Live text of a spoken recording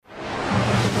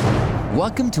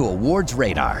Welcome to Awards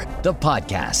Radar, the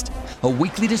podcast, a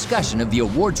weekly discussion of the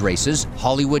awards races,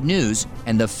 Hollywood news,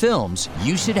 and the films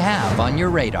you should have on your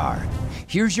radar.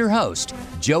 Here's your host,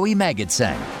 Joey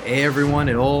Magidson. Hey everyone,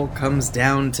 it all comes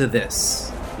down to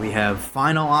this. We have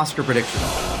final Oscar predictions,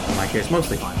 in my case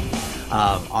mostly final,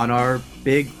 on our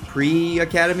big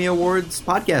pre-Academy Awards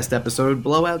podcast episode,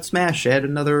 Blowout Smash. Add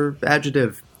another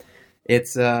adjective.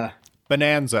 It's,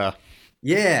 Bonanza.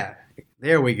 Yeah,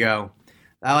 there we go.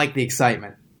 I like the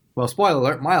excitement. Well, spoiler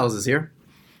alert, Miles is here.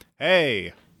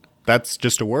 Hey, that's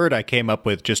just a word I came up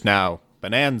with just now.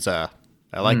 Bonanza.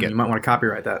 I like it. You might want to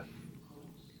copyright that.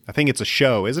 I think it's a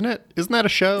show, isn't it? Isn't that a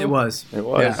show? It was.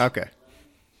 Yeah. Okay.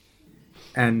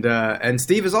 And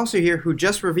Steve is also here, who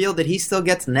just revealed that he still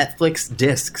gets Netflix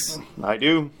discs. I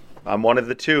do. I'm one of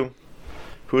the two.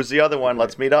 Who's the other one?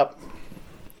 Let's meet up.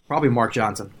 Probably Mark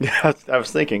Johnson. Yeah, I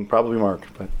was thinking probably Mark,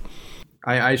 but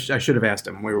I should have asked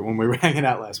him when we were hanging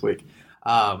out last week.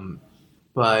 Yeah,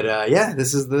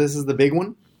 this is the big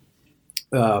one.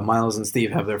 Miles and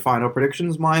Steve have their final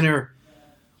predictions. Mine are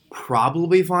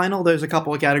probably final. There's a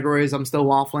couple of categories I'm still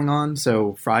waffling on.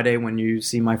 So Friday, when you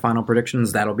see my final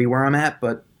predictions, that'll be where I'm at.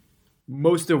 But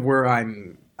most of where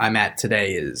I'm at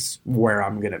today is where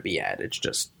I'm going to be at. It's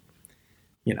just,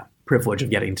 privilege of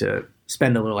getting to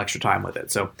spend a little extra time with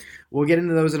it. So we'll get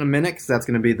into those in a minute because that's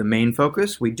going to be the main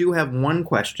focus. We do have one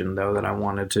question, though, that I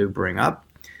wanted to bring up.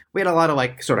 We had a lot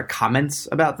of sort of comments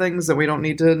about things that we don't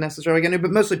need to necessarily get into,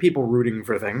 but mostly people rooting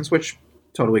for things, which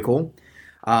totally cool.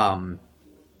 In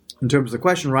terms of the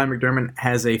question, Ryan McDermott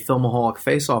has a Filmaholic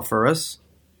face-off for us,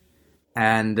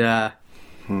 and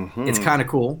it's kind of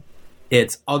cool.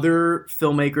 It's other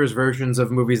filmmakers' versions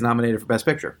of movies nominated for Best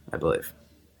Picture, I believe.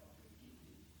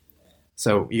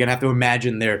 So you're going to have to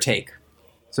imagine their take.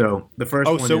 So the first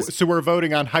one is... So we're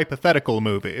voting on hypothetical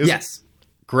movies? Yes.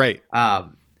 Great.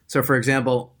 So, for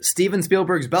example, Steven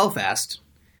Spielberg's Belfast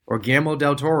or Guillermo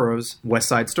del Toro's West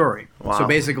Side Story. Wow. So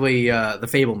basically, The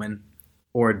Fableman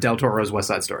or Del Toro's West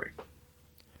Side Story.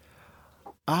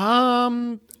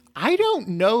 I don't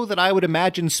know that I would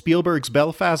imagine Spielberg's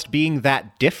Belfast being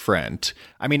that different.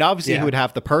 I mean, obviously he would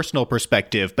have the personal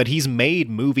perspective, but he's made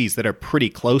movies that are pretty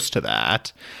close to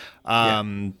that.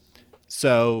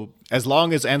 So as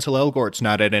long as Ansel Elgort's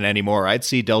not in it anymore, I'd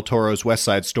see Del Toro's West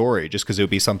Side Story just because it would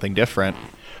be something different.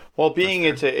 well, being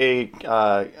into a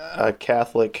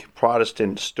Catholic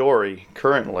Protestant story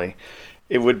currently,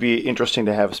 it would be interesting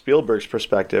to have Spielberg's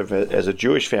perspective as a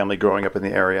Jewish family growing up in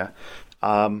the area.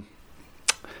 So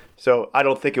I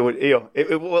don't think it would.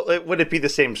 Would it be the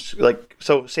same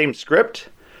same script,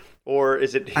 or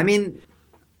is it? I mean,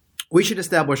 we should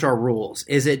establish our rules.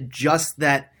 Is it just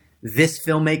that this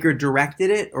filmmaker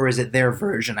directed it, or is it their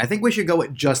version? I think we should go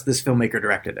with just this filmmaker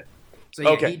directed it.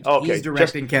 So he's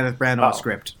directing Kenneth Branagh's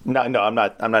script. No, I'm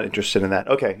not interested in that.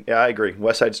 Okay, yeah, I agree.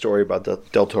 West Side Story about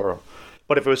Del Toro.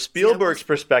 But if it was Spielberg's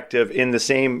perspective in the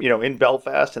same, in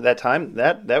Belfast at that time,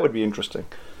 that would be interesting.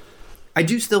 I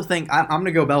do still think I'm going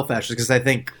to go Belfast just because I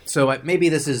think so. Maybe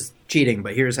this is cheating,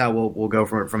 but here's how we'll go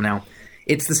from now.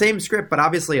 It's the same script, but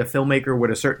obviously a filmmaker with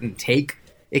a certain take,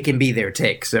 it can be their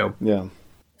take. So yeah,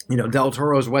 Del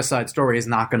Toro's West Side Story is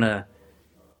not going to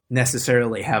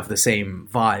necessarily have the same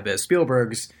vibe as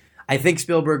Spielberg's. I think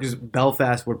Spielberg's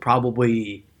Belfast would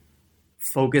probably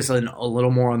focus a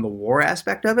little more on the war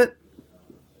aspect of it,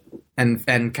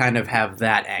 and kind of have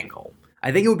that angle.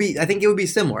 I think it would be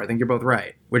similar. I think you're both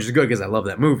right, which is good because I love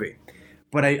that movie.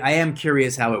 But I am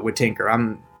curious how it would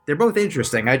tinker. They're both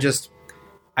interesting. I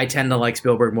tend to like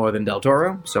Spielberg more than Del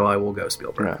Toro, so I will go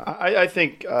Spielberg. Yeah, I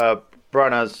think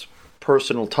Branagh's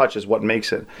personal touch is what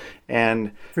makes it,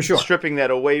 and for sure, stripping that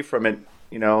away from it,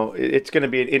 it's going to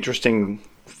be an interesting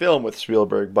film with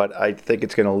Spielberg, but I think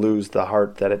it's going to lose the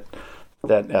heart that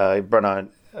Branagh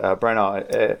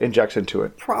injects into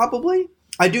it. Probably.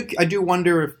 I do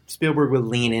wonder if Spielberg would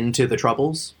lean into the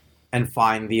Troubles and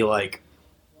find the,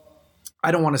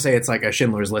 I don't want to say it's like a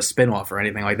Schindler's List spinoff or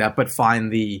anything like that, but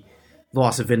find the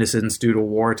loss of innocence due to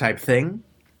war type thing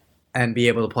and be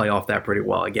able to play off that pretty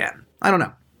well again. I don't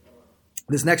know.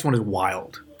 This next one is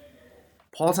wild.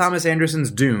 Paul Thomas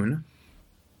Anderson's Dune.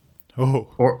 Oh.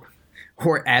 Or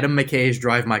Adam McKay's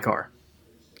Drive My Car.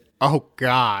 Oh,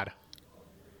 God.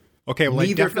 Okay, well,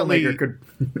 Neither filmmaker could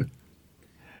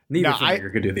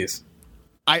do these.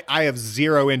 I have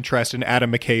zero interest in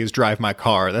Adam McKay's Drive My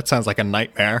Car. That sounds like a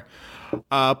nightmare.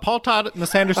 Paul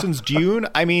Thomas Anderson's Dune.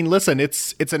 I mean, listen,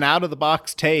 it's an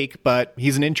out-of-the-box take, but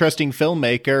he's an interesting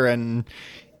filmmaker, and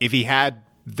if he had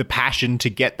the passion to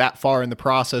get that far in the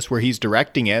process where he's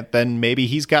directing it, then maybe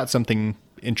he's got something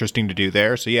interesting to do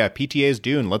there. So yeah, PTA's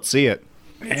Dune. Let's see it.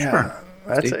 Yeah,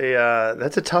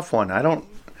 that's a tough one.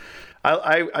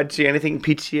 I'd see anything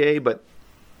PTA, but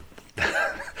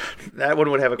that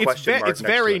one would have a question mark. It's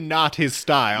next very to it. not his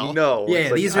style. No, Yeah,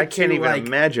 it's like, these are I can't two, even like-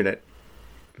 imagine it.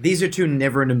 These are two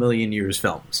never in a million years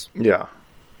films. Yeah.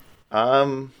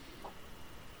 Yeah,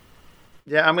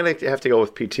 I'm gonna have to go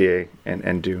with PTA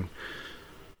and Dune.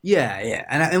 Yeah.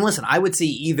 And listen, I would see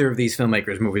either of these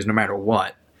filmmakers' movies no matter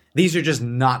what. These are just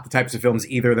not the types of films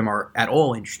either of them are at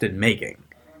all interested in making.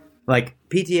 Like,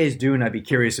 PTA's Dune I'd be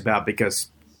curious about because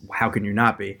how can you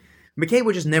not be? McKay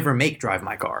would just never make Drive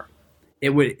My Car.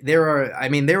 There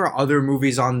are other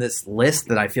movies on this list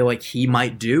that I feel like he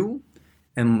might do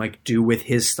and like do with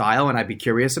his style and I'd be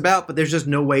curious about, but there's just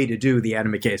no way to do the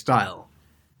Adam McKay style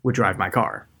with Drive My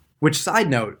Car. Which, side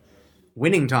note,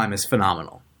 Winning Time is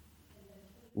phenomenal.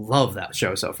 Love that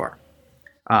show so far.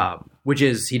 Which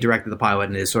is, he directed the pilot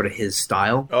and is sort of his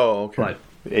style. Oh, okay.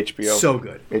 But HBO. so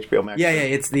good. HBO Max. Yeah,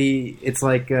 it's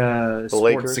like Sports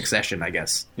Lakers? Succession, I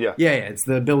guess. Yeah. It's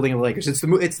the building of the Lakers.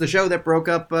 It's the show that broke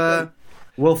up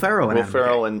Will Ferrell and Will Adam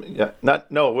Ferrell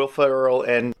McKay. Will Ferrell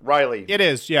and Riley. It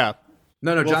is, yeah.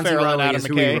 No, Will John C. Ferrell and Reilly Adam is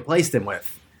who he McKay. replaced him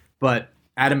with. But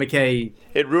Adam McKay,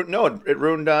 It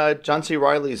ruined John C.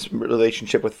 Reilly's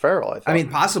relationship with Ferrell. I thought. I mean,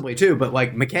 possibly too, but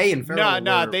like McKay and Ferrell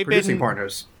No, were they've producing been-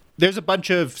 partners. There's a bunch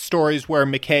of stories where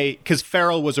McKay, because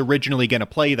Farrell was originally going to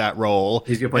play that role,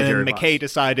 He's gonna play and Jerry then McKay Boss.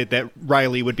 decided that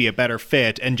Riley would be a better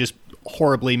fit and just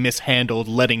horribly mishandled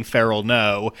letting Farrell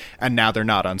know, and now they're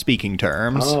not on speaking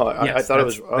terms. Oh, I Yes, thought it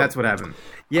was. that's what happened. I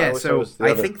Yeah, wish it so was the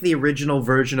I other. think the original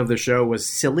version of the show was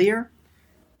sillier,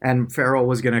 and Farrell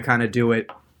was going to kind of do it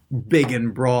big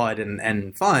and broad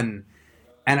and fun.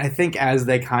 And I think as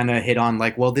they kind of hit on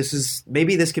like, well, this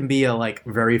can be a like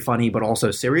very funny but also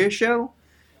serious show.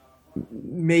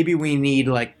 Maybe we need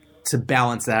like to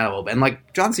balance that a little bit. And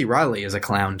like John C. Reilly is a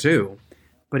clown too,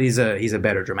 but he's a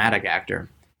better dramatic actor,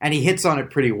 and he hits on it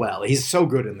pretty well. He's so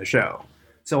good in the show.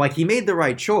 So like he made the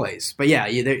right choice. But yeah,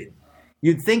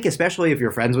 you'd think, especially if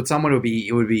you're friends with someone,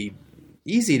 it would be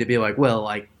easy to be like, well,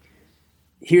 like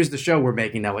here's the show we're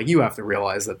making now. Like you have to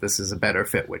realize that this is a better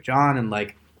fit with John, and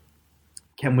like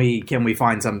can we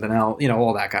find something else? You know,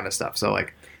 all that kind of stuff. So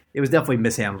like it was definitely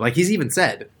mishandled. Like he's even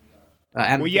said.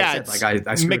 And Well, yeah, said, like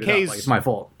I screwed it up. McKay's- Like, it's my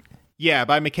fault. Yeah,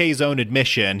 by McKay's own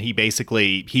admission,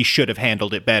 he should have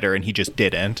handled it better, and he just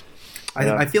didn't.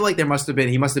 I feel like he must have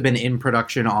been in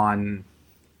production on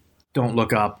Don't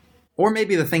Look Up, or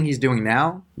maybe the thing he's doing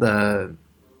now.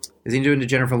 Is he doing the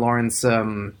Jennifer Lawrence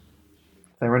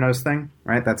Theranos thing?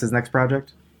 Right, that's his next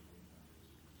project.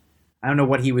 I don't know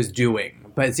what he was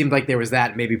doing, but it seemed like there was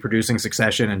that, maybe producing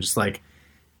Succession, and just like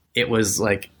it was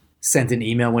like sent an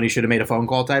email when he should have made a phone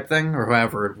call type thing, or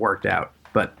however it worked out.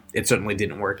 But it certainly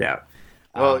didn't work out.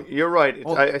 Well, you're right.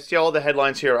 I see all the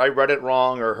headlines here. I read it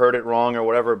wrong or heard it wrong or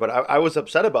whatever, but I was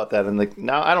upset about that. And like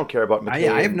now, I don't care about McKay.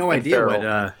 I have no and idea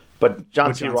Ferrell. But John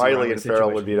what C. John C. Reilly Reilly's and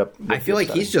Ferrell would situation. be up. I feel like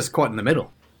he's just caught in the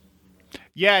middle.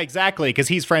 Yeah, exactly, because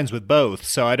he's friends with both,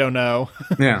 so I don't know.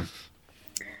 Yeah.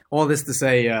 All this to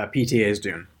say, PTA's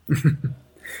Dune.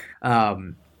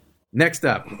 Next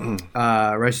up,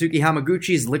 Ryusuke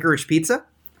Hamaguchi's Licorice Pizza,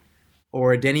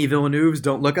 or Denis Villeneuve's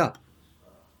Don't Look Up.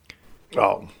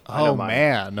 Oh, I know Oh, mine.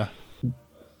 man.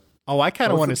 Oh, I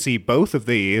kind of want to see both of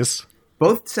these.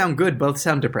 Both sound good, both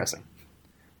sound depressing.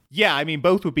 Yeah, I mean,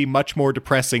 both would be much more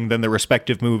depressing than the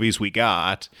respective movies we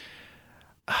got.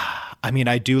 I mean,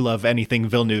 I do love anything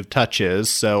Villeneuve touches,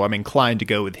 so I'm inclined to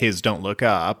go with his Don't Look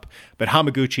Up, but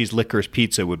Hamaguchi's Licorice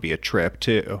Pizza would be a trip,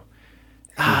 too,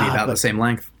 It would be about the same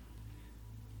length.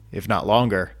 if not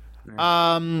longer.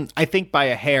 I think by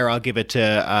a hair, I'll give it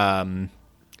to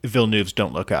Villeneuve's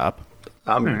Don't Look Up.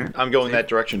 I'm going that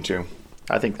direction too.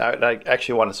 I think I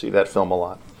actually want to see that film a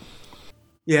lot.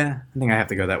 Yeah, I think I have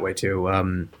to go that way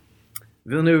too.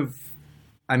 Villeneuve,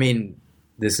 I mean,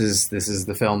 this is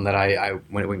the film that I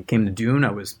when it came to Dune,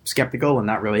 I was skeptical and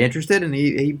not really interested, and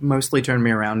he mostly turned me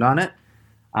around on it.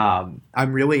 I'm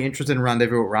really interested in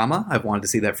Rendezvous with Rama. I've wanted to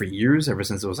see that for years, ever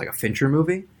since it was like a Fincher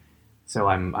movie. So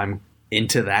I'm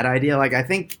into that idea. Like I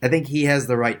think he has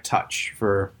the right touch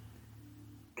for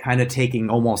kind of taking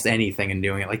almost anything and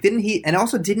doing it. Like didn't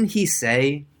he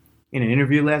say in an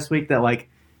interview last week that like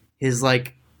his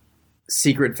like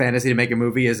secret fantasy to make a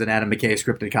movie is an Adam McKay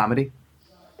scripted comedy?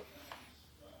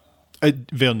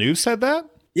 Villeneuve said that?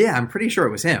 Yeah, I'm pretty sure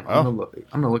it was him. I'm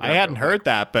gonna look. I hadn't heard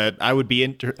that, but I would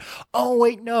be Oh,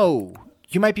 wait, no.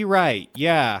 You might be right.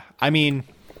 Yeah. I mean,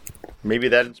 Maybe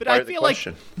that I inspired the feel like-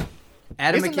 question.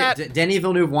 Adam Isn't McKay. that- Denis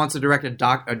Villeneuve wants to direct a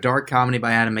dark comedy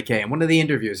by Adam McKay. In one of the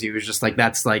interviews, he was just like,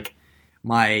 "That's like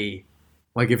my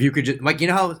like if you could just like you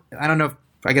know how I don't know if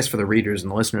I guess for the readers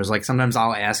and the listeners like sometimes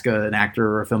I'll ask an actor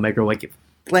or a filmmaker like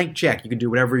blank check, you can do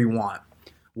whatever you want.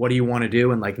 what do you want to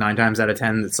do? And like 9 times out of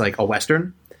 10, it's like a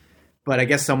Western. But I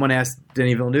guess someone asked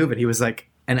Denis Villeneuve, and he was like,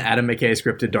 an Adam McKay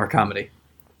scripted dark comedy.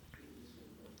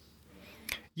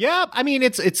 Yeah, I mean,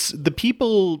 it's the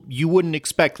people you wouldn't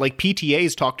expect. Like,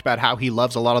 PTA's talked about how he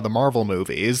loves a lot of the Marvel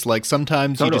movies. Like,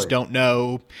 sometimes you just don't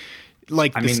know.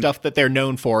 Like, the stuff that they're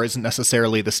known for isn't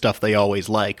necessarily the stuff they always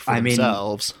like for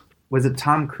themselves. Was it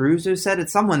Tom Cruise who said it?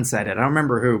 Someone said it. I don't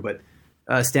remember who, but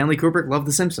Stanley Kubrick loved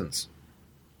The Simpsons.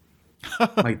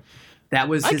 Like, that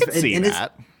was his... I could see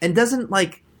that. And doesn't,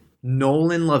 like,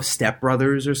 Nolan love Step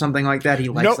Brothers or something like that? He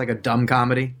likes, like, a dumb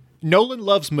comedy? Nolan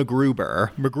loves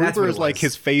MacGruber. MacGruber is like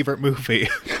his favorite movie.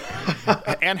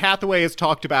 Anne Hathaway has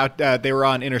talked about they were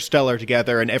on Interstellar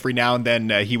together, and every now and then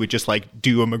he would just like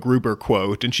do a MacGruber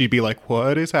quote, and she'd be like,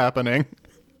 "What is happening?"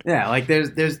 Yeah, like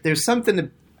there's something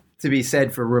to be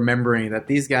said for remembering that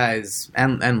these guys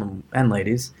and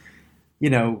ladies,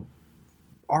 you know,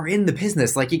 are in the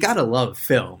business. Like, you gotta love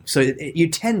film, so you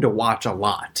tend to watch a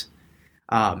lot.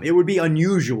 It would be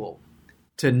unusual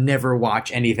to never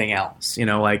watch anything else. You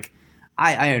know, like,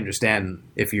 I understand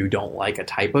if you don't like a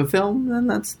type of film, then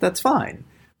that's fine.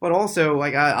 But also,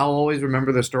 like, I'll always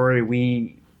remember the story.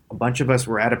 A bunch of us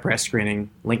were at a press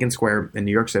screening, Lincoln Square in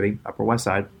New York City, Upper West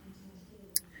Side.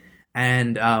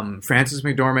 And Frances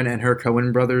McDormand and her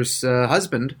Coen brothers'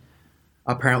 husband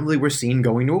apparently were seen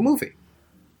going to a movie.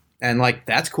 And, like,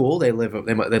 that's cool. They live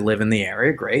in the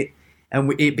area. Great.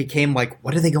 And it became like,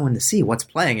 what are they going to see? What's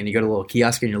playing? And you go to a little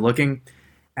kiosk and you're looking.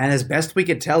 And as best we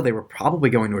could tell, they were probably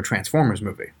going to a Transformers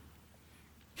movie.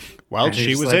 Well,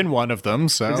 she was in one of them,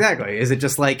 so... Exactly. Is it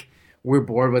just like, we're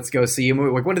bored, let's go see a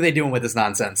movie? Like, what are they doing with this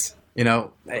nonsense? You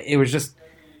know, it was just...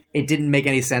 It didn't make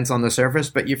any sense on the surface,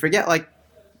 but you forget, like,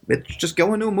 it's just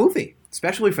going to a movie.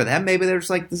 Especially for them, maybe they're just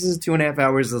like, this is 2.5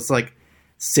 hours, let's, like,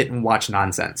 sit and watch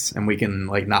nonsense, and we can,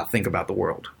 like, not think about the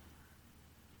world.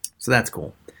 So that's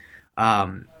cool.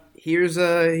 Here's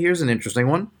an interesting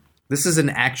one. This is an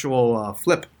actual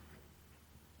flip.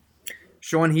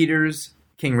 Sean Heater's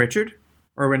King Richard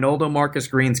or Ronaldo Marcus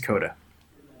Green's Coda?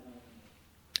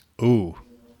 Ooh.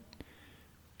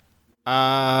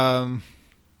 I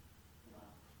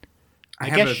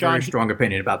have a very strong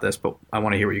opinion about this, but I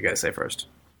want to hear what you guys say first.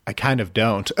 I kind of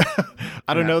don't.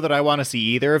 I don't know that I want to see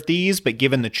either of these, but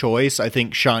given the choice, I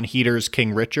think Sean Heater's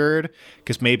King Richard,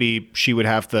 because maybe she would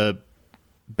have the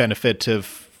benefit of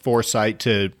foresight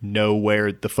to know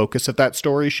where the focus of that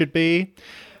story should be.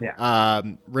 Yeah.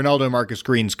 Ronaldo Marcus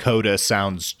Green's Coda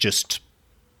sounds just...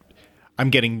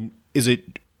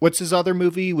 What's his other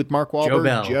movie with Mark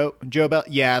Wahlberg? Joe Bell.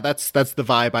 Yeah, that's the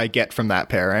vibe I get from that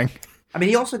pairing. I mean,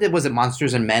 he also did, was it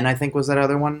Monsters and Men, I think was that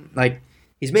other one? Like,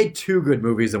 he's made 2 good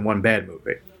movies and 1 bad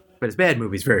movie. But his bad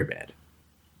movie's very bad.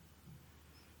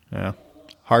 Yeah.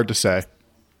 Hard to say.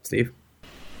 Steve?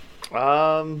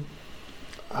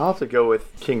 I'll have to go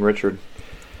with King Richard.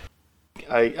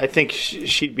 I think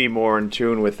she'd be more in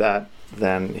tune with that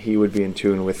than he would be in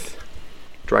tune with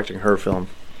directing her film.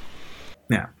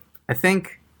 Yeah. I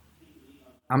think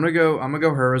I'm gonna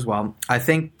go her as well. I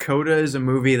think Coda is a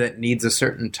movie that needs a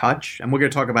certain touch, and we're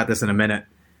gonna talk about this in a minute,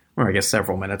 or I guess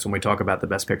several minutes, when we talk about the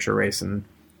Best Picture race and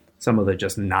some of the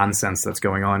just nonsense that's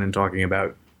going on in talking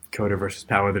about Coda versus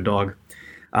Power of the Dog.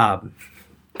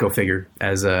 Go figure,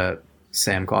 as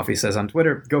Sam Coffey says on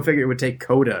Twitter, go figure it would take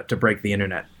Coda to break the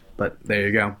internet. But there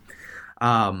you go.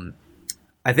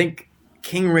 I think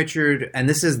King Richard, and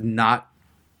this is not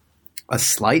a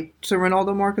slight to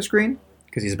Ronaldo Marcus Green,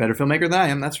 because he's a better filmmaker than I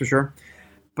am, that's for sure.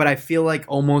 But I feel like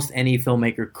almost any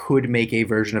filmmaker could make a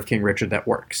version of King Richard that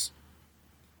works.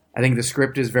 I think the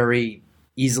script is very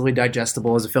easily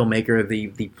digestible as a filmmaker.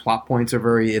 The plot points are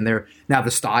very in there. Now,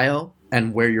 the style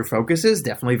and where your focus is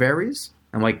definitely varies.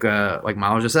 And like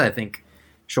Miles just said, I think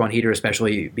Sean Heater,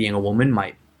 especially being a woman,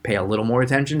 might pay a little more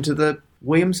attention to the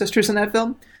Williams sisters in that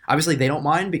film. Obviously, they don't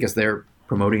mind because they're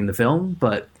promoting the film,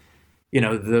 but you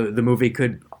know, the movie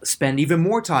could spend even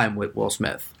more time with Will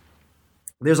Smith.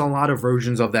 There's a lot of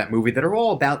versions of that movie that are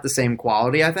all about the same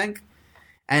quality, I think,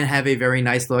 and have a very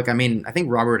nice look. I mean, I think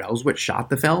Robert Elswit shot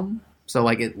the film, so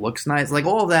like it looks nice. Like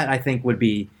all of that, I think would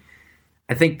be.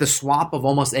 I think the swap of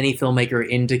almost any filmmaker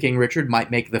into King Richard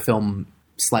might make the film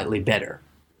slightly better,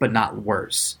 but not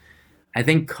worse. I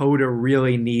think Coda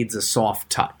really needs a soft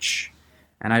touch,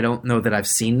 and I don't know that I've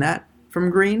seen that from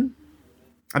Green.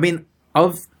 I mean,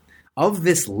 of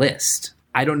this list,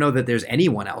 I don't know that there's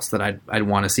anyone else that I'd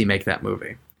want to see make that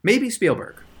movie. Maybe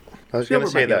Spielberg. I was going to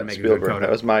say that, Spielberg. That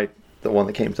was the one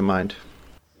that came to mind.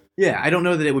 Yeah, I don't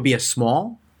know that it would be a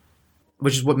small,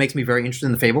 which is what makes me very interested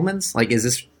in The Fabelmans. Like, is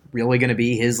this really going to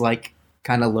be his, like,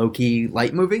 kind of low-key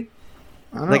light movie?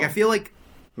 I feel like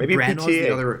maybe Brandon's PTA.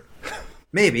 the other...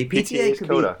 Maybe PTA could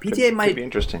Coda. be PTA might could be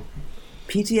interesting.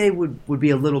 PTA would be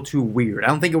a little too weird. I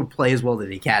don't think it would play as well as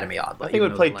the Academy, oddly. I think it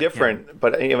would play different,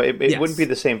 but it wouldn't be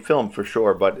the same film for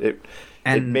sure. But it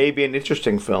may be an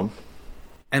interesting film.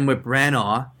 And with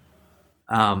Branagh,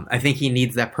 I think he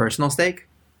needs that personal stake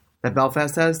that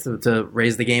Belfast has to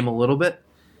raise the game a little bit.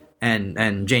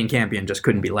 And Jane Campion just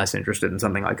couldn't be less interested in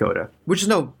something like Coda, which is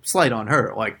no slight on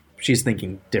her. Like, she's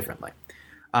thinking differently,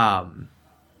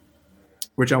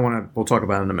 which we'll talk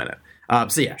about in a minute.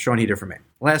 So yeah, Sean Heder for me.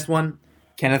 Last one,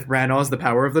 Kenneth Branagh's The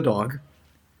Power of the Dog,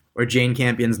 or Jane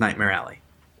Campion's Nightmare Alley.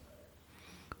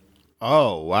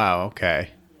 Oh, wow, okay.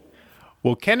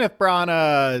 Well, Kenneth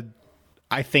Branagh,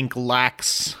 I think,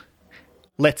 lacks,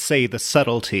 let's say, the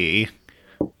subtlety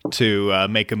to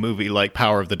make a movie like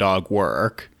Power of the Dog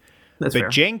work. That's but fair.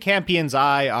 Jane Campion's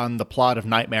eye on the plot of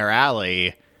Nightmare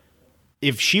Alley,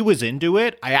 if she was into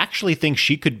it, I actually think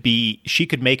she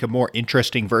could make a more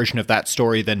interesting version of that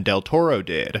story than Del Toro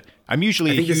did. I'm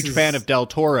usually a huge fan of Del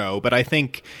Toro, but I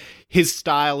think his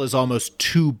style is almost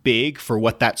too big for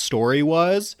what that story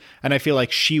was, and I feel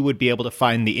like she would be able to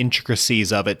find the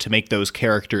intricacies of it to make those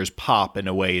characters pop in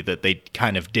a way that they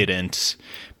kind of didn't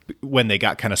when they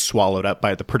got kind of swallowed up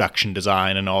by the production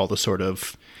design and all the sort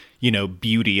of,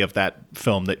 beauty of that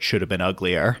film that should have been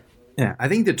uglier. Yeah, I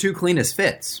think the two cleanest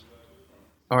fits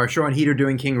are Sean Heder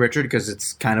doing King Richard, because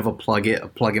it's kind of a plug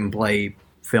and play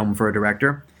film for a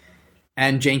director,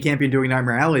 and Jane Campion doing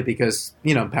Nightmare Alley because,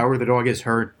 Power of the Dog is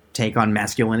her take on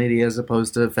masculinity as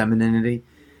opposed to femininity.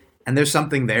 And there's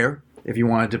something there if you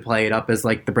wanted to play it up as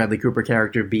like the Bradley Cooper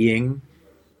character being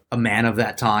a man of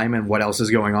that time and what else is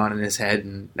going on in his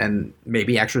head, and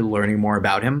maybe actually learning more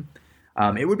about him.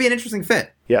 It would be an interesting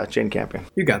fit. Yeah, Jane Campion.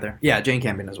 You got there. Yeah, Jane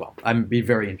Campion as well. I'd be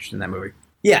very interested in that movie.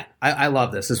 Yeah, I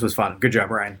love this. This was fun. Good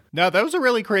job, Ryan. No, that was a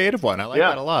really creative one. I like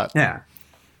that a lot. Yeah.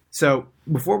 So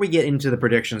before we get into the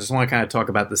predictions, I just want to kind of talk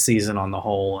about the season on the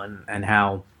whole and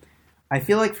how I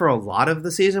feel like for a lot of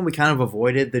the season, we kind of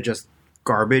avoided the just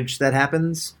garbage that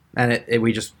happens, and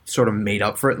we just sort of made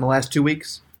up for it in the last 2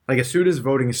 weeks. Like, as soon as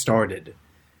voting started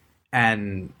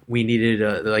and we needed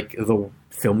the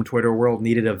film Twitter world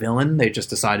needed a villain, they just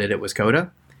decided it was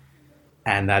Coda.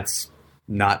 And that's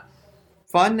not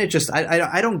fun. It just,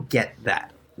 I don't get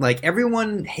that. Like,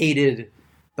 everyone hated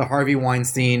the Harvey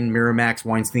Weinstein, Miramax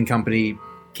Weinstein Company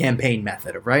campaign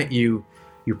method, right? You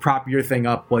prop your thing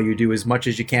up while you do as much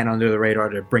as you can under the radar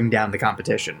to bring down the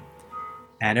competition.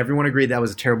 And everyone agreed that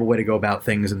was a terrible way to go about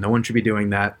things, and no one should be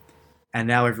doing that. And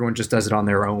now everyone just does it on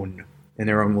their own, in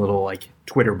their own little, like,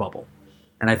 Twitter bubble.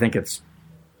 And I think it's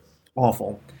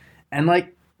awful. And,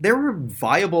 like, there were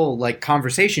viable, like,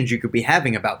 conversations you could be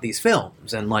having about these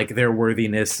films and, like, their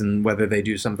worthiness and whether they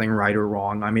do something right or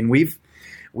wrong. I mean,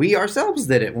 we ourselves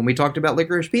did it when we talked about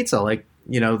Licorice Pizza. Like,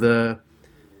 the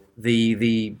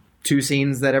two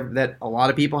scenes that a lot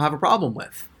of people have a problem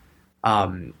with.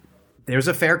 There's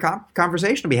a fair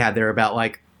conversation to be had there about,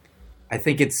 like, I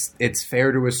think it's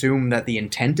fair to assume that the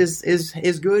intent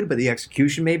is good, but the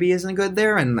execution maybe isn't good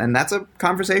there, and that's a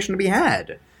conversation to be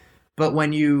had. But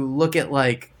when you look at,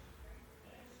 like,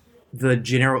 the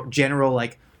general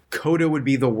like, Coda would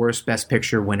be the worst Best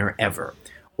Picture winner ever,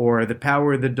 or The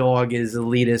Power of the Dog is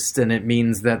elitist and it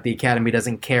means that the Academy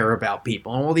doesn't care about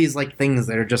people, and all these, like, things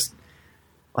that are just,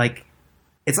 like,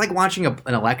 it's like watching an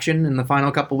election in the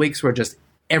final couple weeks where just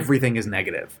everything is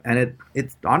negative, and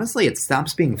it honestly, it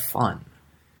stops being fun.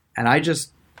 And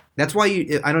that's why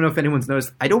I don't know if anyone's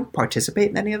noticed, I don't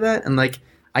participate in any of that, and, like,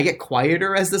 I get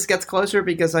quieter as this gets closer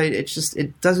because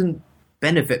it doesn't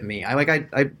benefit me.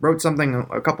 I wrote something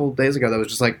a couple of days ago that was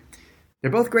just like, they're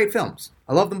both great films.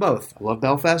 I love them both. I love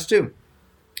Belfast too.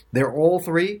 They're all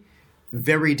three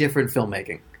very different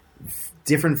filmmaking.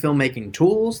 Different filmmaking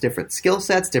tools, different skill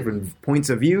sets, different points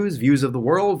of views of the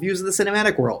world, views of the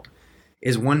cinematic world.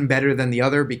 Is one better than the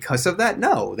other because of that?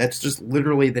 No, that's just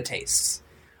literally the tastes.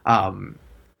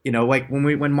 Like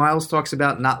when Miles talks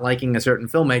about not liking a certain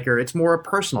filmmaker, it's more a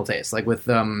personal taste. Like with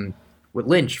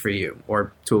Lynch for you,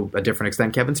 or to a different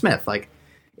extent, Kevin Smith. Like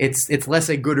it's less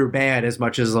a good or bad as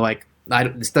much as like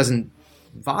this doesn't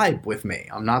vibe with me.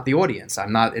 I'm not the audience.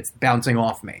 It's bouncing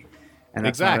off me. And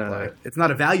that's exactly. It's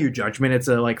not a value judgment. It's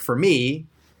like, for me,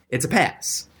 it's a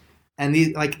pass. And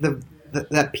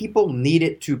that people need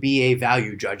it to be a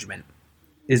value judgment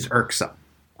is irksome,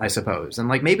 I suppose. And,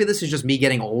 like, maybe this is just me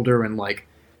getting older and, like,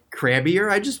 crabbier.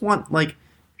 I just want, like,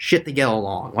 shit to get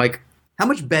along. Like, how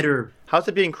much better... How's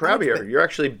it being crabbier? You're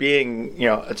actually being,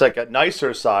 it's like a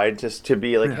nicer side just to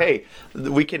be like, hey,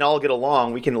 we can all get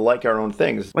along. We can like our own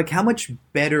things. Like, how much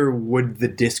better would the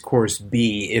discourse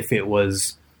be if it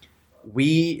was...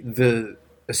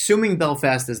 assuming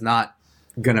Belfast is not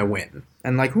gonna win,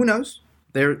 And like, who knows?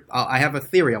 I have a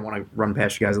theory I want to run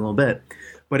past you guys a little bit.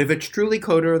 But if it's truly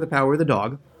Coda or The Power of the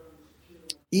Dog,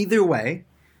 either way,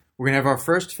 we're going to have our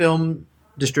first film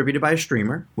distributed by a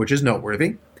streamer, which is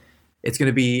noteworthy. It's going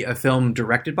to be a film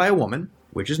directed by a woman,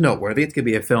 which is noteworthy. It's going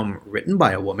to be a film written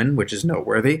by a woman, which is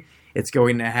noteworthy. It's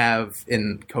going to have,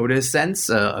 in Coda's sense,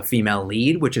 a female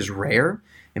lead, which is rare.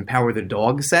 In Power of the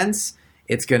Dog sense,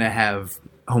 it's going to have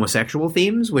homosexual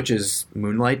themes, which is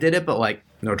Moonlight did it, but like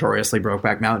notoriously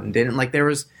Brokeback Mountain didn't. Like there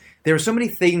are so many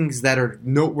things that are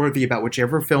noteworthy about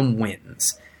whichever film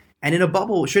wins. And in a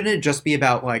bubble, shouldn't it just be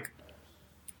about like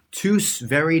two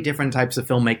very different types of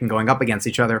filmmaking going up against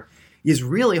each other? Is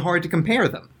really hard to compare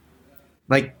them.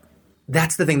 Like,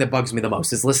 that's the thing that bugs me the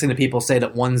most, is listening to people say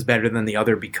that one's better than the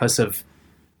other because of,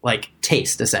 like,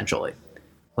 taste, essentially.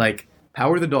 Like,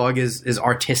 Power of the Dog is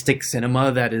artistic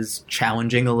cinema that is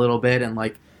challenging a little bit and,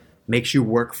 like, makes you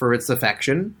work for its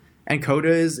affection. And Coda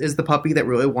is the puppy that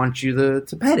really wants you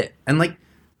to pet it. And, like,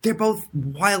 they're both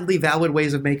wildly valid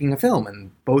ways of making a film, and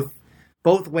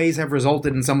both ways have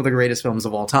resulted in some of the greatest films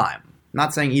of all time.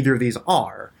 Not saying either of these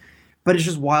are, but it's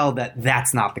just wild that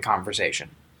that's not the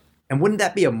conversation. And wouldn't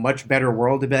that be a much better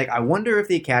world to be like, I wonder if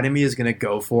the Academy is going to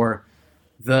go for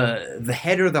the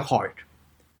head or the heart?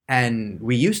 And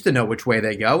we used to know which way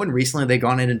they go, and recently they've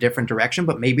gone in a different direction,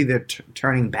 but maybe they're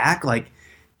turning back. Like,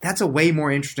 that's a way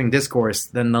more interesting discourse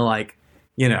than the, like,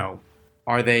 you know,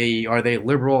 are they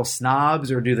liberal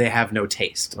snobs or do they have no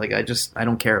taste? Like, I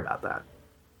don't care about that.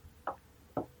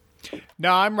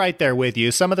 No, I'm right there with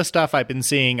you. Some of the stuff I've been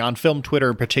seeing on film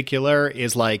Twitter in particular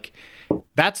is like,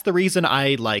 that's the reason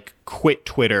I like quit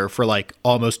Twitter for like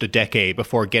almost a decade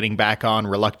before getting back on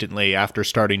reluctantly after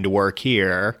starting to work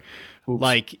here. Oops.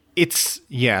 Like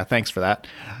yeah, thanks for that.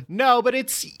 No, but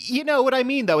it's, you know what I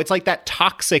mean though? It's like that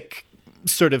toxic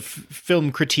sort of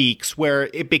film critiques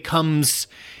where it becomes,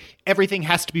 everything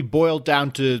has to be boiled down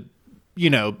to,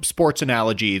 you know, sports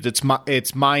analogies.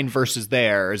 It's mine versus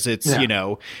theirs. It's, you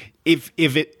know, if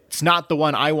it's not the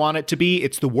one I want it to be,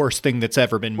 it's the worst thing that's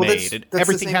ever been made. That's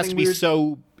everything has to be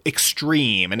so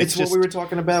extreme, and it's just what we were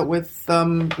talking about with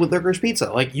Licorice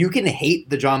Pizza. Like, you can hate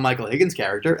the John Michael Higgins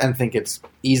character and think it's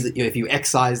easy if you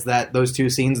excise those two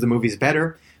scenes, the movie's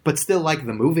better, but still like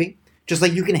the movie. Just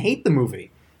like you can hate the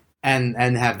movie and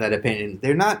have that opinion.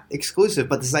 They're not exclusive,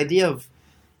 but this idea of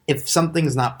if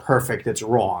something's not perfect, it's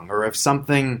wrong, or if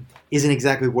something isn't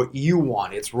exactly what you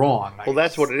want, it's wrong. Well,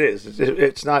 that's what it is.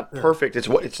 It's not perfect.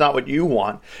 It's not what you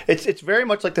want. It's very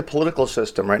much like the political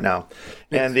system right now,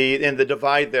 and the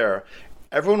divide there.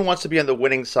 Everyone wants to be on the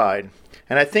winning side,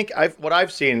 and I think what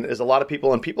I've seen is a lot of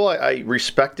people, and people I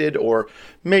respected or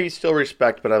maybe still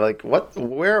respect, but I'm like,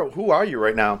 who are you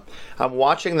right now? I'm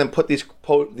watching them put these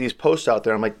posts out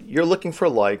there. I'm like, you're looking for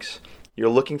likes. You're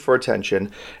looking for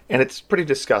attention, and it's pretty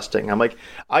disgusting. I'm like,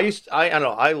 I don't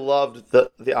know. I loved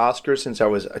the Oscars since I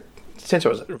was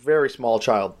a very small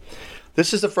child.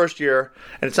 This is the first year,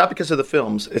 and it's not because of the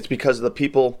films. It's because of the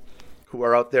people who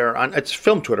are out there on. It's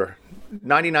film Twitter,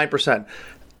 99%.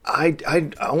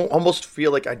 I almost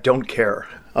feel like I don't care.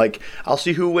 Like, I'll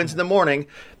see who wins in the morning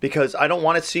because I don't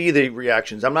want to see the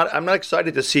reactions. I'm not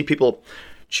excited to see people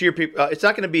cheer people. It's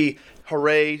not going to be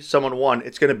hooray, someone won.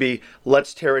 It's going to be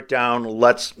let's tear it down.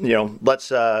 Let's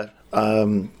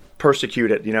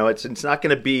persecute it. You know, it's not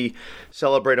going to be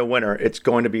celebrate a winner. It's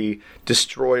going to be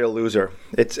destroy a loser.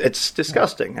 It's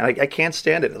disgusting. I can't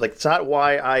stand it. Like, it's not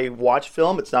why I watch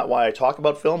film. It's not why I talk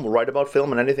about film, write about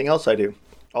film, and anything else I do.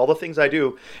 All the things I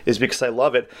do is because I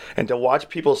love it. And to watch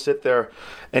people sit there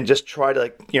and just try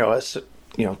to,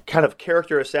 kind of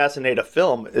character assassinate a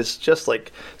film is just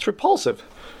like, it's repulsive.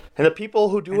 And the people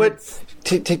who do it,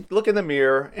 look in the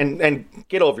mirror and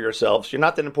get over yourselves. You're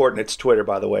not that important. It's Twitter,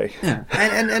 by the way. Yeah,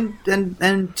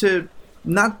 and to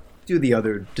not do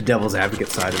the devil's advocate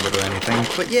side of it or anything,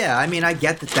 but yeah, I mean, I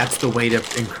get that that's the way to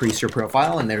increase your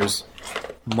profile, and there's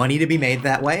money to be made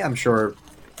that way. I'm sure,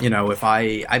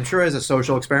 I'm sure as a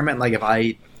social experiment, like if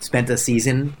I spent a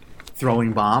season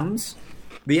throwing bombs,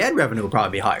 the ad revenue would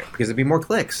probably be higher because there'd be more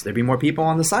clicks, there'd be more people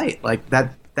on the site. Like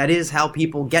that is how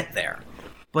people get there.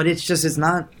 But it's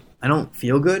not, I don't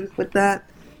feel good with that.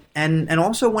 And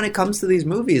also when it comes to these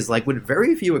movies, like with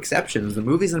very few exceptions, the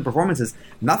movies and the performances,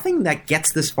 nothing that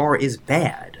gets this far is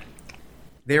bad.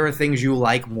 There are things you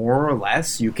like more or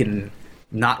less. You can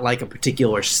not like a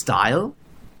particular style.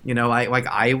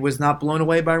 I was not blown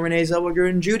away by Renee Zellweger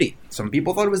and Judy. Some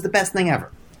people thought it was the best thing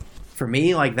ever. For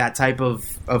me, like that type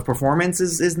of performance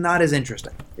is not as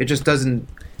interesting. It just doesn't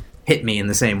hit me in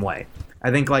the same way. I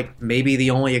think, like, maybe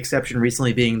the only exception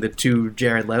recently being the two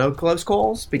Jared Leto close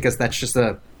calls, because that's just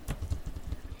a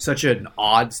such an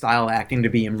odd style of acting to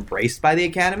be embraced by the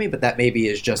Academy, but that maybe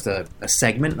is just a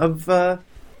segment of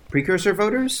precursor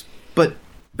voters. But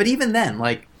even then,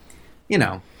 like, you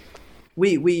know,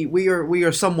 we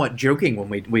are somewhat joking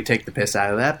when we take the piss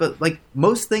out of that. But like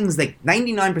most things, like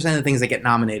 99% of the things that get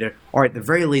nominated are at the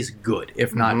very least good,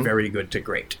 if not very good to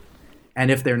great.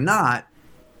 And if they're not,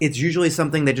 it's usually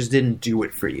something that just didn't do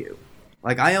it for you.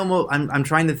 Like I'm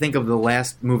trying to think of the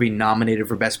last movie nominated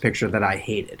for Best Picture that I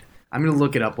hated. I'm going to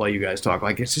look it up while you guys talk.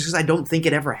 Like, it's just because I don't think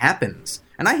it ever happens.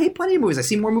 And I hate plenty of movies. I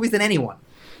see more movies than anyone.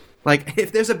 Like,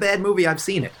 if there's a bad movie, I've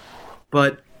seen it.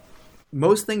 But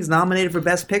most things nominated for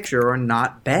Best Picture are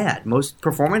not bad. Most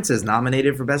performances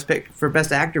nominated for Best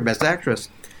Actor, Best Actress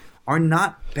are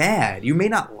not bad. You may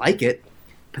not like it,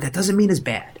 but that doesn't mean it's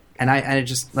bad. And I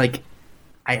just, like,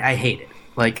 I hate it.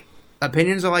 Like,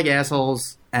 opinions are like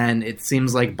assholes, and it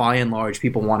seems like, by and large,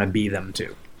 people want to be them,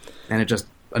 too. And it just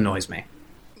annoys me.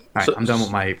 All right, so, I'm done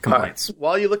with my complaints. Right.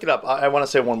 While you look it up, I want to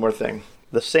say one more thing.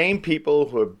 The same people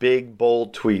who are big,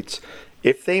 bold tweets,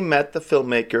 if they met the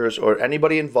filmmakers or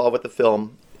anybody involved with the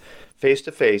film face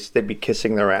to face, they'd be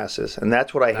kissing their asses. And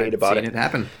that's what I hate about it. I've seen it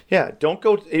happen. Yeah, don't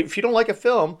go. If you don't like a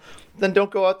film, then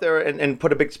don't go out there and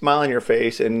put a big smile on your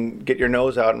face and get your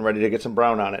nose out and ready to get some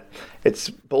brown on it. It's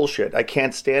bullshit. I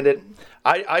can't stand it.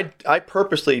 I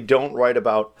purposely don't write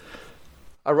about.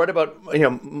 I write about,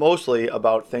 mostly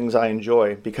about things I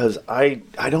enjoy because I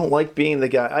don't like being the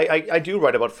guy. I do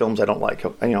write about films I don't like.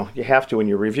 You have to in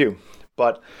your review.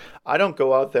 But I don't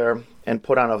go out there and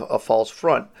put on a false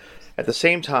front. At the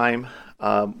same time,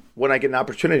 when I get an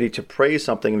opportunity to praise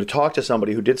something and to talk to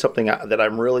somebody who did something that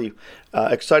I'm really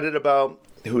excited about,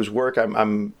 whose work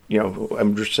I'm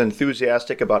just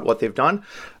enthusiastic about what they've done,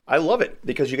 I love it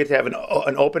because you get to have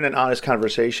an open and honest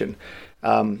conversation.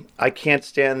 I can't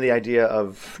stand the idea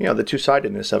of, the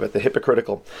two-sidedness of it, the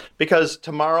hypocritical. Because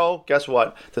tomorrow, guess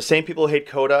what? The same people hate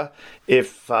Coda.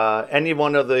 If any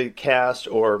one of the cast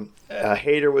or a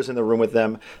hater was in the room with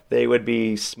them, they would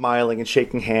be smiling and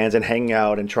shaking hands and hanging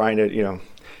out and trying to,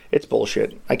 it's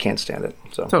bullshit. I can't stand it.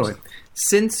 So totally.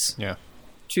 Since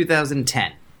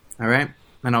 2010, all right?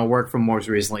 And I'll work from most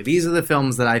recently. These are the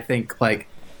films that I think, like,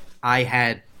 I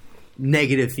had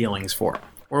negative feelings for.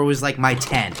 Or it was like my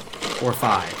 10 or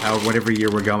 5, or whatever year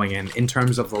we're going in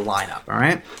terms of the lineup, all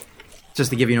right?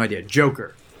 Just to give you an idea.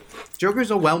 Joker.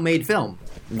 Joker's a well-made film.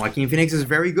 Joaquin Phoenix is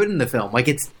very good in the film. Like,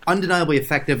 it's undeniably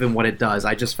effective in what it does.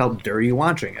 I just felt dirty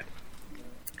watching it.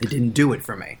 It didn't do it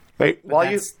for me. Wait,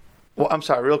 I'm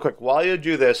sorry, real quick. While you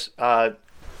do this, Miles,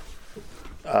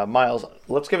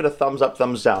 let's give it a thumbs up,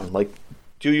 thumbs down. Like,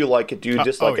 do you like it? Do you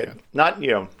dislike it? Not,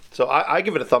 so I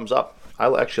give it a thumbs up. I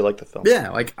actually like the film. Yeah,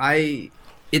 like,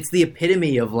 it's the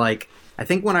epitome of, like, I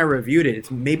think when I reviewed it, it's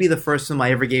maybe the first film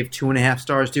I ever gave 2.5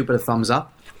 stars to, but a thumbs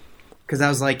up. Because I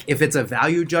was like, if it's a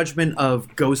value judgment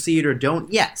of go see it or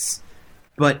don't, yes.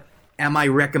 But am I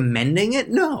recommending it?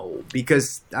 No.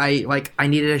 Because I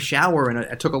needed a shower and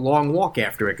I took a long walk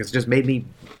after it because it just made me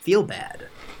feel bad.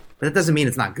 But that doesn't mean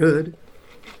it's not good.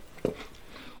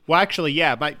 Well, actually,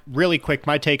 yeah,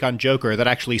 my take on Joker, that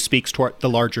actually speaks toward the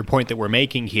larger point that we're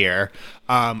making here.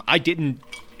 I didn't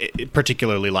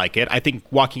particularly like it. I think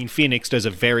Joaquin Phoenix does a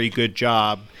very good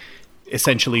job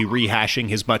essentially rehashing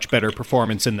his much better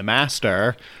performance in The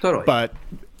Master. Totally.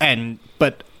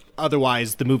 But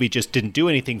otherwise, the movie just didn't do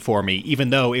anything for me, even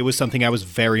though it was something I was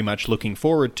very much looking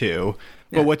forward to.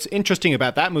 Yeah. But what's interesting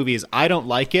about that movie is I don't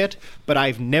like it, but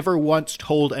I've never once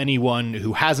told anyone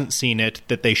who hasn't seen it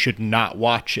that they should not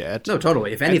watch it. No,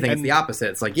 totally. If anything, it's the opposite.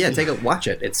 It's like, yeah, watch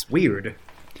it. It's weird.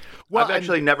 Well, I've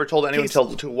actually never told anyone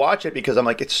to watch it because I'm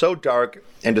like, it's so dark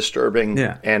and disturbing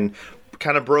and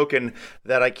kind of broken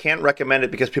that I can't recommend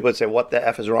it because people would say, what the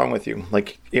F is wrong with you?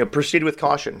 Like, proceed with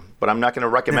caution, but I'm not going to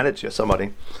recommend it to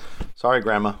somebody. Sorry,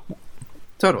 Grandma.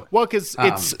 Totally. Well, because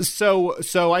it's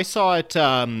so I saw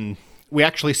it. We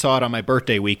actually saw it on my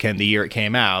birthday weekend the year it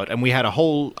came out, and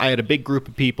I had a big group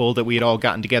of people that we had all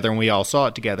gotten together and we all saw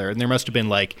it together, and there must have been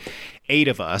like 8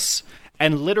 of us.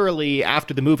 And literally,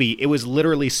 after the movie, it was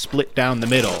literally split down the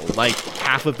middle. Like,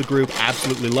 half of the group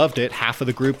absolutely loved it, half of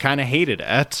the group kind of hated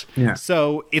it. Yeah.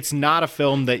 So it's not a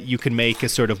film that you can make a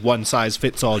sort of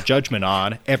one-size-fits-all judgment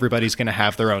on. Everybody's going to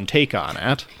have their own take on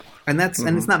it. And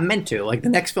and it's not meant to. Like, the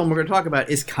next film we're going to talk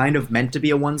about is kind of meant to be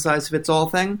a one-size-fits-all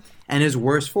thing, and is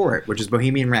worse for it, which is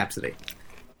Bohemian Rhapsody.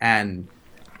 And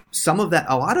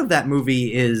a lot of that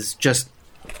movie is just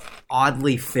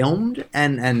oddly filmed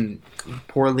and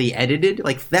poorly edited.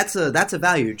 Like, that's a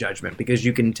value judgment because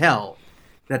you can tell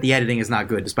that the editing is not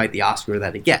good despite the Oscar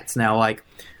that it gets. Now, like,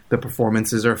 the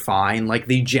performances are fine. Like,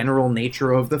 the general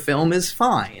nature of the film is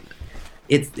fine.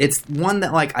 It's one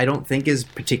that, like, I don't think is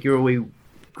particularly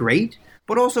great,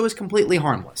 but also is completely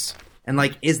harmless. And,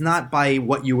 like, is not by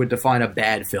what you would define a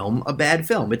bad film.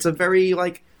 It's a very,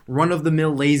 like,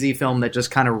 run-of-the-mill lazy film that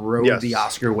just kind of rode the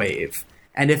Oscar wave.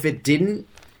 And if it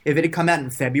had come out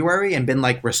in February and been,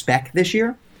 like, Respect this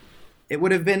year, it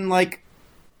would have been, like,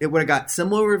 it would have got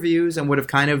similar reviews and would have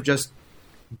kind of just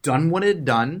done what it had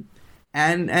done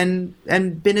and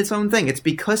been its own thing. It's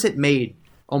because it made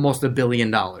almost $1 billion.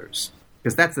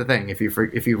 Because that's the thing, if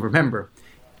you remember,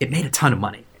 it made a ton of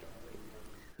money.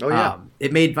 Oh, yeah.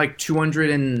 It made like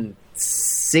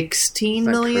 $216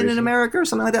 million in America or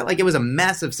something like that. Like, it was a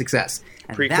massive success.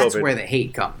 And Pre-COVID. That's where the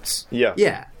hate comes. Yeah.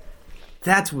 Yeah.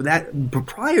 But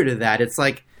prior to that, it's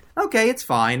like, okay, it's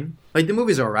fine. Like, the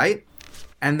movie's all right.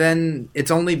 And then it's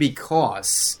only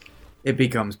because it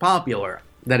becomes popular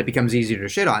that it becomes easier to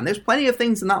shit on. There's plenty of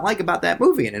things to not like about that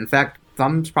movie. And in fact,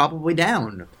 thumbs probably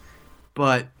down.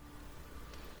 But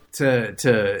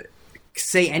to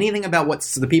say anything about what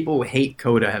the people who hate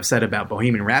Coda have said about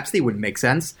Bohemian Rhapsody wouldn't make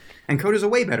sense. And Coda's a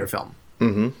way better film.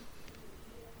 Mm-hmm.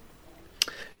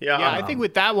 Yeah, I think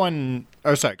with that one...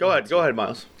 Oh, sorry. Go ahead,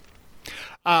 Miles.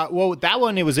 Well, with that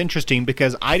one, it was interesting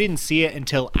because I didn't see it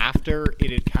until after it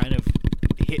had kind of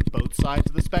hit both sides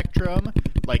of the spectrum.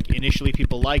 Like, initially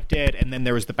people liked it, and then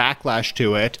there was the backlash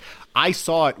to it. I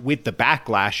saw it with the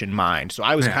backlash in mind, so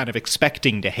I was kind of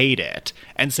expecting to hate it.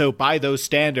 And so by those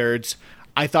standards...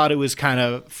 I thought it was kind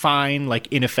of fine,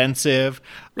 like inoffensive.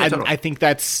 Yeah, totally. I think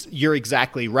you're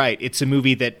exactly right. It's a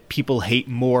movie that people hate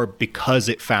more because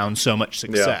it found so much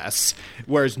success,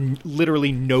 whereas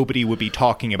literally nobody would be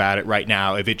talking about it right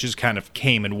now if it just kind of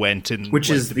came and went in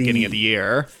the beginning of the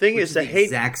year. Thing is, the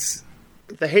hate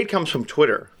comes from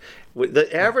Twitter.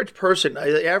 The average person,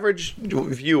 the average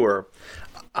viewer,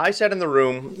 I sat in the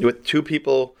room with two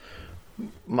people,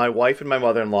 my wife and my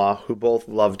mother-in-law, who both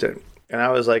loved it. And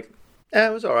I was like,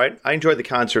 it was all right. I enjoyed the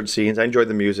concert scenes. I enjoyed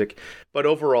the music, but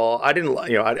overall, I didn't.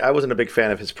 I wasn't a big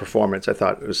fan of his performance. I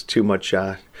thought it was too much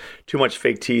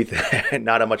fake teeth and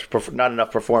not enough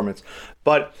performance.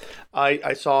 But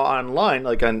I saw online,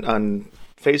 like on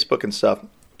Facebook and stuff,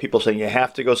 people saying you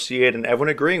have to go see it, and everyone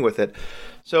agreeing with it.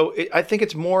 So I think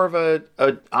it's more of a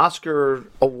Oscar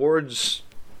awards,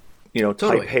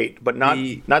 type hate, but not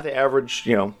the average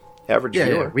viewer.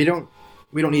 Yeah. We don't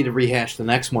need to rehash the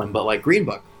next one, but like Green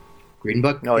Book. Green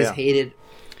Book is hated.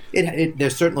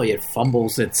 There's certainly it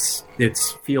fumbles its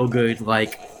feel good.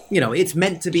 Like, it's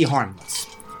meant to be harmless.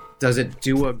 Does it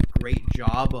do a great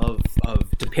job of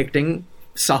depicting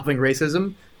solving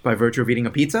racism by virtue of eating a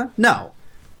pizza? No,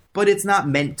 but it's not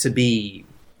meant to be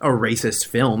a racist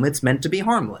film. It's meant to be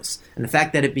harmless. And the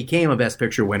fact that it became a Best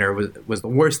Picture winner was the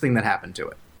worst thing that happened to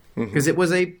it, because it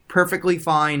was a perfectly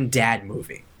fine dad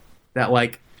movie that,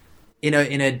 like, in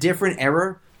a different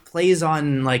era, plays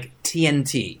on like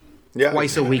TNT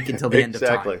twice a week until the end of time.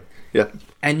 Exactly. Yeah.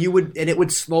 And it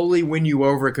would slowly win you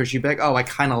over because you'd be like, oh, I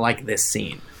kind of like this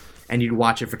scene. And you'd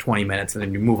watch it for 20 minutes and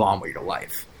then you move on with your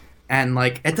life. And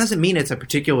like, it doesn't mean it's a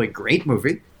particularly great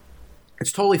movie. It's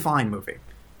a totally fine movie.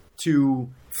 Too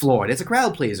flawed. It's a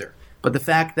crowd pleaser. But the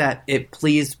fact that it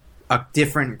pleased a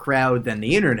different crowd than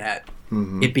the internet,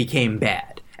 it became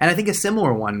bad. And I think a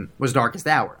similar one was Darkest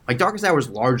Hour. Like, Darkest Hour is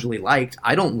largely liked.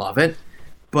 I don't love it.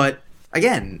 But,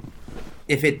 again,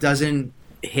 if it doesn't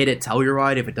hit at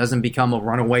Telluride, if it doesn't become a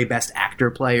runaway Best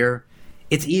Actor player,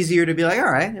 it's easier to be like,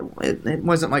 all right, it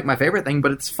wasn't like my favorite thing,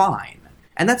 but it's fine.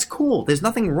 And that's cool. There's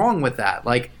nothing wrong with that.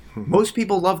 Like, most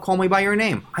people love Call Me By Your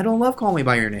Name. I don't love Call Me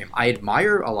By Your Name. I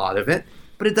admire a lot of it,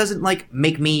 but it doesn't, like,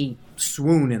 make me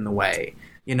swoon in the way.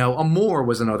 Amour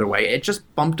was another way. It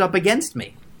just bumped up against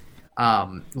me.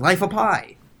 Life of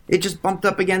Pi. It just bumped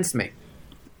up against me.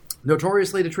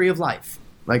 Notoriously, The Tree of Life.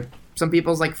 Like, some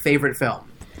people's, like, favorite film.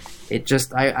 It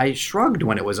just, I shrugged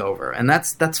when it was over, and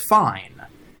that's fine.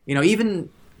 Even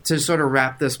to sort of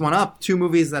wrap this one up, two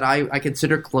movies that I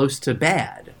consider close to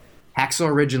bad.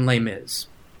 Hacksaw Ridge and Les Mis.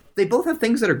 They both have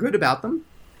things that are good about them.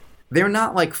 They're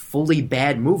not, like, fully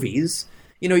bad movies.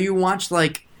 You watch,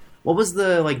 like, what was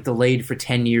the, like, delayed for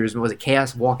 10 years? Was it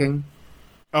Chaos Walking?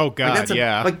 Oh, God,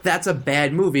 yeah. Like, that's a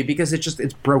bad movie because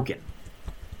it's broken.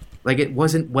 Like, it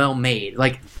wasn't well made.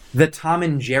 Like, the Tom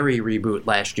and Jerry reboot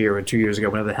last year or 2 years ago,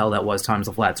 whatever the hell that was, Time's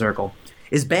a Flat Circle,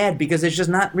 is bad because it's just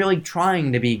not really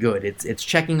trying to be good. It's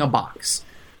checking a box.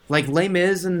 Like, Les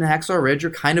Mis and Hacksaw Ridge are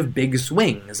kind of big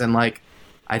swings, and, like,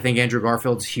 I think Andrew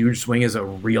Garfield's huge swing is a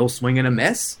real swing and a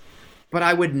miss, but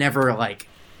I would never, like,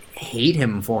 hate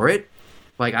him for it.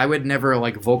 Like, I would never,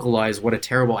 like, vocalize what a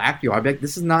terrible actor you are. I'd be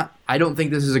like, I don't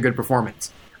think this is a good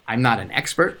performance. I'm not an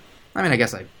expert. I mean, I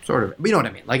guess I sort of, but you know what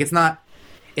I mean. Like, it's not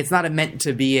meant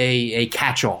to be a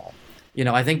catch-all. You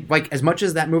know, I think, like, as much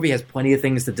as that movie has plenty of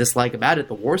things to dislike about it,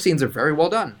 the war scenes are very well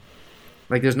done.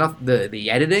 Like, there's nothing, the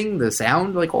editing, the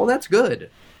sound, like, all that's good.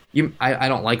 I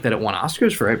don't like that it won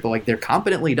Oscars for it, but, like, they're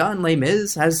competently done. Les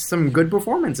Mis has some good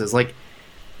performances. Like,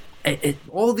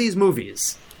 all these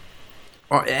movies,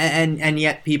 and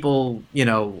yet people, you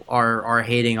know, are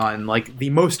hating on, like, the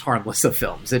most harmless of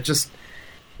films.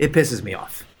 It pisses me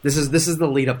off. This is the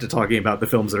lead up to talking about the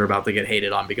films that are about to get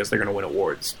hated on because they're going to win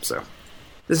awards. So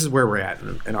this is where we're at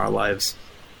in our lives.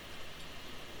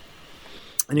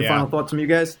 Any final thoughts from you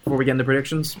guys before we get into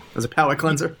predictions as a palate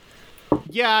cleanser?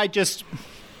 Yeah,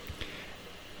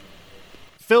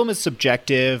 film is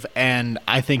subjective, and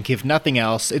I think if nothing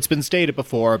else, it's been stated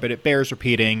before, but it bears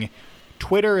repeating,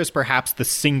 Twitter is perhaps the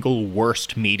single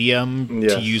worst medium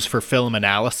to use for film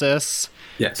analysis.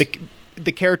 Yes.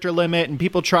 The character limit, and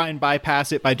people try and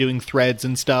bypass it by doing threads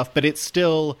and stuff, but it's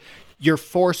still, you're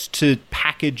forced to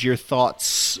package your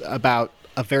thoughts about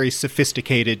a very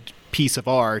sophisticated piece of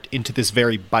art into this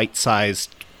very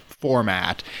bite-sized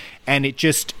format, and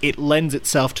it lends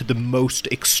itself to the most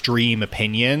extreme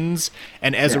opinions,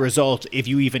 and as a result, if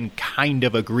you even kind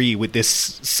of agree with this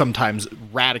sometimes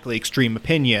radically extreme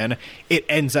opinion, it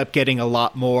ends up getting a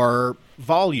lot more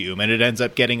volume, and it ends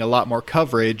up getting a lot more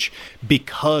coverage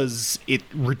because it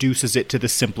reduces it to the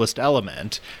simplest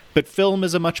element. But film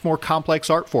is a much more complex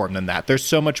art form than that. There's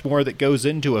so much more that goes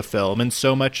into a film, and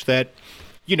so much that,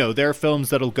 you know, there are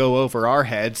films that'll go over our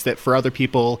heads that for other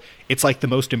people, it's like the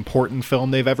most important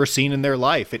film they've ever seen in their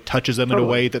life. It touches them in a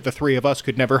way that the three of us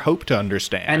could never hope to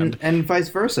understand. And vice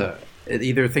versa.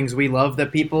 Either things we love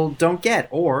that people don't get,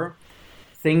 or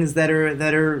things that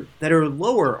are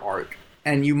lower art,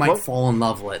 and you might fall in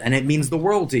love with it, and it means the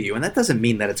world to you. And that doesn't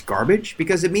mean that it's garbage,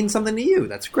 because it means something to you.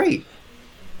 That's great.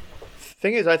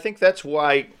 Thing is, I think that's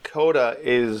why Coda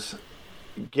is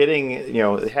getting, you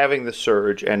know, having the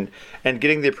surge and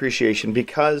getting the appreciation,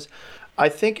 because I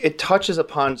think it touches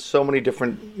upon so many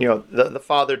different, you know, the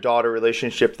father-daughter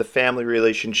relationship, the family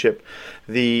relationship,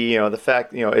 the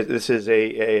fact, you know, this is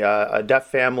a deaf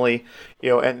family, you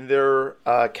know, and their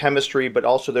chemistry, but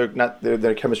also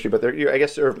their chemistry, but I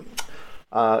guess they're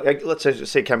let's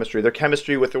say chemistry. Their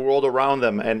chemistry with the world around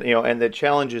them, and you know, and the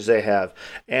challenges they have,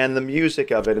 and the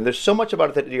music of it. And there's so much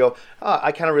about it that you go,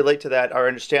 I kind of relate to that, or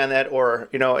understand that, or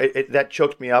you know, that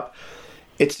choked me up.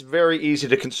 It's very easy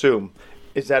to consume.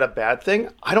 Is that a bad thing?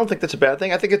 I don't think that's a bad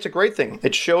thing. I think it's a great thing.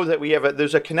 It shows that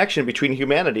there's a connection between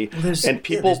humanity and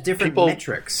people. There's different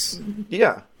metrics.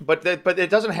 Yeah, but it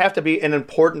doesn't have to be an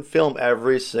important film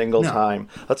every single time.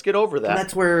 Let's get over that. And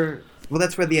that's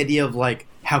where the idea of, like,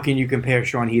 how can you compare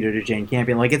Sean Heder to Jane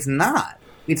Campion? Like, it's not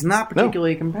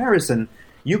particularly a comparison.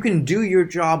 You can do your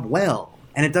job well,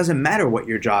 and it doesn't matter what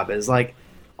your job is. Like,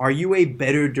 are you a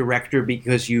better director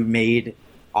because you made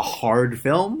a hard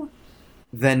film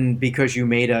than because you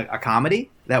made a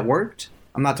comedy that worked?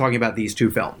 I'm not talking about these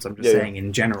two films. I'm just saying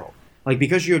in general. Like,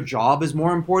 because your job is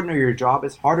more important or your job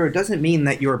is harder, it doesn't mean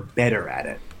that you're better at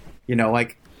it. You know,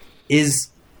 is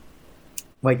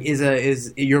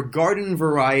your garden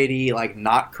variety, like,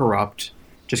 not corrupt,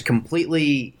 just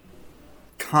completely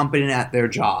competent at their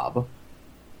job,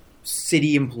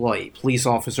 city employee, police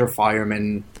officer,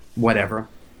 fireman, whatever,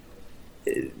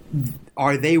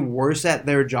 are they worse at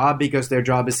their job because their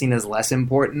job is seen as less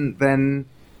important than,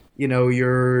 you know,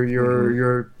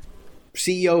 your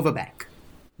CEO of a bank?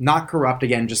 Not corrupt,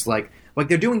 again, just like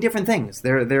they're doing different things.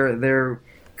 They're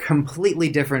completely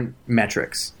different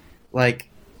metrics. Like,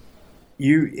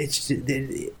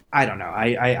 I don't know.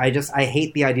 I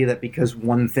hate the idea that because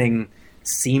one thing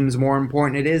seems more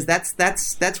important, it is.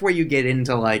 That's where you get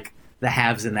into, like, the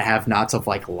haves and the have-nots of,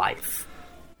 like, life.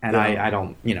 And I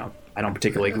don't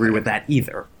particularly agree with that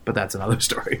either. But that's another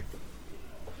story.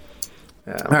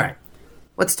 All right,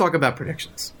 let's talk about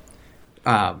predictions.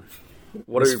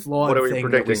 What are we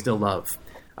predicting? That we still love.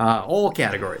 All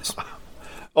categories.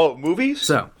 Oh, movies?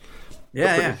 So.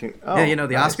 Yeah. You know,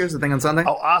 the Oscars, the thing on Sunday?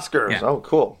 Oh, Oscars. Yeah. Oh,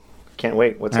 cool. Can't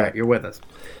wait. What's that? All right, you're with us.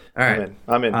 All right.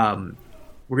 I'm in.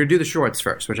 We're going to do the shorts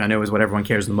first, which I know is what everyone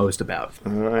cares the most about.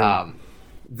 All right.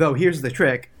 Though, here's the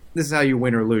trick. This is how you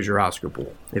win or lose your Oscar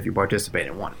pool, if you participate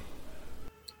in one.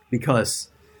 Because,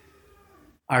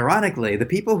 ironically, the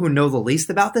people who know the least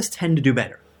about this tend to do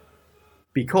better.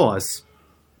 Because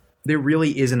there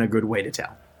really isn't a good way to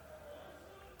tell.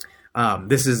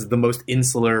 This is the most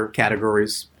insular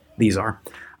categories. These are.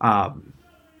 A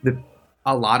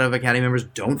lot of Academy members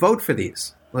don't vote for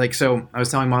these. Like, so I was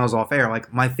telling Miles off air,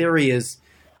 like, my theory is,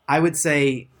 I would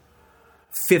say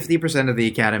 50% of the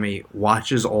Academy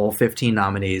watches all 15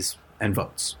 nominees and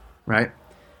votes, right?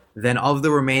 Then of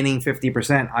the remaining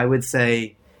 50%, I would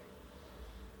say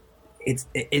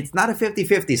it's not a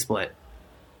 50-50 split,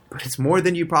 but it's more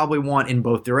than you probably want in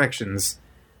both directions.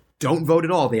 Don't vote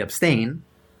at all, they abstain,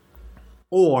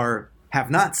 or have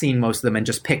not seen most of them and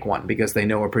just pick one because they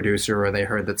know a producer or they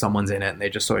heard that someone's in it and they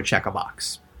just sort of check a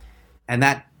box. And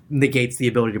that negates the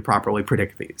ability to properly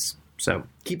predict these. So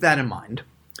keep that in mind.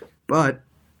 But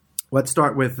let's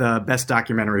start with Best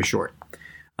Documentary Short.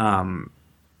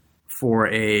 For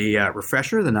a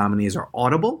refresher, the nominees are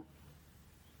Audible,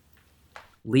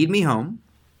 Lead Me Home,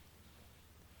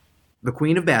 The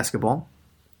Queen of Basketball,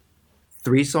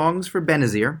 3 Songs for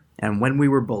Benazir, and When We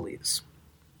Were Bullies.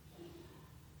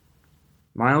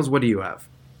 Miles, what do you have?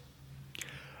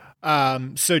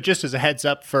 So just as a heads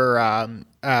up for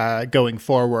going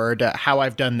forward, how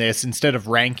I've done this, instead of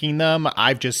ranking them,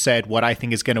 I've just said what I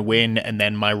think is going to win and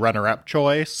then my runner-up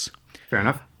choice. Fair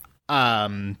enough.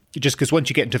 Just because once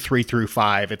you get into 3 through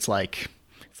 5, it's like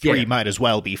 3 might as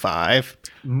well be 5.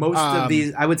 Most of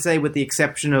these, I would say with the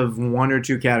exception of 1 or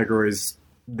 2 categories,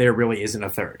 there really isn't a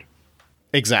third.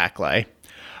 Exactly.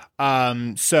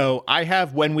 So I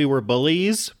have When We Were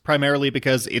Bullies, primarily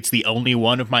because it's the only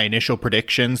one of my initial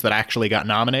predictions that actually got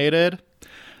nominated.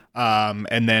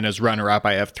 And then as runner-up,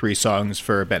 I have 3 Songs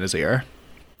for Benazir.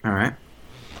 All right.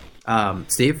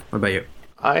 Steve, what about you?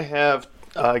 I have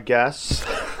Guess,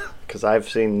 because I've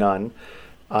seen none,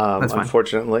 That's fine.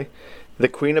 unfortunately. The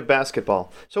Queen of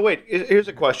Basketball. So wait, here's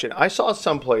a question. I saw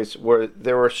someplace where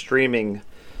they were streaming,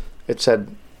 it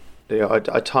said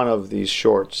a ton of these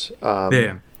shorts.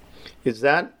 Yeah. Is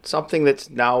that something that's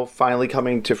now finally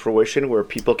coming to fruition where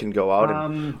people can go out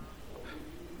and...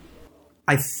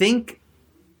 I think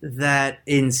that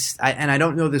and I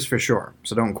don't know this for sure,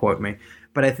 so don't quote me,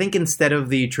 but I think instead of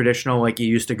the traditional, like you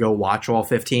used to go watch all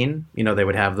 15, they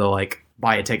would have the like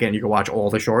buy a ticket and you can watch all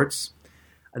the shorts.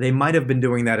 They might have been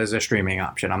doing that as a streaming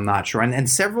option. I'm not sure. And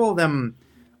several of them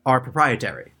are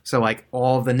proprietary. So like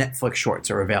all the Netflix shorts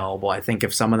are available. I think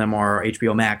if some of them are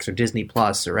HBO Max or Disney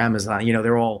Plus or Amazon,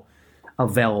 they're all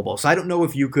available. So I don't know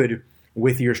if you could,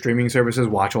 with your streaming services,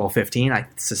 watch all 15. I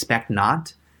suspect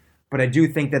not. But I do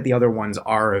think that the other ones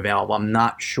are available. I'm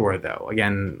not sure, though.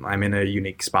 Again, I'm in a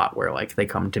unique spot where like they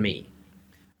come to me.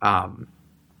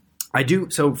 I do.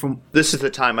 So from This is the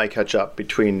time I catch up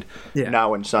between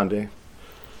now and Sunday.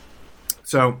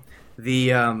 So the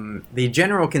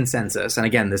general consensus, and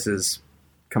again, this is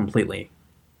completely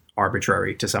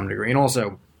arbitrary to some degree, and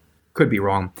also could be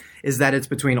wrong, is that it's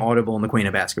between Audible and The Queen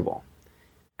of Basketball.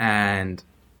 And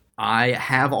I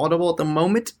have Audible at the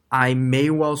moment. I may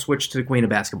well switch to The Queen of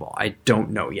Basketball. I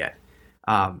don't know yet.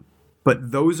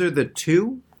 But those are the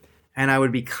 2, and I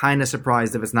would be kind of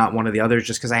surprised if it's not one of the others,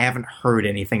 just because I haven't heard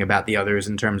anything about the others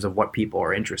in terms of what people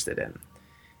are interested in.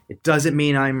 It doesn't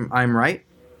mean I'm right.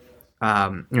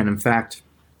 And in fact,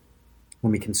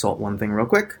 let me consult one thing real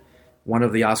quick. One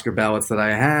of the Oscar ballots that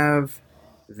I have,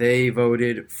 they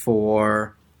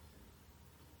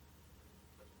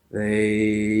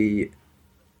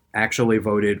actually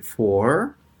voted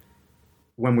for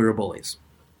When We Were Bullies.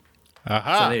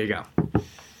 Aha. So there you go.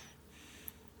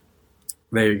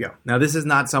 There you go. Now, this is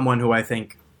not someone who I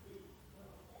think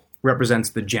represents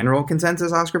the general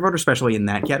consensus Oscar voter, especially in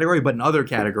that category, but in other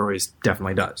categories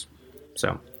definitely does.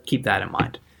 So keep that in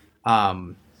mind.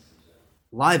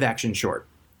 Live action short.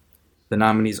 The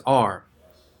nominees are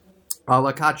A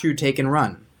La Kachu Take and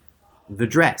Run, The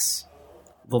Dress,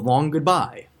 The Long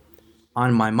Goodbye,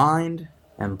 On My Mind,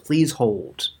 and Please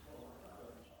Hold.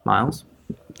 Miles?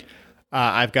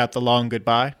 I've got The Long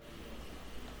Goodbye.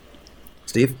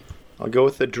 Steve? I'll go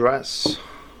with The Dress.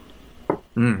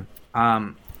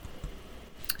 I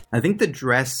think The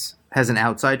Dress has an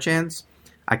outside chance.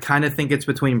 I kind of think it's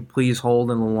between Please Hold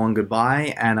and The Long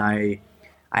Goodbye, and I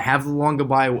have The Long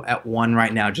Goodbye at 1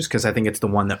 right now just because I think it's the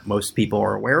one that most people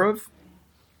are aware of,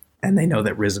 and they know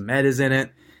that Riz Ahmed is in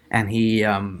it, and he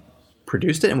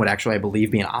produced it and would actually, I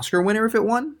believe, be an Oscar winner if it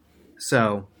won.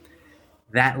 So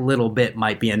that little bit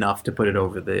might be enough to put it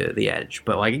over the edge.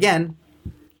 But, like, again,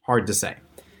 hard to say.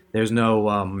 There's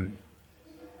no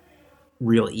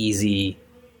real easy,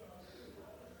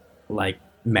 like,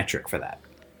 metric for that.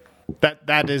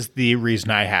 That is the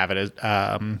reason I have it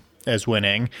as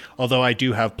winning. Although I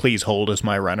do have Please Hold as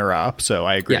my runner-up, so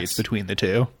I agree it's between the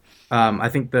 2. I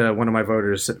think one of my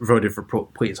voters voted for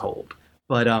Please Hold.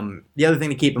 But the other thing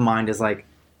to keep in mind is, like,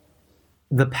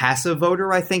 the passive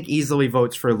voter, I think, easily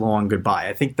votes for Long Goodbye.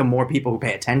 I think the more people who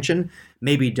pay attention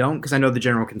maybe don't, because I know the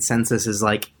general consensus is,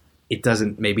 like, it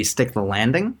doesn't maybe stick the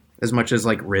landing as much as,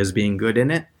 like, Riz being good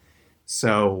in it.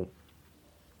 So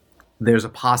there's a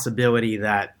possibility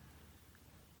that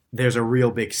there's a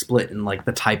real big split in, like,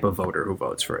 the type of voter who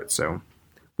votes for it. So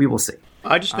we will see.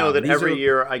 I just know that every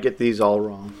year I get these all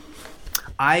wrong.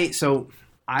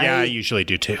 I usually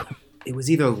do too. It was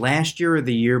either last year or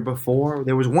the year before.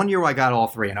 There was one year where I got all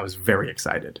three, and I was very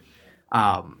excited.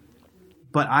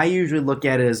 But I usually look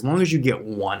at it as long as you get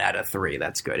 1 out of 3,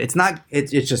 that's good. It's not.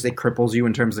 It's just it cripples you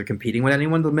in terms of competing with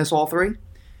anyone to miss all 3.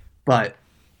 But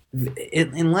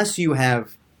unless you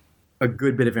have a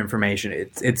good bit of information,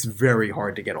 it's very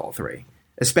hard to get all 3.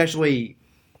 Especially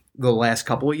the last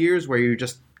couple of years where you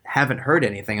just haven't heard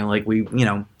anything, and like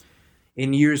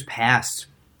in years past,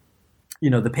 the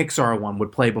Pixar one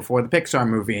would play before the Pixar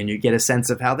movie, and you'd get a sense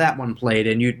of how that one played,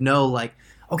 and you'd know, like,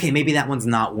 okay, maybe that one's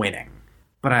not winning.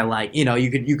 But I like,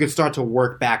 you could start to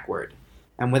work backward.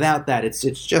 And without that,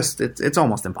 it's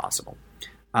almost impossible.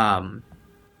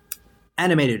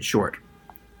 Animated short.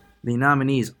 The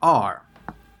nominees are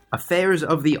Affairs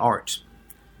of the Art,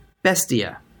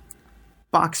 Bestia,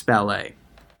 Box Ballet,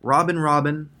 Robin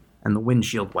Robin, and The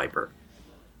Windshield Wiper.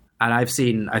 And I've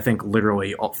seen, I think,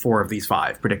 literally all 4 of these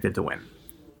 5 predicted to win.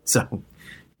 So,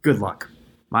 good luck.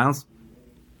 Miles?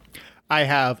 I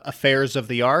have Affairs of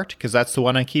the Art, because that's the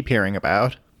one I keep hearing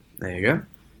about. There you go.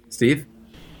 Steve?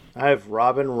 I have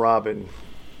Robin,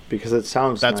 because it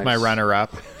sounds That's nice. my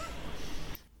runner-up.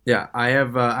 Yeah, I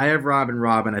have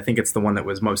Robin. I think it's the one that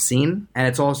was most seen, and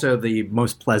it's also the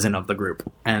most pleasant of the group.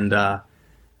 And I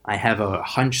have a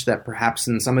hunch that perhaps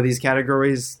in some of these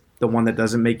categories, the one that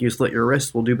doesn't make you slit your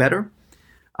wrist will do better.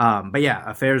 But yeah,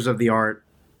 Affairs of the Art,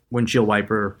 Windshield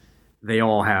Wiper, they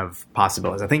all have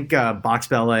possibilities. I think Box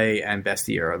Ballet and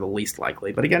Bestia are the least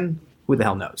likely. But again, who the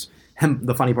hell knows? And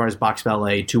the funny part is Box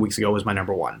Ballet 2 weeks ago was my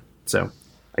number 1. So,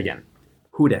 again,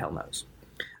 who the hell knows?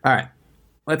 All right,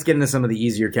 let's get into some of the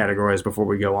easier categories before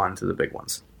we go on to the big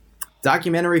ones.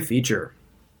 Documentary feature.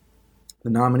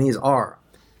 The nominees are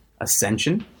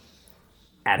Ascension,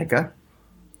 Attica,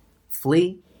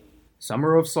 Flea,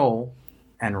 Summer of Soul,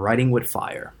 and Writing with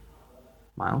Fire.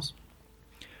 Miles?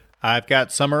 I've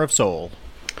got Summer of Soul.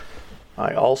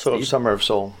 I also have Summer of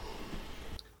Soul.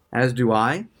 As do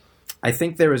I. I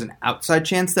think there is an outside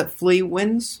chance that Flea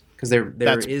wins, because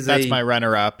that's my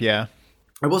runner-up, yeah.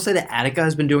 I will say that Attica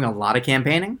has been doing a lot of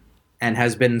campaigning, and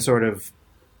has been sort of,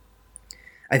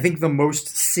 I think, the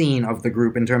most seen of the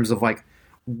group in terms of, like,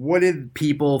 what did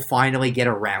people finally get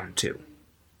around to?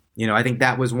 I think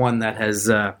that was one that has,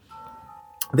 I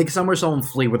think Summer of Soul and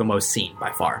Flea were the most seen,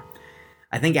 by far.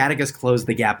 I think Atticus closed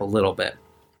the gap a little bit.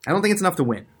 I don't think it's enough to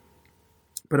win.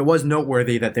 But it was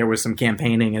noteworthy that there was some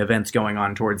campaigning and events going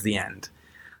on towards the end.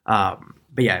 But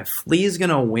yeah, if Flea's going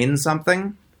to win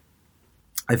something,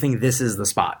 I think this is the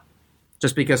spot.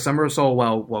 Just because Summer of Soul,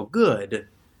 while good,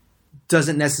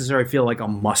 doesn't necessarily feel like a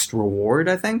must reward,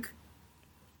 I think.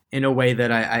 In a way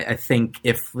that I think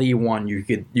if Flea won, you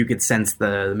could sense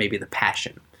maybe the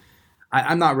passion.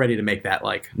 I'm not ready to make that,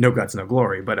 like, no guts, no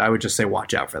glory, but I would just say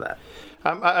watch out for that.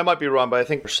 I might be wrong, but I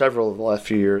think for several of the last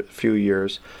few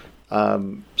years,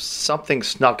 something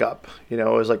snuck up. It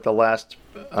was like the last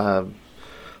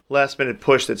minute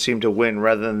push that seemed to win,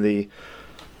 rather than the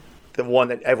one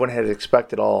that everyone had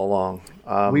expected all along.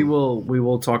 We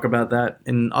will talk about that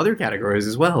in other categories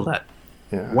as well. That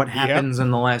what happens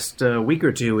in the last week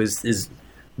or two is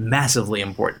massively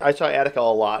important. I saw Attica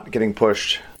a lot getting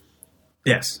pushed.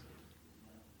 Yes.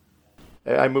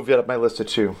 I moved it up my list to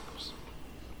 2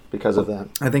 because of that.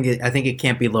 I think it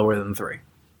can't be lower than 3.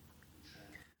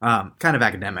 Kind of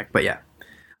academic, but yeah.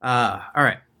 All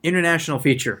right, international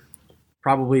feature,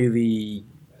 probably the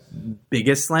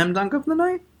biggest slam dunk of the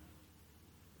night.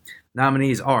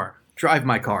 Nominees are Drive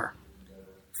My Car,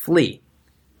 Flea,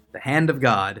 The Hand of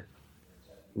God,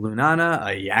 Lunana,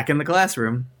 A Yak in the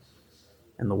Classroom,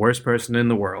 and The Worst Person in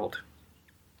the World.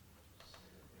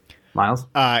 Miles?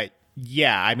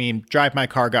 Yeah, I mean, Drive My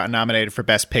Car got nominated for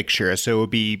Best Picture, so it would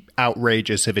be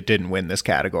outrageous if it didn't win this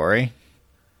category.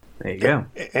 There you go.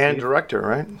 And director,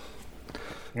 right?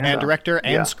 Yeah. And director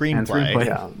and screenplay.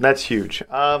 Yeah, that's huge.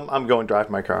 I'm going Drive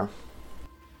My Car.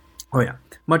 Oh, yeah.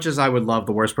 Much as I would love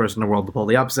The Worst Person in the World to pull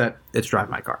the upset, it's Drive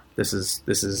My Car. This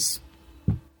is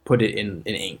put it in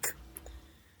ink.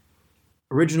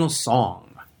 Original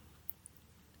song.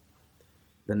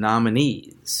 The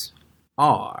nominees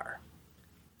are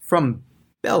From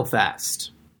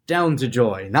Belfast, Down to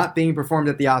Joy, not being performed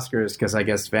at the Oscars because I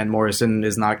guess Van Morrison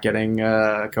is not getting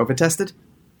COVID tested.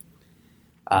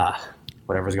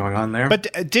 Whatever's going on there. But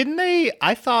didn't they?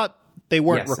 I thought they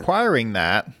weren't requiring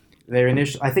that. Their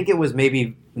initial, I think it was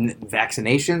maybe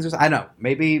vaccinations. I don't know.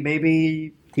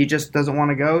 Maybe he just doesn't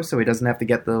want to go, so he doesn't have to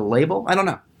get the label. I don't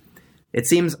know. It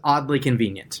seems oddly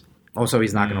convenient. Also,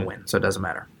 he's not going to win, so it doesn't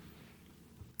matter.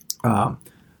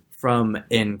 From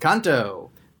Encanto,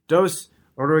 Dos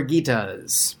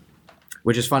Oruguitas,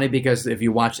 which is funny because if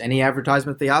you watched any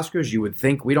advertisement at the Oscars, you would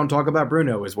think We Don't Talk About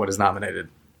Bruno is what is nominated.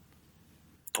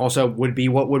 Also, would be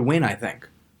what would win, I think.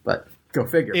 But go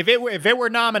figure. If it were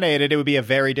nominated, it would be a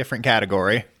very different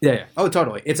category. Yeah. Oh,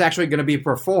 totally. It's actually going to be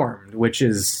performed, which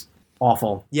is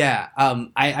awful. Yeah.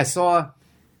 I saw.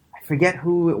 I forget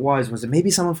who it was. Was it maybe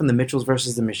someone from the Mitchells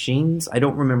versus the Machines? I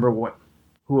don't remember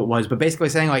who it was, but basically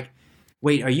saying like,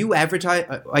 "Wait, are you advertising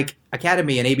like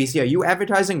Academy and ABC? Are you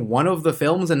advertising one of the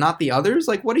films and not the others?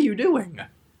 Like, what are you doing?"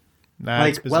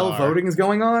 That's like, bizarre. while voting is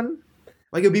going on.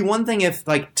 Like, it'd be one thing if,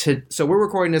 so we're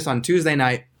recording this on Tuesday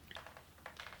night,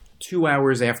 2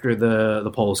 hours after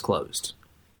the polls closed.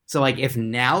 So, like, if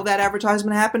now that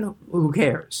advertisement happened, who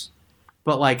cares?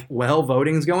 But, like, while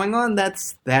voting's going on,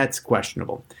 that's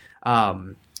questionable.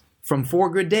 From 4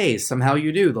 Good Days, Somehow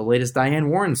You Do, the latest Diane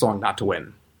Warren song not to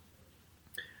win.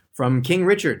 From King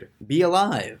Richard, Be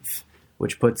Alive,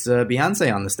 which puts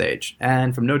Beyonce on the stage.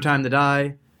 And from No Time to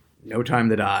Die, No Time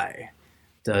to Die.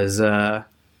 Does,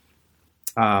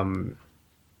 I'm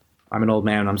an old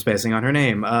man. I'm spacing on her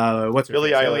name. What's her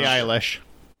Billie name? Billie Eilish.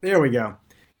 There we go.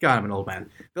 God, I'm an old man.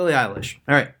 Billie Eilish.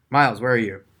 All right, Miles, where are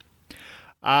you?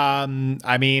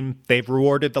 I mean, they've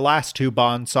rewarded the last 2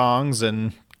 Bond songs,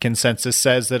 and consensus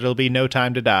says that it'll be No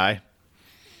Time to Die.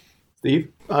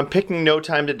 Steve? I'm picking No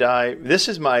Time to Die. This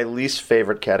is my least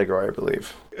favorite category, I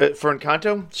believe. For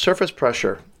Encanto, Surface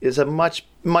Pressure is a much,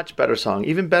 much better song.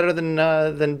 Even better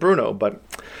than Bruno, but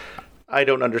I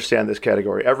don't understand this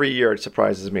category. Every year it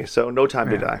surprises me. So No Time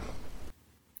to Die.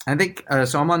 I think,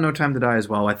 so I'm on No Time to Die as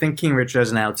well. I think King Richard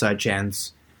has an outside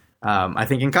chance. I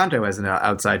think Encanto has an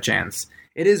outside chance.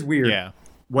 It is weird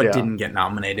what didn't get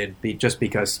nominated just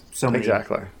because so many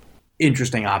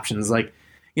interesting options. Like,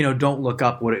 Don't Look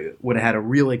Up would have had a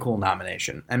really cool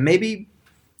nomination. And maybe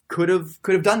could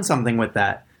have done something with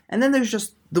that. And then there's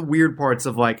just the weird parts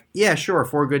of like, yeah, sure,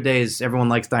 4 Good Days, everyone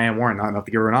likes Diane Warren, not enough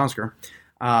to give her an Oscar.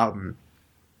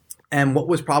 And what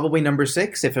was probably number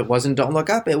 6, if it wasn't Don't Look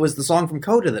Up, it was the song from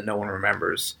Coda that no one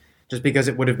remembers. Just because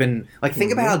it would have been, like,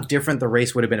 think about how different the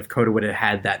race would have been if Coda would have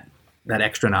had that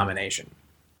extra nomination.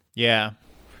 Yeah.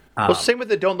 Well, same with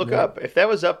the Don't Look Up. If that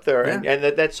was up there and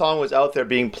that song was out there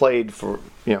being played for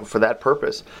that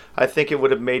purpose, I think it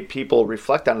would have made people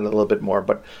reflect on it a little bit more.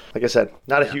 But like I said,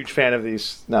 not a huge fan of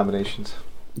these nominations.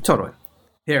 Totally.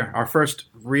 Here, our first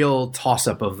real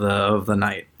toss-up of the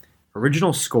night.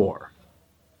 Original score.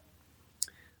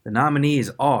 The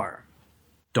nominees are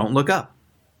Don't Look Up,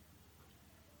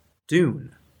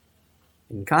 Dune,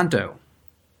 Encanto,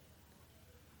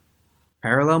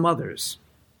 Parallel Mothers,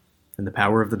 and The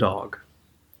Power of the Dog.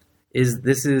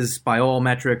 This is, by all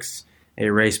metrics, a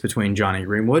race between Johnny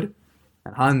Greenwood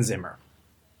and Hans Zimmer.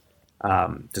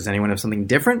 Does anyone have something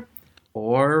different?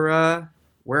 Or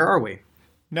where are we?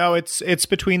 No, it's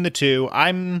between the two.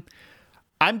 I'm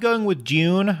going with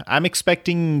Dune. I'm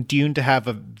expecting Dune to have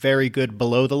a very good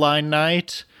below-the-line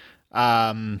night.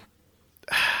 But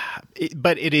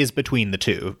it is between the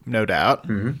two, no doubt.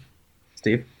 Mm-hmm.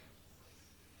 Steve?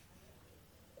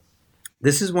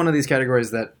 This is one of these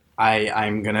categories that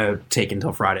I'm going to take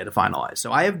until Friday to finalize.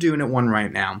 So I have Dune at 1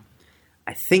 right now.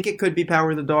 I think it could be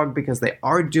Power of the Dog because they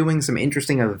are doing some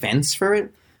interesting events for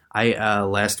it.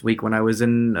 Last week when I was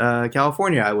in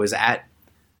California, I was at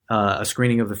a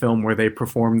screening of the film where they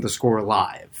performed the score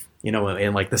live,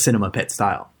 in like the cinema pit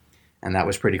style. And that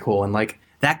was pretty cool. And like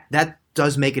that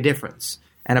does make a difference.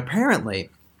 And apparently,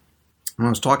 when I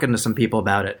was talking to some people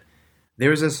about it,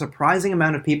 there's a surprising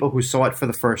amount of people who saw it for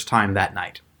the first time that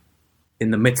night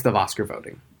in the midst of Oscar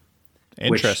voting.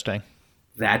 Interesting.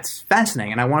 That's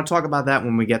fascinating. And I want to talk about that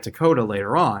when we get to Coda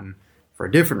later on for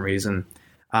a different reason.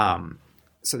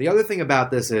 So the other thing about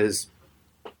this is,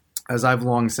 as I've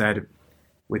long said,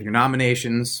 with your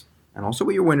nominations and also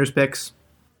with your winners picks,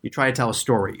 you try to tell a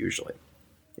story usually.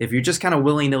 If you just kind of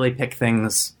willy-nilly pick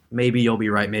things, maybe you'll be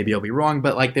right, maybe you'll be wrong,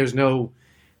 but like there's no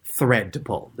thread to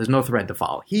pull. There's no thread to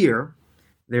follow. Here,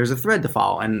 there's a thread to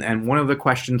follow. And one of the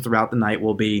questions throughout the night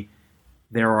will be,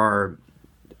 there are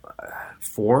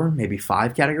 4, maybe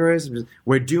 5 categories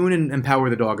where Dune and Power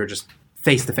of the Dog are just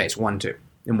face-to-face, 1, 2,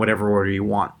 in whatever order you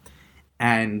want.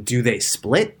 And do they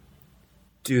split?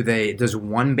 Does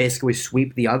one basically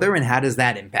sweep the other? And how does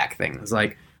that impact things?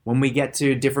 Like, when we get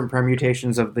to different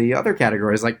permutations of the other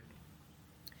categories, like,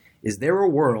 is there a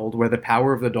world where The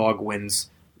Power of the Dog wins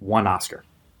 1 Oscar?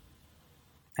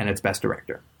 And it's Best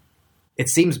Director. It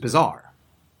seems bizarre.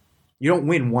 You don't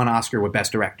win 1 Oscar with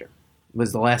Best Director.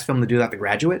 Was the last film to do that The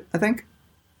Graduate, I think?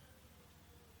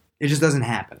 It just doesn't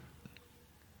happen.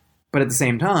 But at the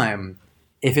same time,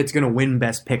 if it's going to win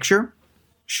Best Picture,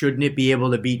 shouldn't it be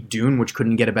able to beat Dune, which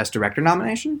couldn't get a Best Director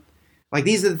nomination? Like,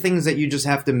 these are the things that you just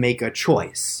have to make a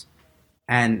choice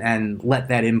and let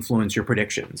that influence your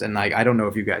predictions. And I don't know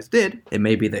if you guys did. It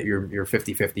may be that you're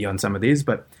 50-50 on some of these,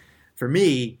 but for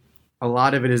me, a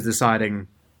lot of it is deciding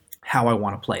how I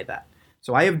want to play that.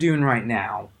 So I have Dune right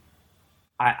now.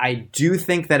 I do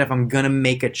think that if I'm going to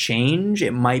make a change,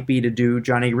 it might be to do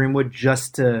Johnny Greenwood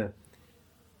just to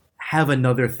have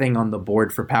another thing on the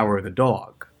board for Power of the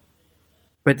Dog.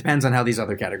 But it depends on how these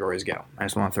other categories go. I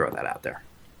just want to throw that out there.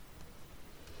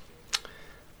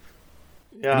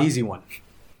 Yeah. An easy one.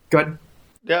 Good.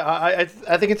 Yeah, I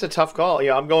think it's a tough call.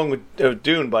 Yeah, I'm going with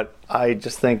Dune, but I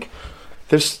just think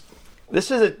this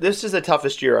is the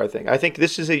toughest year. I think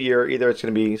this is a year either it's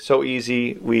going to be so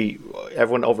easy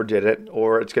everyone overdid it,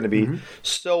 or it's going to be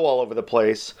so all over the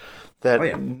place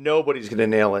that nobody's going to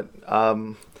nail it.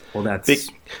 Well, that's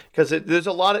because there's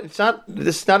a lot of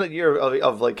this is not a year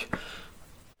of like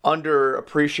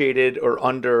underappreciated or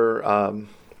under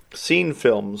seen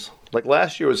films. Like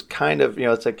last year was kind of,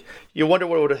 it's like you wonder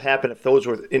what would have happened if those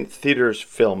were in theaters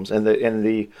films and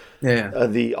the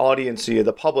audience,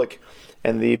 the public,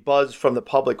 and the buzz from the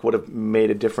public would have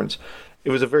made a difference.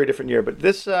 It was a very different year, but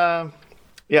this, like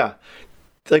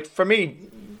for me,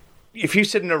 if you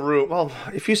sit in a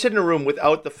room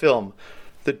without the film,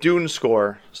 the Dune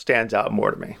score stands out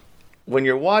more to me. When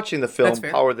you're watching the film,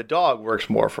 Power of the Dog works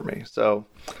more for me. So.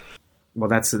 Well,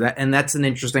 that's an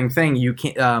interesting thing. You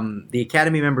can't. The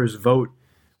Academy members vote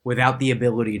without the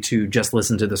ability to just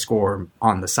listen to the score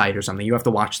on the site or something. You have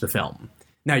to watch the film.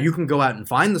 Now, you can go out and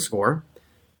find the score,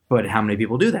 but how many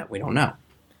people do that? We don't know.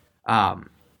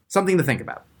 Something to think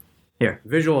about. Here,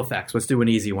 visual effects. Let's do an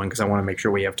easy one because I want to make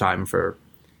sure we have time for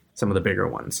some of the bigger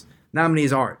ones.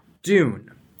 Nominees are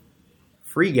Dune,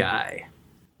 Free Guy,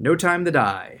 No Time to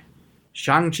Die,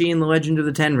 Shang-Chi and the Legend of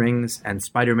the Ten Rings, and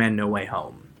Spider-Man No Way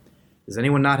Home. Does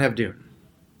anyone not have Dune?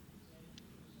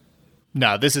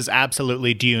 No, this is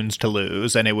absolutely Dune's to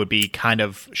lose, and it would be kind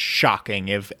of shocking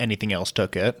if anything else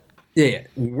took it. Yeah.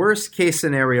 Worst case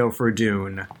scenario for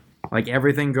Dune, like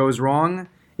everything goes wrong,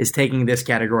 is taking this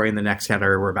category and the next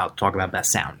category we're about to talk about,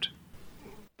 best sound.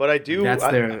 But I do.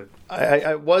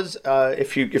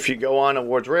 If you go on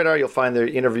Awards Radar, you'll find the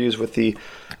interviews with the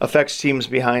effects teams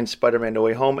behind Spider-Man No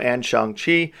Way Home and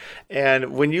Shang-Chi.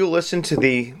 And when you listen to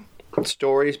the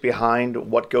stories behind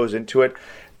what goes into it,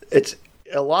 it's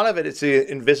a lot of it's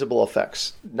the invisible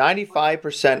effects.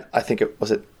 95%, I think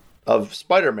of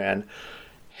Spider-Man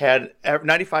had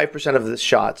 95% of the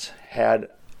shots had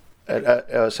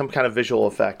some kind of visual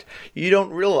effect. You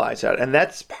don't realize that, and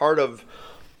that's part of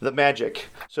the magic.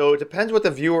 So it depends what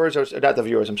what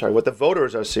the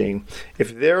voters are seeing.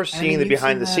 If they're seeing the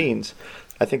behind the scenes,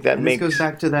 I think that makes. This goes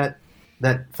back to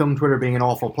that film Twitter being an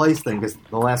awful place thing, because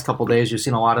the last couple of days you've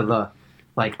seen a lot of the,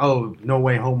 like, No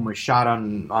Way Home was shot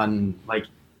on like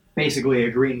basically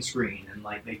a green screen, and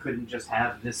like they couldn't just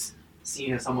have this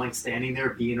scene of someone standing there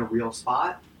be in a real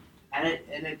spot, and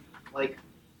it like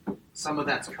some of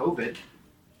that's COVID,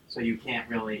 so you can't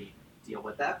really deal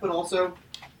with that, but also,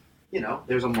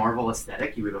 there's a Marvel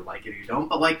aesthetic. You either like it or you don't,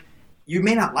 but like you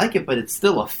may not like it, but it's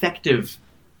still effective,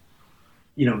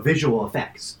 visual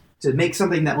effects to make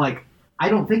something that, like, I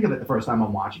don't think of it the first time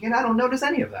I'm watching it. I don't notice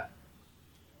any of that.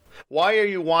 Why are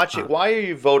you watching? Why are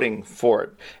you voting for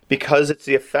it? Because it's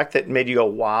the effect that made you go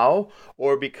wow,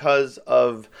 or because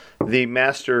of the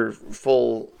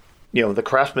masterful, the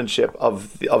craftsmanship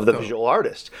of the visual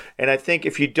artist? And I think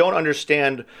if you don't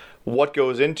understand what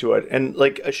goes into it, and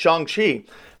like Shang-Chi,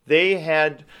 they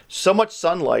had so much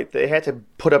sunlight, they had to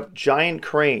put up giant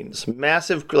cranes,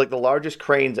 massive, like the largest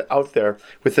cranes out there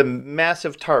with the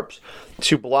massive tarps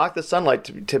to block the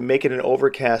sunlight to make it an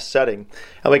overcast setting.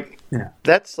 I'm like,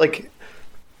 that's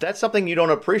something you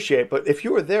don't appreciate. But if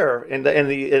you were there and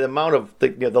the amount of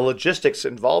the logistics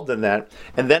involved in that,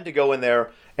 and then to go in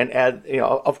there and add,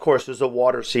 of course, there's a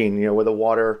water scene, where the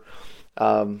water,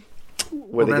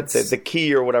 where they get the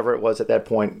key or whatever it was at that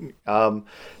point.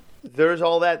 There's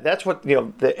all that. That's what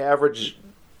the average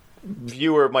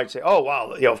viewer might say. Oh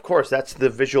wow, of course that's the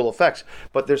visual effects.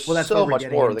 But there's so much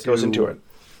more that goes into it.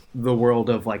 The world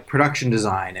of like production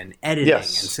design and editing and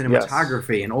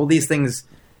cinematography and all these things,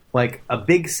 like a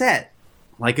big set,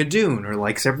 like a Dune or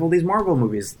like several of these Marvel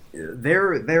movies.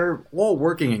 They're all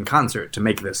working in concert to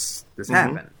make this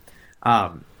happen.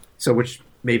 So which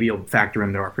maybe you'll factor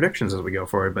into our predictions as we go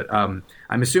forward. But I'm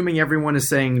assuming everyone is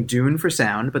saying Dune for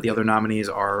sound, but the other nominees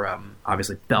are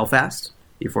obviously Belfast,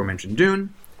 the aforementioned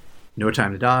Dune, No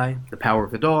Time to Die, The Power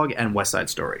of the Dog, and West Side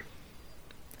Story.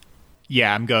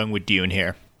 Yeah, I'm going with Dune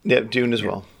here. Yeah, Dune as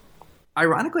well.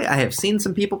 Ironically, I have seen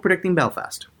some people predicting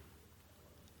Belfast.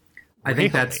 I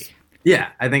think that's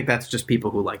just people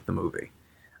who like the movie.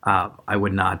 I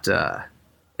would not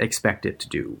expect it to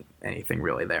do anything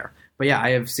really there. But yeah,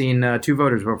 I have seen 2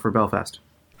 voters vote for Belfast.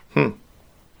 That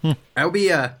would be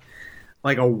a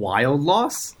wild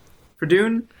loss for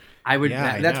Dune. I would.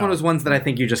 Yeah, That's one of those ones that I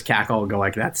think you just cackle and go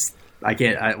like, I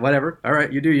can't. Whatever. All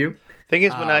right, you do you. Thing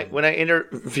is, when I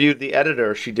interviewed the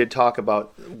editor, she did talk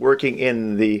about working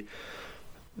in the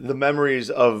memories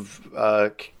of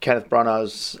Kenneth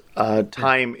Branagh's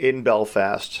time in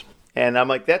Belfast, and I'm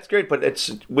like, that's great, but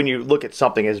it's when you look at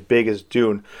something as big as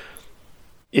Dune,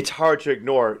 it's hard to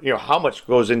ignore, how much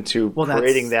goes into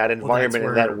creating that environment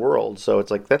and that world. So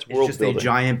it's like that's world building. It's just a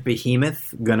giant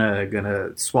behemoth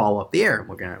gonna swallow up the air.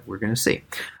 We're gonna see.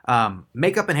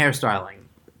 Makeup and hairstyling,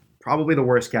 probably the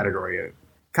worst category.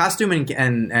 Costume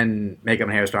and makeup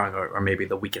and hairstyling are maybe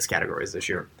the weakest categories this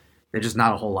year. There's just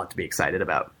not a whole lot to be excited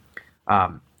about.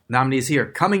 Nominees here: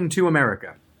 Coming to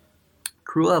America,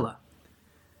 Cruella,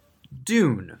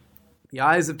 Dune, The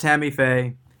Eyes of Tammy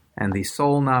Faye, and the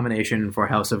sole nomination for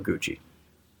House of Gucci.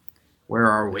 Where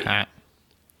are we?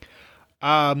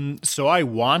 So I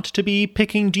want to be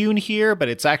picking Dune here, but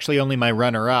it's actually only my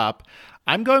runner-up.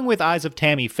 I'm going with Eyes of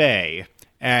Tammy Faye,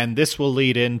 and this will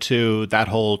lead into that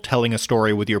whole telling a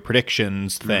story with your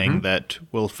predictions thing that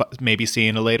we'll maybe see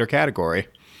in a later category.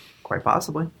 Quite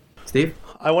possibly. Steve?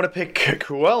 I want to pick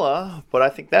Cruella, but I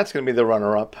think that's going to be the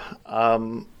runner-up.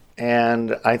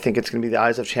 And I think it's going to be The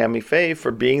Eyes of Tammy Faye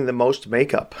for being the most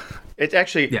makeup. It's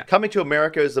actually, Coming to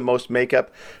America is the most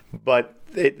makeup, but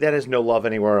that has no love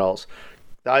anywhere else.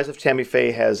 The Eyes of Tammy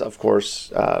Faye has, of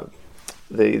course,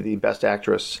 the Best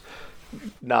Actress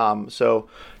nom. So,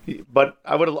 but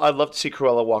I'd love to see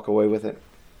Cruella walk away with it.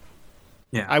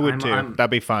 Yeah, I would too. That'd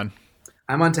be fun.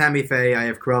 I'm on Tammy Faye. I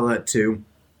have Cruella at 2.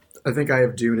 I think I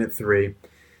have Dune at 3.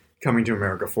 Coming to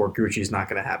America 4. Gucci's not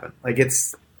going to happen.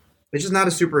 It's just not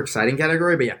a super exciting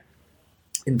category, but yeah.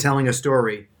 In telling a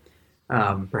story,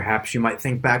 perhaps you might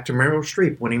think back to Meryl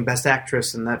Streep winning Best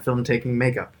Actress in that film Taking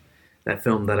Makeup. That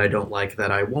film that I don't like,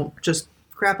 that I won't just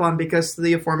crap on because of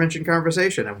the aforementioned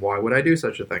conversation, and why would I do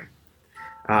such a thing?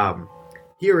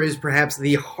 Here is perhaps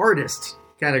the hardest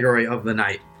category of the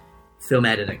night, film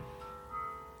editing.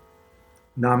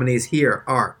 Nominees here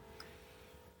are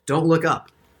Don't Look Up,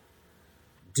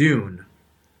 Dune,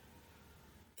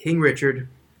 King Richard,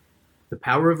 The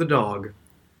Power of the Dog,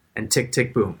 and Tick,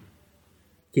 Tick, Boom.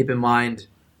 Keep in mind,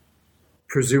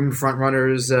 presumed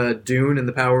frontrunners Dune and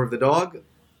The Power of the Dog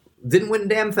didn't win a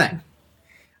damn thing.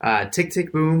 Tick,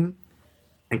 Tick, Boom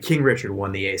and King Richard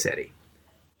won the Ace Eddie.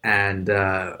 And,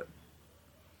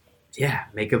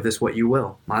 make of this what you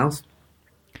will. Miles?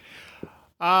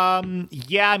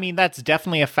 That's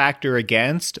definitely a factor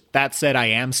against. That said, I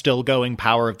am still going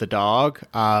Power of the Dog.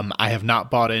 I have not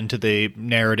bought into the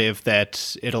narrative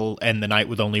that it'll end the night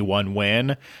with only one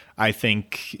win. I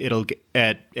think it'll get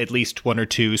at least 1 or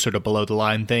 2 sort of below the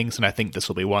line things, and I think this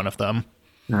will be one of them.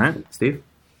 All right, Steve?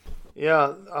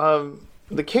 Yeah,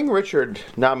 the King Richard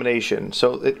nomination.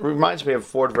 So it reminds me of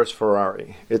Ford versus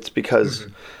Ferrari. It's because,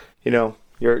 you're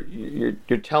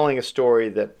telling a story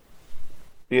that.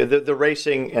 The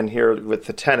racing, and here with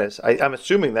the tennis, I'm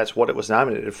assuming that's what it was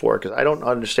nominated for, because I don't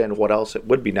understand what else it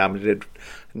would be nominated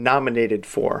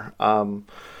for. To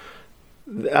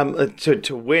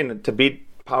win, to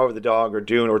beat Power of the Dog or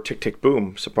Dune or Tick, Tick,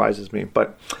 Boom surprises me.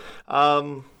 But,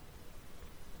 I'm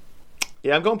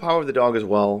going Power of the Dog as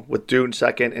well, with Dune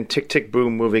second and Tick, Tick,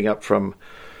 Boom moving up from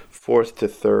 4th to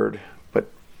 3rd. But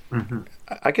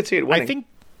I could see it winning.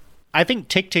 I think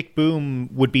Tick, Tick, Boom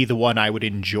would be the one I would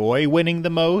enjoy winning the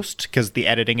most, because the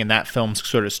editing in that film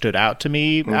sort of stood out to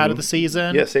me out of the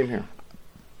season. Yeah, same here.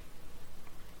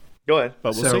 Go ahead.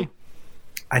 But we'll see.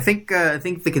 I think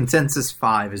the consensus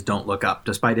 5 is Don't Look Up,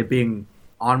 despite it being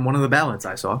on one of the ballots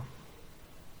I saw.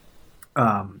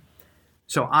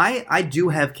 So I do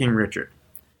have King Richard,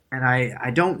 and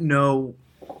I don't know.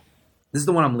 This is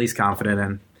the one I'm least confident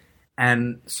in.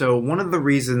 And so one of the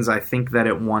reasons I think that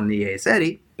it won the Ace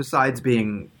Eddie, besides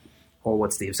being all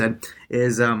what Steve said,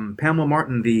 is Pamela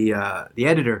Martin, the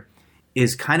editor,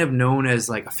 is kind of known as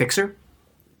like a fixer.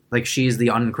 Like, she's the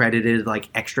uncredited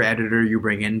extra editor you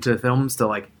bring into films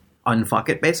to unfuck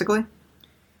it, basically.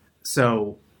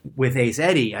 So with Ace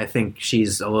Eddie, I think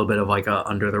she's a little bit of a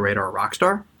under the radar rock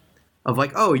star. Of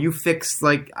oh, you fixed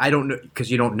I don't know, because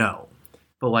you don't know.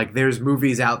 But there's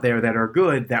movies out there that are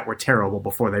good that were terrible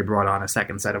before they brought on a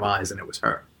second set of eyes, and it was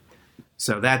her.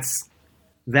 So that's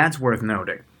worth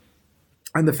noting.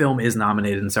 And the film is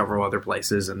nominated in several other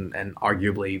places and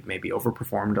arguably maybe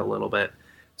overperformed a little bit.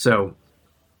 So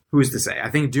who's to say?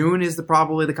 I think Dune is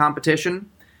probably the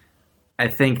competition. I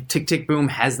think Tick, Tick, Boom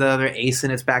has the other ace in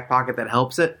its back pocket that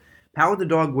helps it. Power of the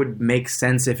Dog would make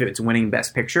sense if it's winning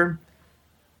Best Picture.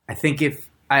 I think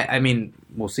I mean,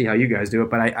 we'll see how you guys do it,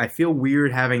 but I feel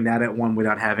weird having that at 1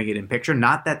 without having it in picture.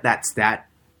 Not that that stat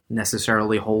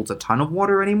necessarily holds a ton of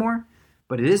water anymore,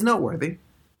 but it is noteworthy.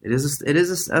 It is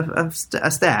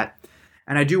a stat.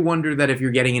 And I do wonder that if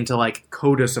you're getting into like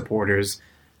CODA supporters,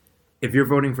 if you're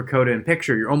voting for CODA in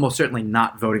picture, you're almost certainly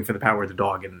not voting for the Power of the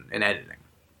Dog in editing.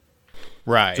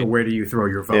 Right. So where do you throw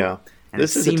your vote? Yeah. And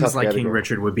This it is a seems tough like category. King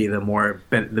Richard would be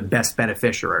the best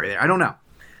beneficiary there. I don't know.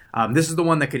 This is the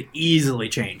one that could easily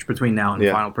change between now and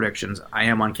Yeah. final predictions. I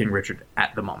am on King Richard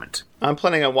at the moment. I'm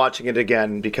planning on watching it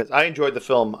again because I enjoyed the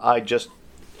film.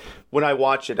 When I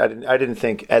watched it, I didn't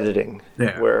think editing.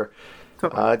 Yeah. Where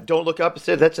Don't Look Up.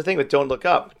 That's the thing with Don't Look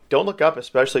Up. Don't Look Up,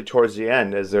 especially towards the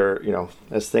end, as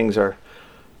as things are,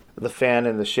 the fan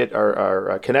and the shit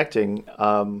are connecting.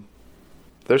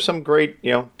 There's some great,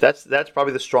 that's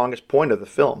probably the strongest point of the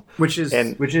film. Which is,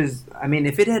 I mean,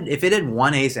 if it had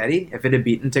won Ace Eddie, if it had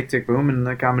beaten Tick Tick Boom in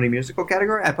the comedy musical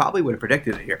category, I probably would have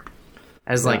predicted it here,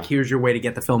 as like, here's your way to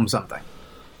get the film something.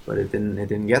 But it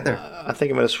didn't get there. I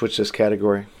think I'm going to switch this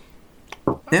category.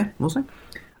 Yeah, we'll see.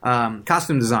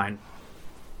 Costume design.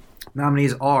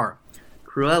 Nominees are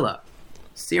Cruella,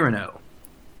 Cyrano,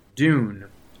 Dune,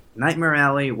 Nightmare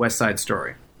Alley, West Side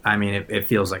Story. I mean, it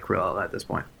feels like Cruella at this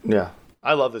point. Yeah.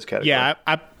 I love this category. Yeah,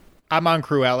 I'm on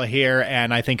Cruella here,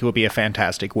 and I think it would be a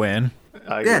fantastic win.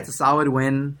 Yeah, it's a solid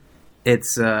win.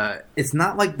 It's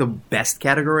not like the best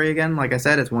category again. Like I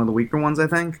said, it's one of the weaker ones, I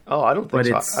think. Oh, I don't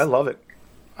think But so. I love it.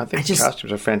 I think the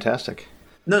costumes are fantastic.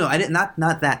 No, I didn't.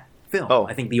 Not that film. Oh.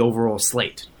 I think the overall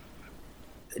slate.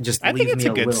 It just I think leaves it's me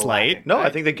a good little slate. lacking. No,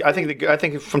 I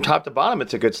think from top to bottom,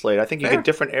 it's a good slate. I think you Fair. get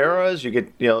different eras. You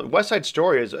get, West Side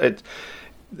Story is it.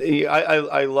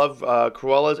 I love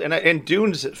Cruella's and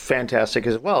Dune's fantastic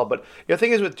as well. But the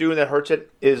thing is with Dune that hurts it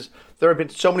is there have been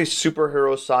so many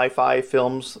superhero sci-fi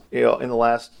films in the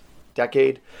last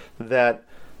decade that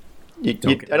I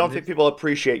don't think people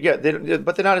appreciate. Yeah,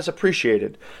 but they're not as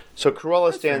appreciated. So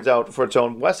Cruella stands out for its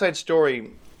own. West Side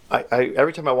Story. I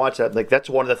every time I watch that, like that's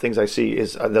one of the things I see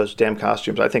is those damn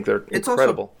costumes. I think they're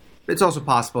incredible. It's also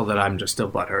possible that I'm just still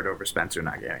butthurt over Spencer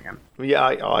not getting him. Yeah,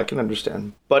 I can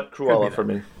understand. But Cruella for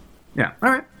me. Yeah. All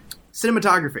right.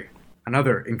 Cinematography.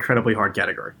 Another incredibly hard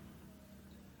category.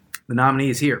 The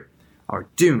nominees here are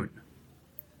Dune,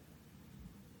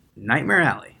 Nightmare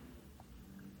Alley,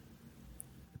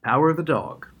 The Power of the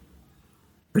Dog,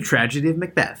 The Tragedy of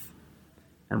Macbeth,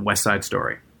 and West Side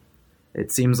Story.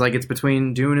 It seems like it's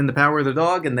between Dune and The Power of the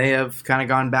Dog, and they have kind of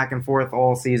gone back and forth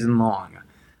all season long.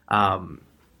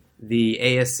 The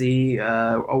ASC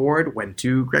award went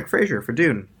to Greg Fraser for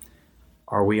Dune.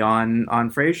 Are we on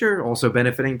Fraser, also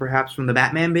benefiting perhaps from the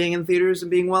Batman being in theaters and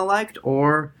being well-liked,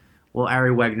 or will Ari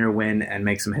Wegner win and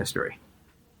make some history?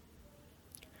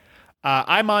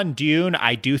 I'm on Dune.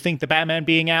 I do think the Batman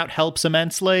being out helps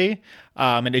immensely,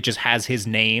 and it just has his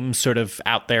name sort of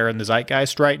out there in the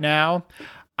zeitgeist right now.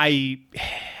 I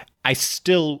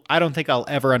don't think I'll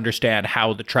ever understand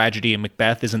how The Tragedy of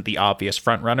Macbeth isn't the obvious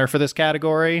frontrunner for this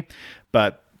category,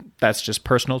 but that's just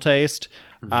personal taste.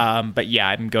 But yeah,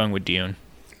 I'm going with Dune.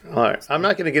 All right. I'm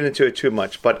not going to get into it too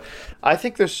much, but I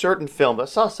think there's certain films. I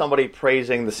saw somebody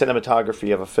praising the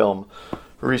cinematography of a film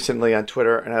recently on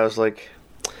Twitter, and I was like,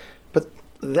 but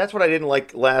that's what I didn't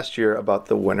like last year about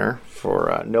the winner for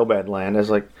Nomadland. I was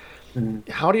like,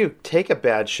 how do you take a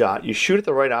bad shot? You shoot at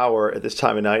the right hour at this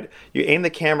time of night. You aim the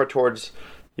camera towards,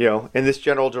 in this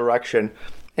general direction,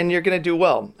 and you're going to do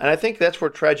well. And I think that's where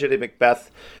Tragedy of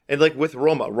Macbeth, and like with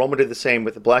Roma did the same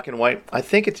with the black and white. I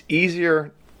think it's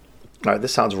easier. All right,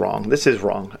 this sounds wrong. This is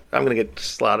wrong. I'm going to get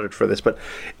slaughtered for this, but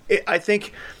I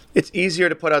think it's easier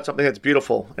to put out something that's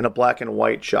beautiful in a black and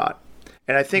white shot.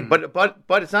 And I think, but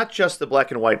it's not just the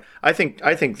black and white. I think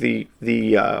the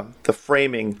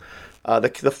framing.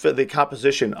 The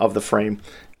composition of the frame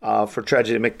for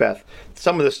Tragedy of Macbeth.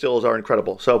 Some of the stills are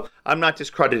incredible. So I'm not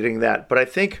discrediting that. But I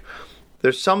think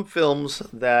there's some films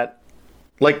that,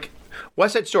 like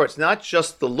West Side Story, it's not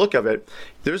just the look of it.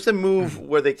 There's the move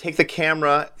where they take the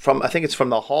camera from, I think it's from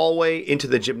the hallway into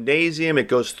the gymnasium. It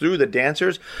goes through the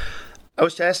dancers. I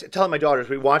was telling my daughters,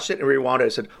 we watched it and rewound it. I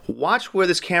said, watch where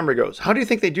this camera goes. How do you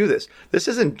think they do this? This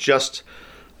isn't just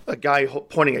a guy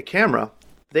pointing a camera.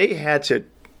 They had to,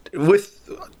 with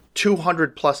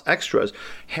 200 plus extras,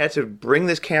 had to bring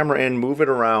this camera in, move it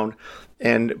around,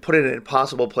 and put it in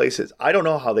impossible places. I don't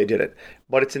know how they did it,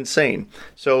 but it's insane.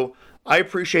 So I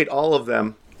appreciate all of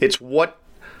them. It's what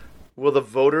will the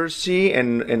voters see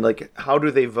and like how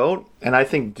do they vote? And I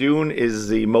think Dune is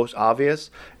the most obvious.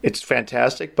 It's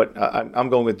fantastic, but I'm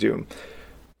going with Dune.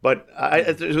 But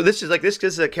this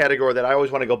is a category that I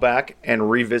always want to go back and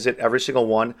revisit every single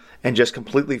one and just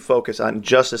completely focus on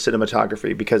just the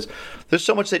cinematography, because there's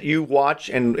so much that you watch,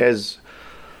 and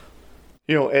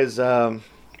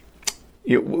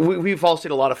we've all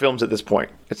seen a lot of films at this point.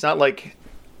 It's not like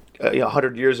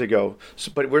 100 years ago,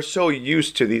 but we're so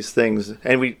used to these things,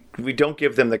 and we don't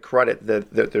give them the credit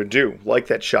that they're due, like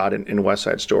that shot in West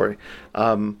Side Story.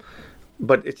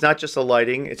 But it's not just the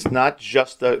lighting, it's not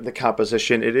just the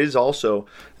composition, it is also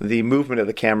the movement of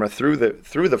the camera through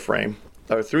the frame,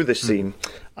 or through the scene.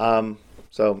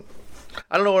 So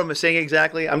I don't know what I'm saying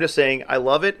exactly. I'm just saying I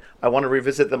love it. I want to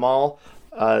revisit them all.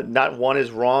 Not one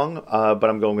is wrong, but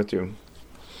I'm going with Dune.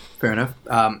 Fair enough.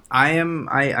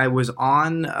 I was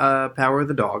on Power of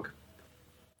the Dog.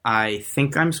 I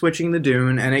think I'm switching to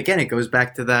Dune, and again, it goes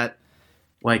back to that,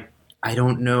 like, I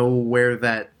don't know where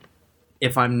that,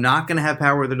 if I'm not going to have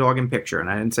Power of the Dog in picture, and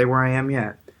I didn't say where I am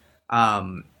yet,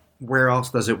 where else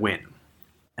does it win?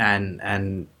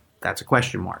 And that's a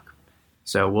question mark.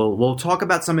 So we'll talk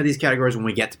about some of these categories when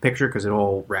we get to picture, because it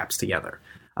all wraps together.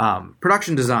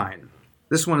 Production design.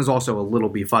 This one is also a little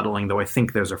befuddling, though I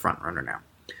think there's a front runner now.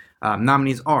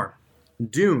 Nominees are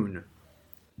Dune,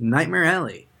 Nightmare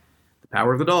Alley, The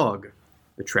Power of the Dog,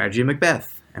 The Tragedy of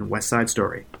Macbeth, and West Side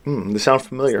Story. They sound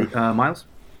familiar. Miles?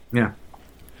 Yeah.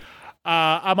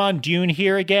 I'm on Dune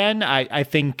here again. I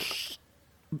think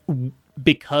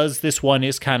because this one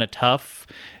is kind of tough,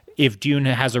 if Dune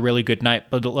has a really good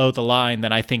night below the line,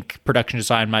 then I think production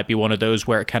design might be one of those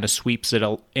where it kind of sweeps it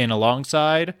in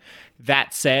alongside.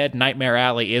 That said, Nightmare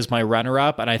Alley is my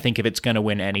runner-up, and I think if it's going to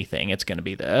win anything, it's going to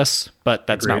be this. But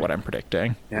that's not what I'm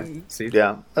predicting. Yeah, Steve?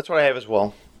 Yeah, that's what I have as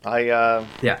well. I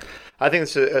think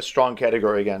it's a strong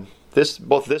category again. This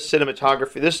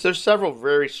cinematography. There's several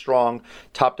very strong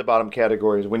top to bottom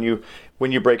categories when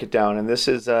you break it down, and this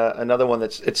is another one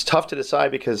it's tough to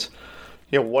decide because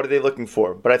what are they looking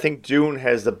for? But I think Dune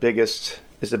has the biggest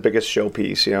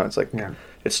showpiece. It's like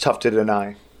it's tough to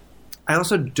deny. I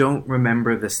also don't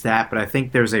remember the stat, but I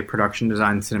think there's a production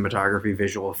design, cinematography,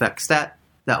 visual effects stat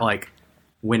that like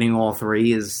winning all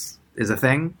three is a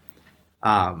thing.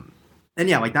 And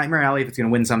yeah, like Nightmare Alley, if it's going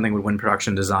to win something, would win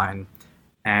production design.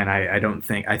 And I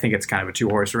think it's kind of a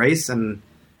 2-horse race, and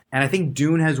I think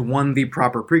Dune has won the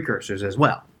proper precursors as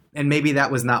well. And maybe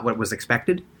that was not what was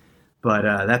expected, but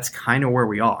that's kind of where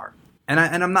we are. And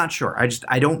I'm not sure.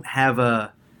 I don't have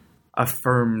a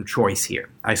firm choice here.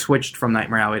 I switched from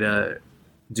Nightmare Alley to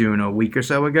Dune a week or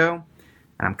so ago,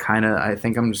 and I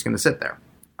think I'm just going to sit there.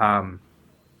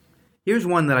 Here's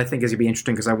one that I think is going to be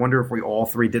interesting, because I wonder if we all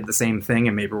three did the same thing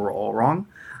and maybe we're all wrong.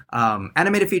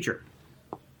 Animated feature.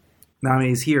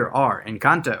 Nominees here are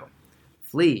Encanto,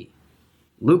 Flea,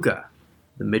 Luca,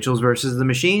 The Mitchells vs. the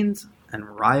Machines, and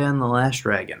Raya and the Last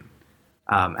Dragon.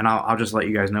 And I'll just let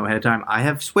you guys know ahead of time. I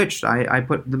have switched. I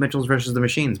put The Mitchells vs. the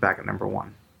Machines back at number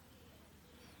 1.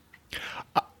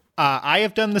 I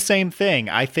have done the same thing.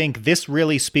 I think this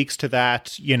really speaks to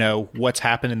that, what's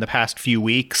happened in the past few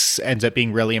weeks ends up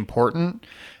being really important,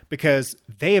 because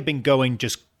they have been going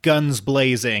just guns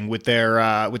blazing with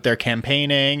their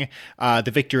campaigning.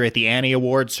 The victory at the Annie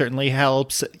Awards certainly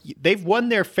helps. They've won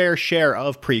their fair share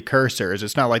of precursors.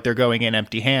 It's not like they're going in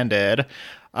empty-handed.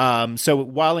 So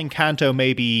while Encanto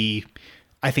may be,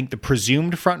 I think, the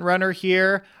presumed front runner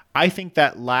here, I think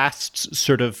that last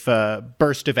sort of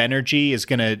burst of energy is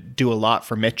going to do a lot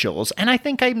for Mitchell's. And I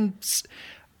think I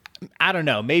don't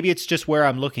know, maybe it's just where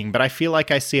I'm looking, but I feel like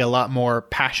I see a lot more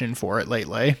passion for it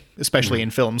lately, especially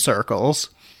in film circles.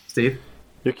 Steve?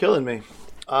 You're killing me.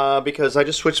 Because I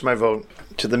just switched my vote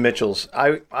to the Mitchells.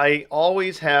 I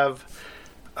always have,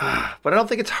 but I don't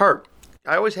think it's heart.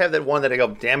 I always have that one that I go,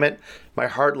 damn it, my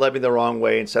heart led me the wrong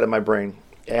way instead of my brain.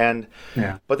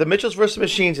 But the Mitchells vs.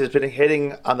 Machines has been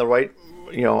hitting on the right,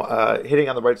 hitting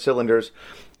on the right cylinders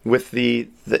with the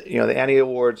Annie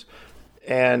Awards,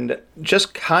 and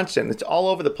just constant. It's all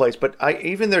over the place. But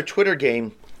even their Twitter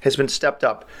game has been stepped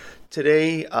up.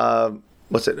 Today,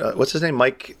 what's his name?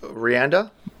 Mike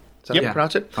Rianda? Is that how you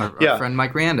pronounce it? Our friend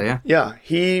Mike Rianda, yeah. Yeah,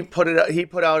 he put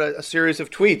out a series of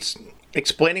tweets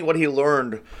explaining what he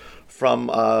learned from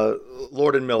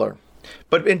Lord and Miller.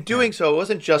 But in doing so, it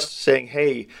wasn't just saying,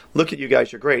 hey, look at you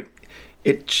guys, you're great.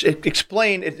 It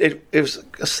explained, it was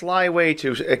a sly way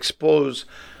to expose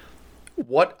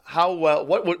what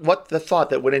the thought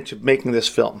that went into making this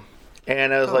film.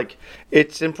 And I was like,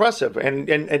 it's impressive. And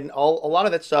a lot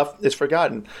of that stuff is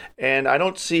forgotten. And I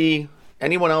don't see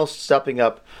anyone else stepping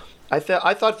up. I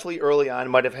thought Flea early on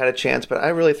might have had a chance, but I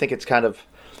really think it's kind of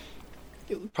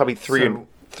probably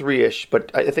three-ish.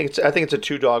 But I think it's a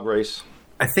 2-dog race.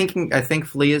 I think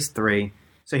Flea is 3.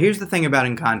 So here's the thing about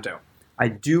Encanto. I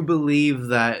do believe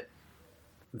that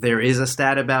there is a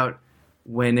stat about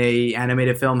when a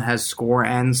animated film has score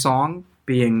and song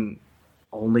being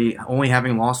only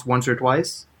having lost once or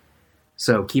twice.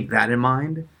 So keep that in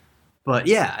mind. But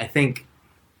yeah, I think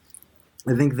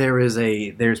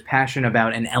there's passion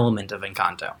about an element of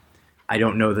Encanto. I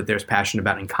don't know that there's passion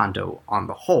about Encanto on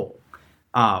the whole.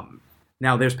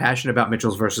 Now there's passion about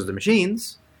Mitchell's versus the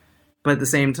Machines, but at the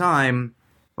same time,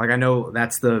 like I know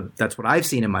that's what I've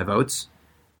seen in my votes.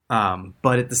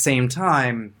 But at the same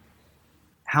time,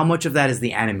 how much of that is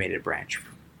the animated branch?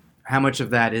 How much of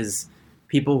that is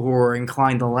people who are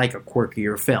inclined to like a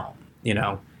quirkier film? You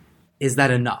know, is that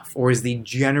enough, or is the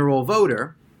general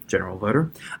voter,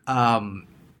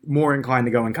 more inclined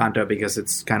to go Encanto because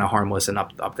it's kind of harmless and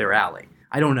up their alley?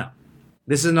 I don't know.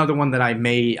 This is another one that I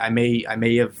may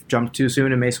have jumped too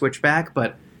soon and may switch back,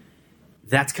 but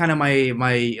that's kind of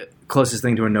my closest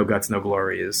thing to a no guts, no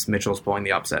glory is Mitchell's pulling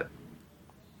the upset.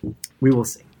 We will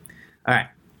see. All right,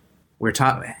 we're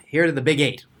here to the big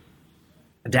 8.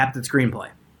 Adapted screenplay.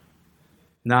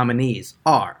 Nominees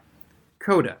are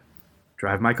Coda,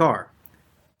 Drive My Car,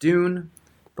 Dune,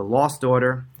 The Lost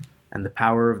Daughter, and The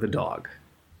Power of the Dog.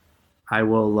 I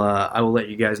will let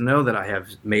you guys know that I have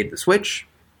made the switch.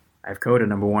 I have Coda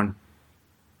number 1.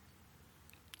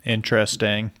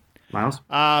 Interesting. Miles?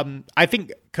 I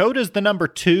think Coda's the number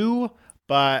 2,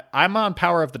 but I'm on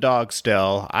Power of the Dog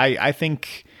still. I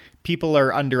think people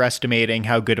are underestimating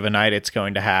how good of a night it's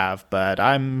going to have, but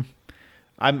I'm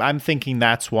thinking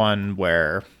that's one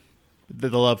where the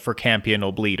love for Campion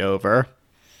will bleed over.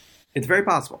 It's very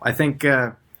possible. I think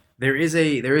there is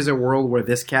a world where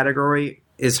this category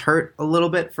is hurt a little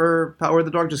bit for Power of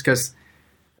the Dog, just because,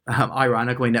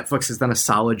 ironically, Netflix has done a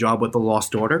solid job with The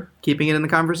Lost Daughter, keeping it in the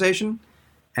conversation,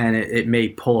 and it may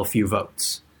pull a few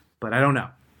votes. But I don't know.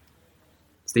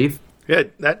 Steve? Yeah,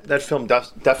 that film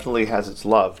definitely has its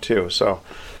love, too. So,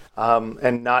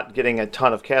 and not getting a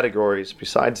ton of categories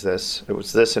besides this. It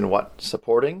was this and what?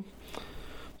 Supporting?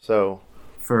 So...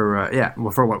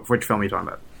 For what? Which film are you talking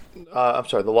about? I'm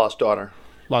sorry, The Lost Daughter.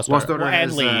 Lost Daughter well, has,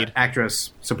 and lead.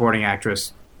 Actress, supporting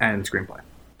actress, and screenplay.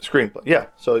 Screenplay, yeah.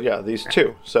 So, yeah, these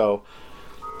two. So,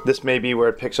 this may be where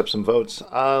it picks up some votes.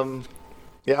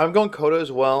 Yeah, I'm going Coda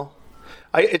as well.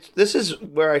 This is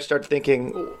where I start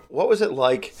thinking, what was it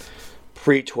like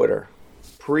pre-Twitter?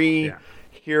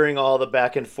 Hearing all the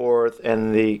back and forth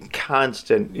and the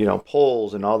constant,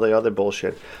 polls and all the other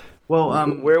bullshit. Well,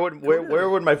 where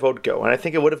would my vote go? And I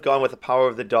think it would have gone with The Power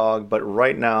of the Dog, but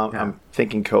right now I'm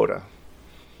thinking Coda.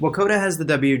 Well, Coda has the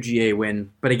WGA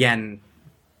win, but again,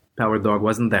 Power of the Dog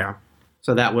wasn't there.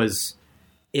 So that was,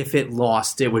 if it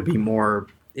lost, it would be more...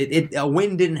 a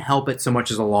win didn't help it so much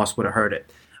as a loss would have hurt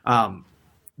it.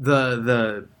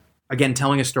 Again,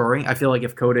 telling a story, I feel like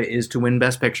if Coda is to win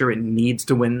Best Picture, it needs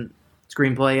to win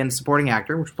Screenplay and Supporting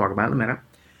Actor, which we'll talk about in a minute.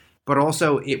 But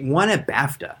also, it won at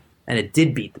BAFTA, and it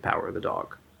did beat The Power of the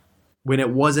Dog when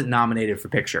it wasn't nominated for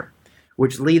Picture.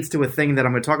 Which leads to a thing that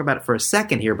I'm going to talk about for a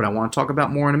second here, but I want to talk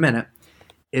about more in a minute,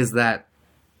 is that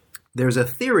there's a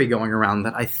theory going around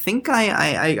that I think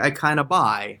I kind of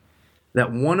buy,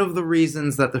 that one of the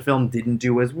reasons that the film didn't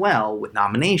do as well with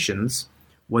nominations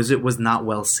was it was not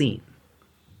well seen.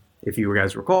 If you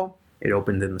guys recall, it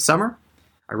opened in the summer.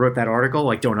 I wrote that article,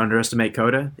 like, don't underestimate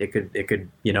Coda. It could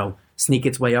sneak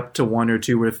its way up to 1 or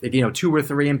 2 or 2 or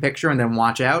 3 in Picture and then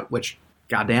watch out, which,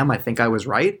 goddamn, I think I was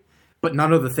right. But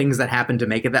none of the things that happened to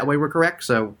make it that way were correct,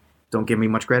 so don't give me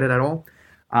much credit at all.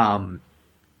 But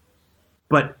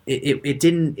it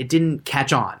didn't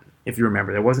catch on, if you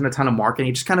remember. There wasn't a ton of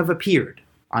marketing. It just kind of appeared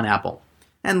on Apple.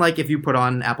 And like if you put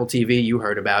on Apple TV, you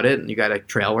heard about it and you got a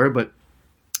trailer, but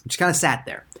it just kind of sat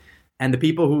there. And the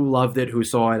people who loved it, who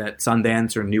saw it at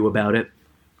Sundance or knew about it,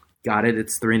 got it.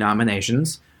 It's 3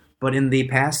 nominations. But in the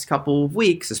past couple of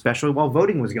weeks, especially while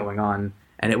voting was going on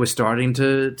and it was starting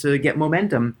to get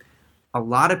momentum, a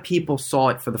lot of people saw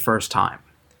it for the first time.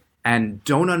 And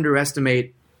don't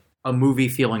underestimate a movie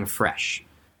feeling fresh.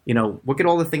 Look at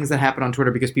all the things that happen on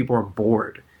Twitter because people are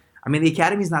bored. I mean, the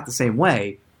Academy's not the same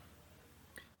way,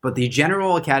 but the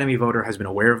general Academy voter has been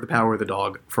aware of The Power of the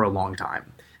Dog for a long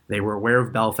time. They were aware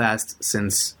of Belfast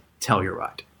since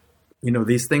Telluride.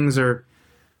 These things are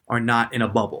not in a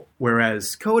bubble.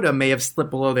 Whereas Coda may have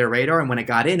slipped below their radar, and when it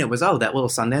got in, it was, that little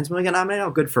Sundance movie got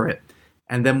nominated, good for it.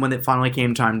 And then when it finally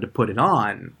came time to put it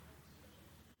on,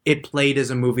 it played as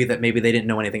a movie that maybe they didn't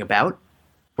know anything about,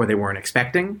 or they weren't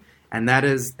expecting, and that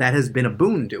has been a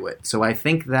boon to it. So I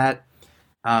think that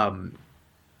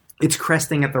it's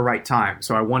cresting at the right time.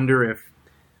 So I wonder if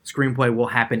Screenplay will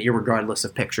happen irregardless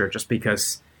of Picture, just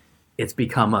because it's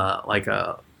become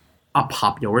a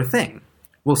popular thing.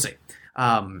 We'll see.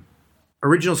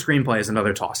 Original screenplay is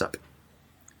another toss-up.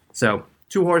 So,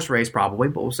 2-horse race probably,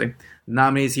 but we'll see. The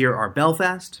nominees here are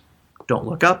Belfast, Don't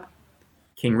Look Up,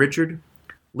 King Richard,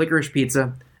 Licorice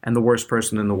Pizza, and The Worst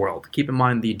Person in the World. Keep in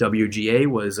mind the WGA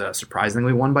was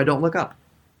surprisingly won by Don't Look Up.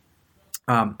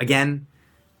 Again,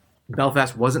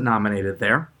 Belfast wasn't nominated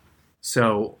there,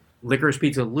 so Licorice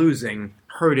Pizza losing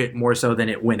hurt it more so than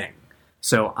it winning.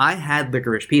 So I had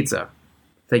Licorice Pizza,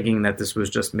 thinking that this was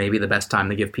just maybe the best time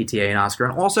to give PTA an Oscar.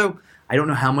 And also, I don't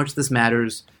know how much this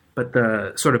matters, but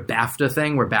the sort of BAFTA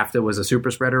thing, where BAFTA was a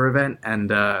super spreader event, and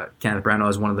Kenneth Branagh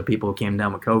is one of the people who came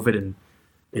down with COVID and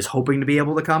is hoping to be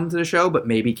able to come to the show, but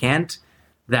maybe can't.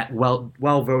 That while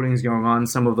voting is going on,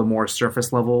 some of the more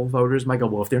surface level voters might go,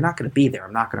 well, if they're not going to be there,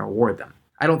 I'm not going to award them.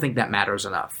 I don't think that matters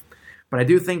enough. But I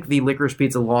do think the Licorice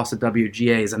Pizza loss at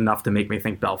WGA is enough to make me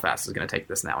think Belfast is going to take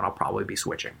this now, and I'll probably be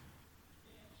switching.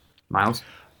 Miles?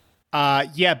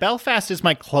 Yeah, Belfast is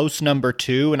my close number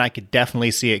 2, and I could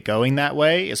definitely see it going that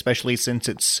way, especially since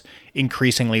it's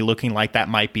increasingly looking like that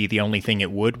might be the only thing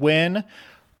it would win.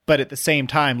 But at the same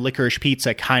time, Licorice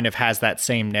Pizza kind of has that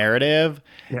same narrative.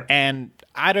 Yep. And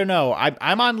I don't know.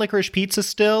 I'm on Licorice Pizza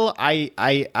still.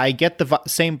 I get the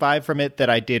same vibe from it that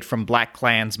I did from Black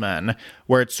Klansman,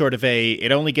 where it's sort of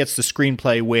it only gets the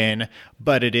screenplay win,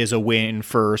 but it is a win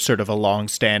for sort of a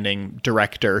long-standing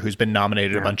director who's been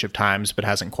nominated a bunch of times but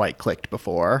hasn't quite clicked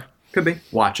before. Could be.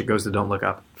 Watch, it goes to Don't Look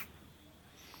Up.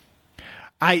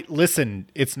 Listen,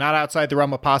 it's not outside the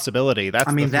realm of possibility.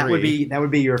 That's that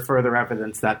would be your further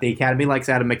evidence that the Academy likes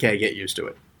Adam McKay. Get used to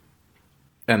it,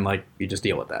 and you just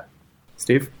deal with that.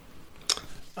 Steve?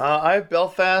 I have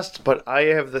Belfast, but I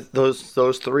have those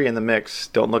 3 in the mix.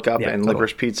 Don't Look Up and totally.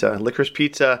 Licorice Pizza. Licorice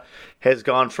Pizza has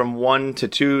gone from 1 to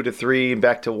 2 to 3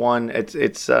 back to 1.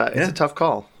 It's a tough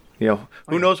call.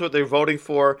 Who knows what they're voting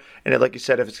for? And like you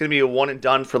said, if it's going to be a one and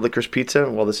done for Licorice Pizza,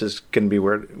 well, this is going to be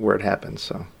where it happens.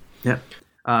 So yeah.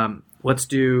 Let's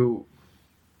do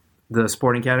the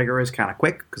supporting categories kind of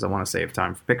quick because I want to save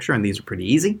time for picture, and these are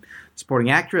pretty easy.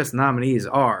 Supporting actress nominees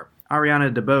are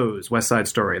Ariana DeBose, West Side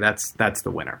Story. That's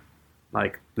the winner.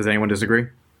 Does anyone disagree?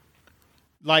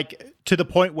 To the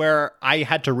point where I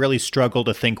had to really struggle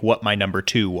to think what my number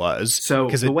 2 was. So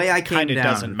the way I came down,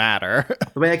 doesn't matter.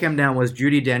 The way I came down was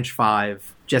Judi Dench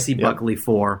 5, Jessie Buckley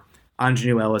 4,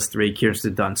 Ingenue Ellis 3,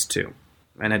 Kirsten Dunst 2,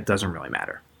 and it doesn't really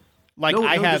matter. No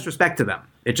disrespect to them.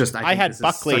 It just I had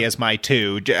Buckley as my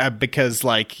 2 because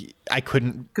I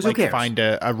couldn't find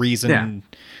a reason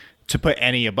to put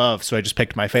any above, so I just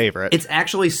picked my favorite. It's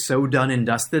actually so done and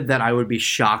dusted that I would be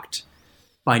shocked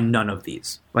by none of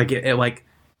these.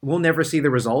 We'll never see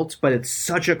the results, but it's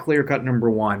such a clear-cut number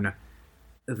 1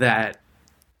 that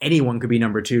anyone could be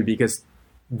number 2 because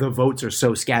the votes are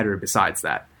so scattered besides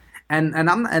that. And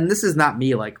this is not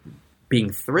me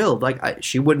being thrilled.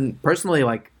 She wouldn't personally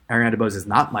Ariana DeBose is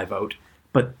not my vote,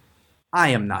 but I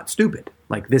am not stupid.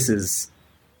 This is,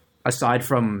 aside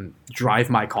from Drive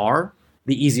My Car,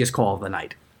 the easiest call of the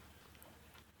night.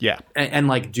 Yeah.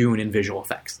 And Dune in visual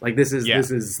effects. This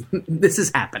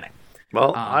is happening.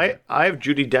 Well, I have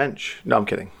Judi Dench. No, I'm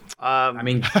kidding.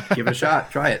 Give it a shot.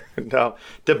 Try it. No,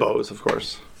 DeBose, of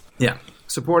course. Yeah.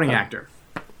 Supporting actor.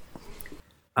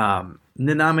 The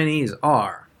nominees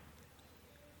are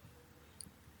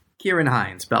Ciarán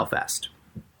Hinds, Belfast.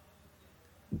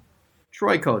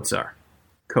 Troy Kotsur,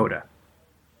 Coda.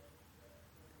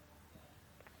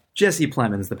 Jesse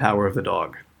Plemons, The Power of the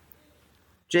Dog.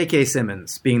 J.K.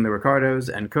 Simmons, Being the Ricardos,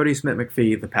 and Cody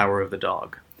Smith-McPhee, The Power of the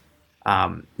Dog.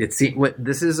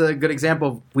 This is a good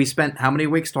example. We spent how many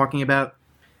weeks talking about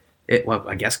it? Well,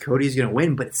 I guess Cody's going to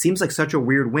win, but it seems like such a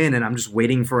weird win, and I'm just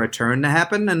waiting for a turn to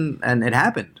happen, and it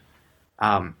happened.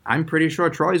 I'm pretty sure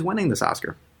Troy's winning this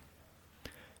Oscar.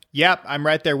 Yep, I'm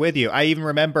right there with you. I even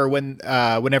remember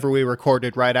whenever we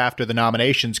recorded right after the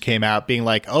nominations came out, being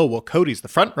like, oh, well, Cody's the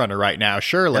front runner right now,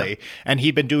 surely. Yeah. And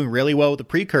he'd been doing really well with the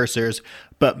precursors.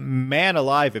 But man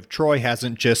alive, if Troy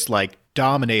hasn't just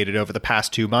dominated over the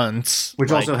past 2 months.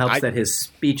 Which also helps that his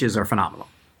speeches are phenomenal.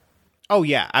 Oh,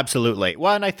 yeah, absolutely.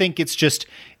 Well, and I think it's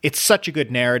such a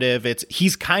good narrative.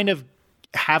 He's kind of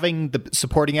having the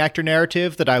supporting actor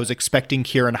narrative that I was expecting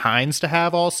Ciarán Hinds to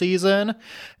have all season,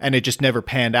 and it just never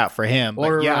panned out for him. But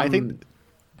or, yeah, I think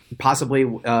possibly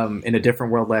in a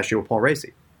different world last year with Paul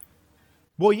Raci.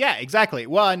 Well, yeah, exactly.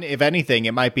 One, if anything,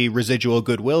 it might be residual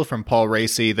goodwill from Paul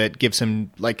Raci that gives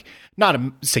him not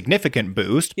a significant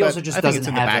boost. He also just I think it's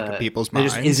in the back of people's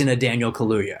minds. There just isn't a Daniel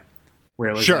Kaluuya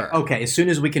where it was sure. Okay, as soon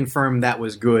as we confirm that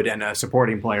was good and a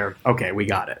supporting player, okay, we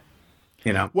got it.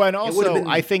 Well, and also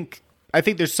I think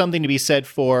there's something to be said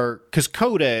for, because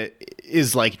Coda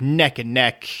is neck and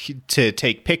neck to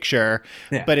take picture,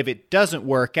 but if it doesn't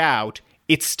work out,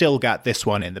 it's still got this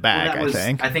one in the bag, Well,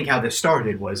 I think. how this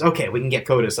started was, okay, we can get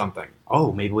Coda something.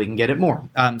 Oh, maybe we can get it more.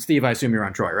 Steve, I assume you're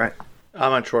on Troy, right?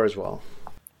 I'm on Troy as well.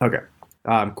 Okay.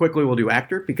 Quickly, we'll do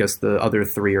actor because the other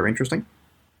three are interesting.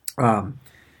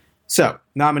 So,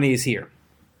 nominees here.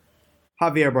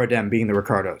 Javier Bardem being the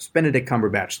Ricardos. Benedict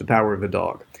Cumberbatch, The Power of the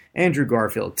Dog. Andrew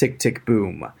Garfield, Tick, Tick,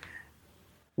 Boom.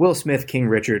 Will Smith, King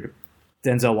Richard.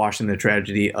 Denzel Washington, The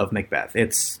Tragedy of Macbeth.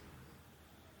 It's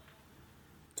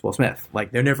Will Smith.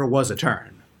 Like, there never was a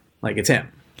turn. Like, it's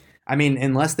him. I mean,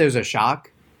 unless there's a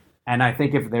shock, and I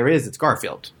think if there is, it's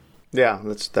Garfield. Yeah,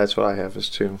 that's what I have as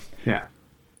two. Yeah.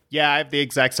 Yeah, I have the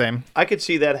exact same. I could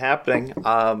see that happening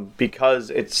because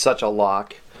it's such a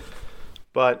lock,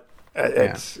 but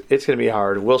it's going to be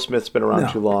hard. Will Smith's been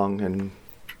around too long, and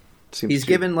he's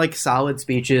given like solid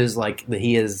speeches. Like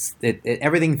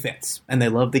everything fits, and they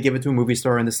love to give it to a movie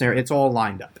star in this scenario. It's all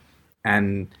lined up,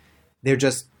 and they're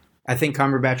just. I think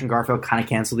Cumberbatch and Garfield kind of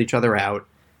canceled each other out,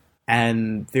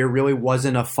 and there really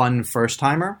wasn't a fun first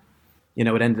timer. You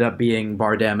know, it ended up being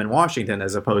Bardem and Washington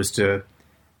as opposed to,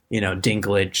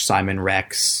 Dinklage, Simon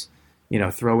Rex,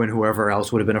 throw in whoever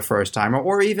else would have been a first timer,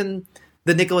 or even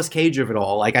the Nicolas Cage of it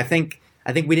all. Like, I think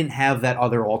we didn't have that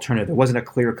other alternative. There wasn't a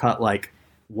clear cut, like,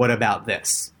 what about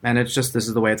this? And it's just, this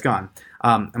is the way it's gone.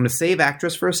 I'm going to save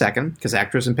actress for a second, because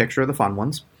actress and picture are the fun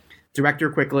ones.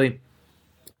 Director, quickly.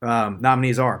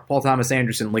 Nominees are Paul Thomas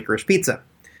Anderson, Licorice Pizza.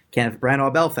 Kenneth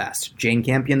Branagh, Belfast. Jane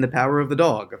Campion, The Power of the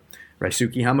Dog.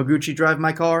 Ryusuke Hamaguchi, Drive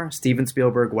My Car. Steven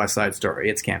Spielberg, West Side Story.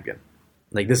 It's Campion.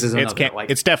 Like, this is another...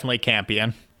 It's definitely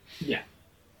Campion. Yeah.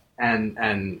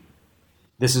 And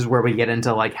this is where we get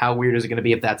into, like, how weird is it going to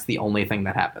be if that's the only thing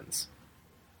that happens?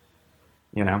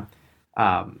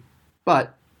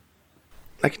 But...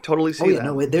 I can totally see that.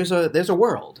 No, there's a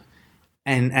world.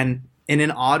 And in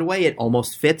an odd way, it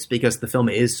almost fits because the film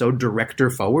is so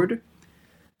director-forward.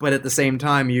 But at the same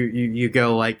time, you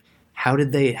go, like, how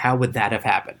would that have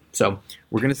happened? So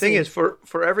we're going to see. The thing is,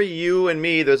 for every you and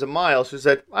me, there's a Miles who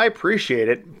said, I appreciate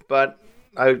it, but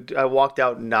I walked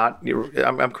out not...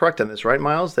 I'm correct on this, right,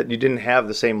 Miles? That you didn't have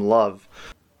the same love.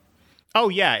 Oh,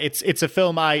 yeah. It's a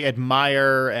film I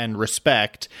admire and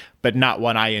respect, but not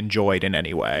one I enjoyed in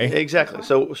any way. Exactly.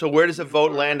 So where does the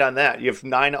vote land on that? You have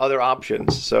 9 other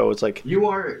options, so it's like... You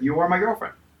are my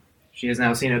girlfriend. She has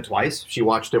now seen it twice. She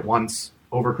watched it once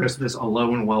over Christmas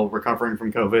alone while recovering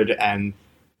from COVID and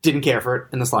didn't care for it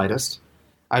in the slightest.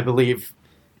 I believe,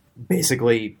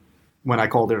 basically, when I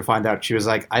called her to find out, she was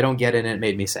like, I don't get it, and it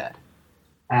made me sad.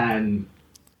 And...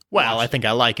 Well, I think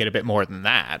I like it a bit more than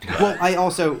that. Well, I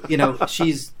also,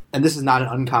 she's... And this is not an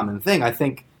uncommon thing. I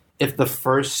think if the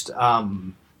first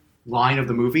line of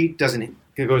the movie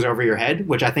goes over your head,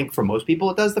 which I think for most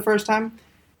people it does the first time,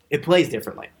 it plays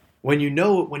differently. When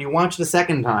you watch the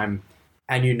second time,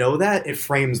 and that, it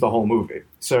frames the whole movie.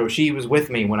 So she was with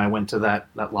me when I went to that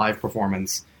live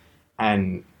performance,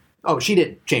 and, she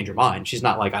didn't change her mind. She's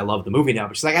not like, I love the movie now,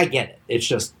 but she's like, I get it. It's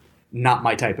just not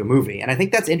my type of movie. And I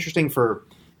think that's interesting for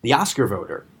the Oscar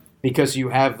voter, because you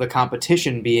have the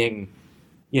competition being,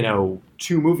 2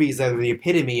 movies that are the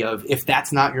epitome of, if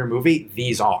that's not your movie,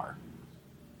 these are.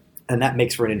 And that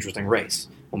makes for an interesting race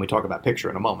when we talk about picture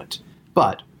in a moment.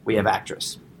 But we have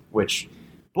actress, which,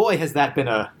 boy, has that been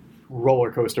a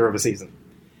roller coaster of a season.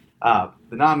 The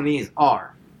nominees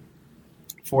are,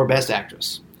 for Best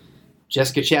Actress,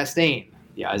 Jessica Chastain,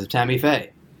 The Eyes of Tammy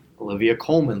Faye, Olivia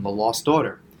Colman, The Lost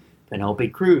Daughter, Penelope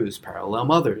Cruz, Parallel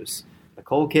Mothers,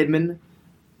 Nicole Kidman,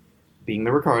 Being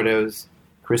the Ricardos,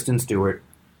 Kristen Stewart,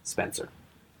 Spencer.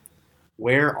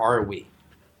 Where are we?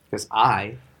 Because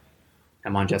I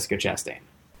am on Jessica Chastain.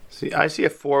 See, I see a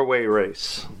 4-way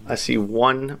race. I see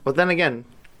one, but then again,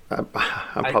 I'm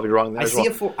probably wrong there as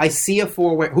well. I see a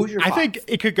 4-way. Who's your 5? I think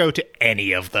it could go to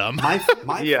any of them. My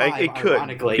yeah, 5, it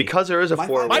could. Because there is a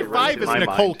 4-way race. My 5 is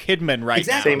Nicole Kidman right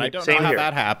now, and I don't know how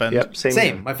that happened. Yep,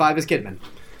 same. My 5 is Kidman.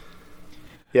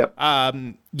 Yep.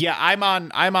 Yeah, I'm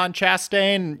on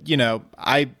Chastain.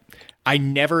 I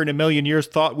never in a million years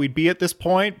thought we'd be at this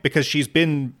point because she's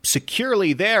been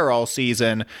securely there all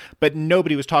season, but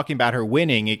nobody was talking about her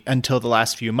winning until the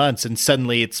last few months, and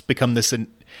suddenly it's become this...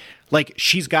 Like,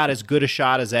 she's got as good a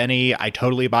shot as any. I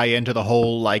totally buy into the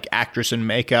whole, like, actress and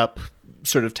makeup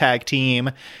sort of tag team.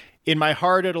 In my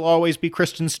heart, it'll always be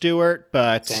Kristen Stewart,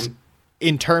 but Same.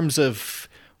 In terms of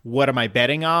what am I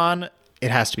betting on,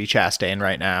 it has to be Chastain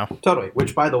right now. Totally.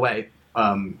 Which, by the way,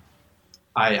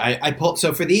 I pull...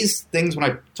 So for these things, when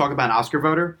I talk about an Oscar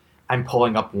voter, I'm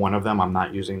pulling up one of them. I'm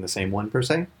not using the same one, per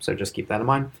se, so just keep that in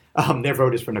mind. Their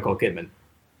vote is for Nicole Kidman.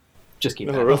 Just keep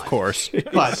that in mind. Of course.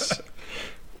 But...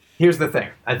 Here's the thing.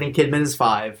 I think Kidman is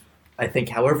 5. I think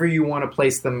however you want to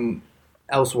place them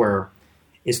elsewhere,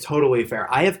 is totally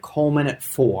fair. I have Coleman at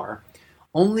 4,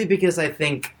 only because I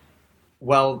think,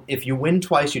 well, if you win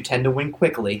twice, you tend to win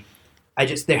quickly.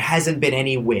 There hasn't been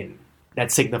any win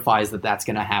that signifies that that's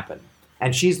going to happen.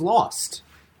 And she's lost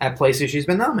at places she's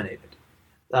been nominated.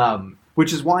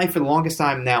 Which is why for the longest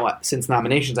time now, since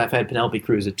nominations, I've had Penelope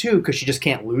Cruz at 2, because she just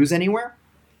can't lose anywhere.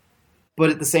 But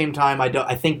at the same time,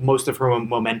 I think most of her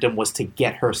momentum was to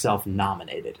get herself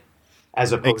nominated,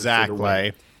 as opposed to the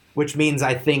win. Which means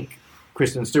I think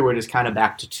Kristen Stewart is kind of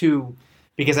back to 2,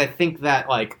 because I think that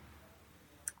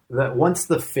that once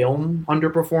the film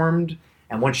underperformed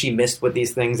and once she missed with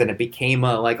these things and it became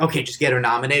okay, just get her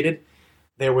nominated,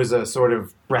 there was a sort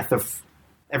of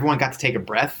everyone got to take a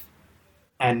breath.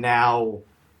 And now,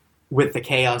 with the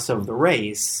chaos of the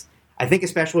race, I think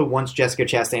especially once Jessica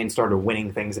Chastain started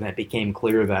winning things and it became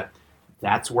clear that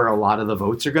that's where a lot of the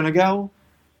votes are going to go,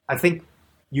 I think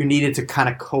you needed to kind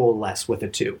of coalesce with the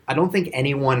 2. I don't think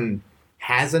anyone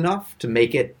has enough to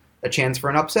make it a chance for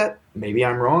an upset. Maybe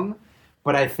I'm wrong.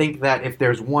 But I think that if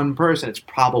there's one person, it's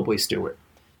probably Stewart.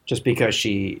 Just because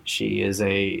she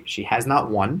has not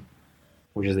won,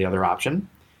 which is the other option.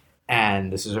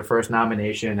 And this is her first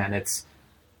nomination, and it's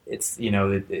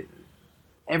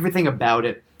everything about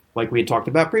it, like we had talked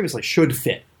about previously, should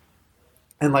fit.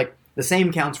 And the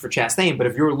same counts for Chastain, but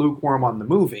if you're lukewarm on the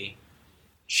movie,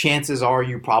 chances are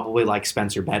you probably like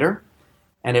Spencer better.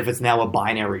 And if it's now a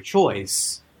binary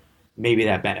choice, maybe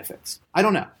that benefits. I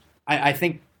don't know. I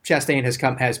think Chastain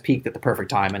has peaked at the perfect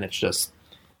time, and it's just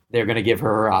they're going to give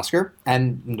her Oscar.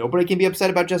 And nobody can be upset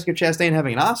about Jessica Chastain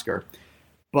having an Oscar.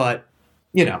 But,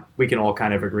 we can all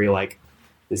kind of agree,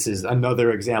 this is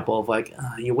another example of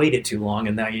you waited too long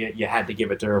and now you had to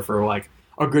give it to her for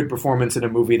a good performance in a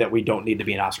movie that we don't need to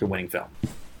be an Oscar-winning film.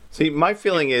 See, my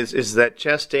feeling is that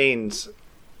Chastain's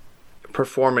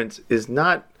performance is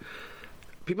not.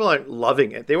 People aren't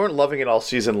loving it. They weren't loving it all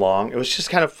season long. It was just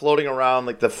kind of floating around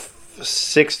the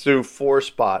 6 through 4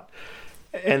 spot,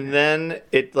 and then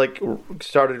it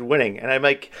started winning. And I'm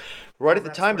right at the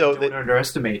time though. Don't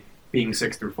underestimate being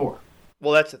 6 through 4.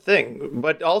 Well, that's the thing.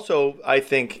 But also, I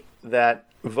think that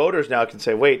voters now can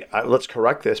say, wait, let's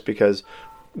correct this because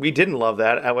we didn't love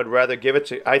that. I would rather give it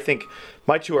to, I think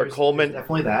my 2 are Coleman.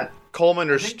 Definitely that.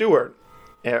 Coleman or Stewart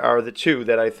are the 2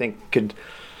 that I think could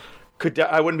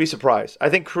I wouldn't be surprised. I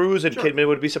think Cruz and Kidman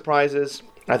would be surprises.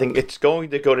 I think it's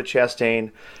going to go to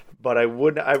Chastain. But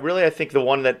I think the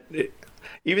one that,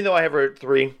 even though I have her at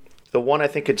 3, the one I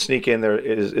think could sneak in there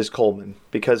is Coleman,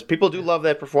 because people do love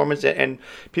that performance and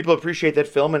people appreciate that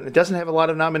film, and it doesn't have a lot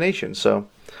of nominations. So,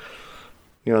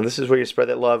 this is where you spread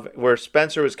that love. Where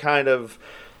Spencer was kind of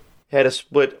had a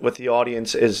split with the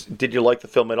audience is, did you like the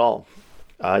film at all?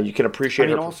 You can appreciate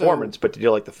her performance, but did you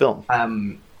like the film?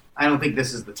 I don't think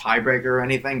this is the tiebreaker or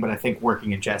anything, but I think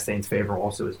working in Chastain's favor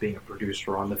also is being a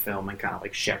producer on the film and kind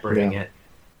of shepherding it.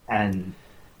 And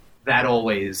that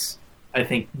always, I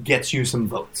think, gets you some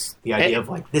votes. The idea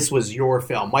of this was your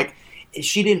film.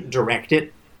 She didn't direct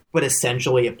it, but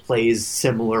essentially it plays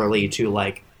similarly to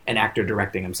an actor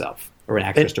directing himself or an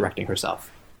actress directing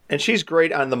herself. And she's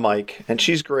great on the mic, and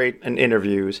she's great in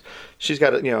interviews. She's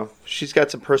got she's got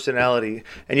some personality,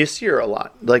 and you see her a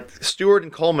lot. Stewart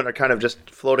and Coleman are kind of just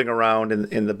floating around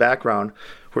in the background,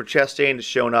 where Chastain has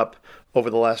shown up over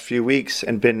the last few weeks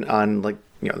and been on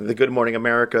the Good Morning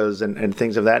Americas and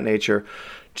things of that nature,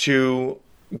 to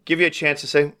give you a chance to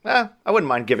say, I wouldn't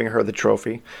mind giving her the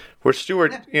trophy. Where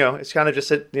Stewart, it's kind of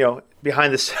just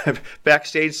behind this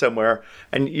backstage somewhere,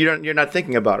 and you're not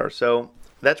thinking about her. So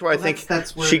that's where I think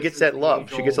that's where she gets that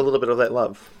love. She gets a little bit of that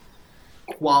love.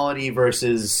 Quality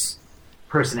versus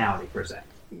personality, per se.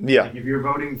 Yeah. If you're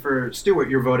voting for Stewart,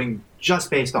 you're voting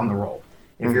just based on the role.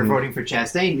 If you're voting for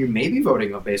Chastain, you may be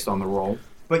voting based on the role,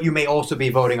 but you may also be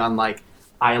voting on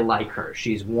I like her.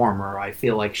 She's warmer. I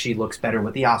feel like she looks better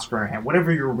with the Oscar in hand.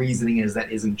 Whatever your reasoning is,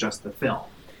 that isn't just the film.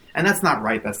 And that's not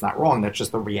right. That's not wrong. That's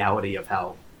just the reality of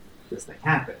how this thing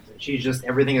happens. And she's just,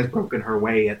 everything has broken her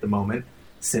way at the moment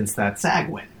since that SAG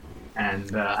win.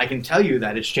 And I can tell you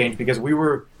that it's changed because we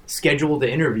were scheduled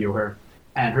to interview her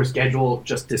and her schedule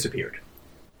just disappeared.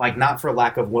 Not for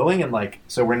lack of willing, and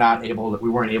so we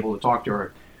weren't able to talk to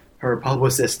her. Her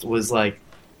publicist was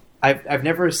I've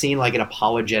never seen an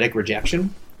apologetic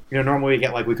rejection. Normally we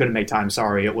get we couldn't make time,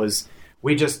 sorry. It was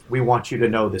we want you to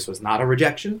know this was not a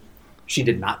rejection. She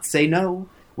did not say no.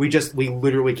 We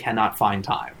literally cannot find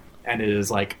time. And it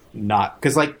is not,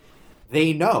 because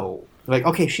they know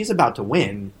okay, she's about to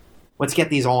win. Let's get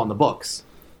these all on the books.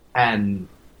 And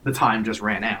the time just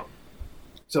ran out.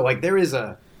 So there's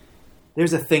a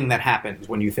thing that happens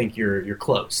when you think you're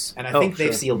close. And I think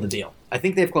they've sealed the deal. I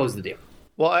think they've closed the deal.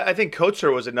 Well, I think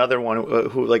Kotsur was another one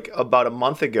who, like, about a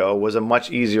month ago, was a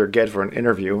much easier get for an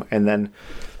interview, and then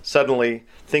suddenly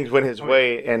things went his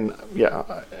way, and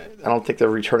I don't think they're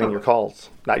returning your calls.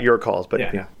 Not your calls, but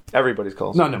everybody's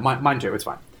calls. No, mine too. It's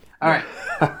fine. All right,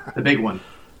 the big one,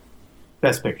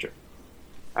 Best Picture.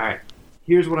 All right,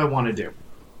 here's what I want to do.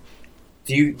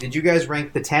 Did you guys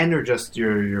rank the 10 or just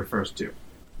your first two?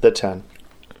 The 10.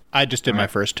 I just did my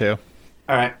first two.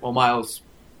 All right. Well, Miles,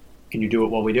 can you do it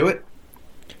while we do it?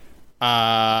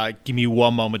 Give me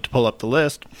one moment to pull up the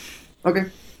list. Okay.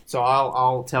 So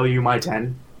I'll tell you my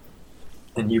 10,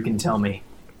 and you can tell me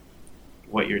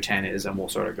what your 10 is, and we'll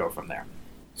sort of go from there.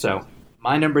 So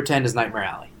my number 10 is Nightmare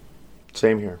Alley.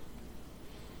 Same here.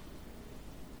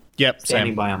 Yep,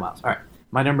 Standing same. by on Miles. All right.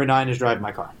 My number 9 is Drive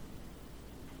My Car.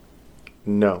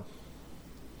 No.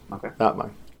 Okay. Not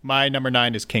mine. My number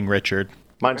 9 is King Richard.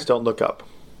 Mine's Don't Look Up.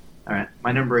 All right.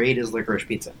 My number 8 is Licorice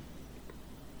Pizza.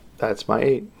 That's my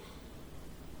 8.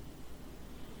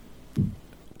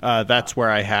 That's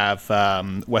where I have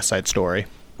West Side Story.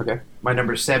 Okay. My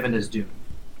number 7 is Dune.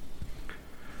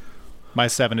 My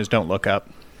 7 is Don't Look Up.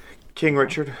 King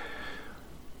Richard.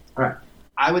 All right.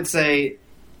 I would say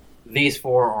these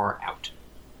 4 are out.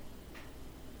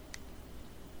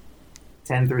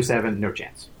 10 through 7, no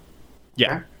chance.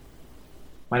 Yeah. Okay.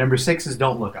 My number 6 is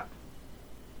Don't Look Up.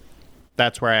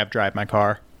 That's where I have Drive My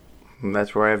Car. And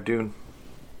that's where I have Dune.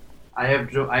 I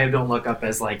have Don't Look Up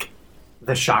as like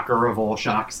the shocker of all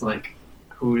shocks. Like,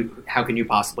 how can you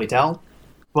possibly tell?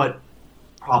 But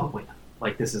probably not.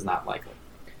 Like, this is not likely.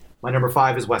 My number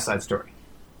 5 is West Side Story.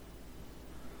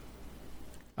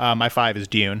 My 5 is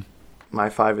Dune. My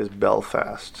 5 is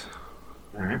Belfast.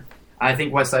 All right. I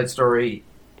think West Side Story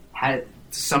had,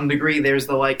 to some degree, there's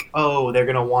the like, oh, they're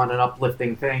going to want an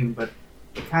uplifting thing, but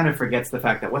it kind of forgets the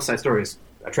fact that West Side Story is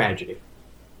a tragedy.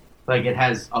 Like, it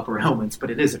has upper elements,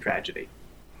 but it is a tragedy.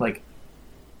 Like,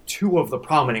 2 of the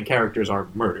prominent characters are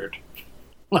murdered.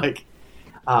 Like,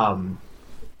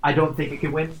 I don't think it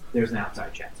could win. There's an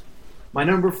outside chance. My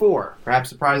number 4, perhaps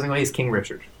surprisingly, is King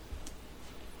Richard.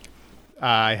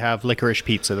 I have Licorice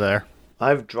Pizza there.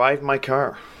 I've Drive My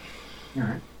Car. All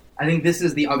right. I think this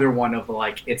is the other one of the,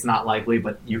 like, it's not likely,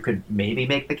 but you could maybe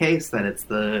make the case that it's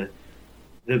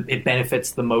it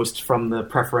benefits the most from the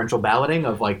preferential balloting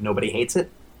of, like, nobody hates it,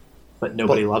 but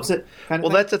nobody loves it. Kind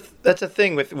of thing. That's a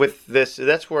thing with this.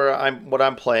 That's where what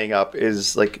I'm playing up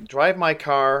is like Drive My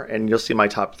Car, and you'll see my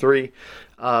top 3.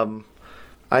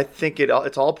 I think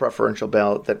it's all preferential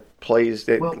ballot that plays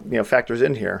factors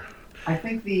in here. I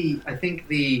think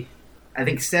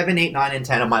 7, 8, 9, and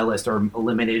 10 of my list are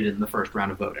eliminated in the first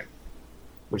round of voting,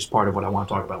 which is part of what I want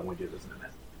to talk about when we do this in a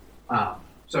minute.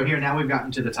 So here now we've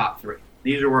gotten to the top 3.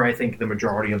 These are where I think the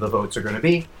majority of the votes are going to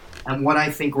be, and what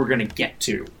I think we're going to get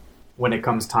to when it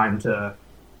comes time to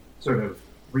sort of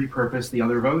repurpose the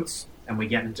other votes, and we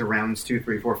get into rounds 2,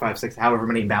 3, 4, 5, 6, however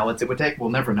many ballots it would take, we'll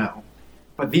never know.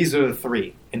 But these are the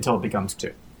 3 until it becomes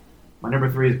 2. My number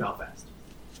 3 is Belfast.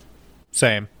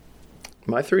 Same.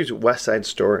 My 3 is West Side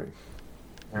Story.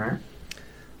 All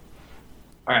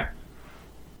right.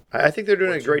 I think they're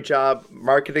doing a great job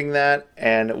marketing that,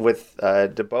 and with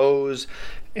DeBose,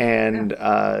 and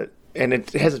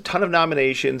it has a ton of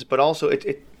nominations, but also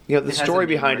the story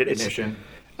behind it.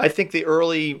 I think the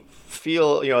early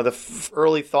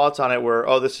early thoughts on it were,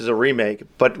 oh, this is a remake.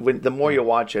 But the more you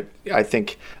watch it, I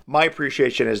think my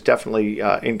appreciation has definitely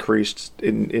increased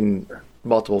in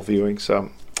multiple viewings. So,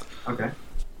 okay.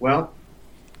 Well,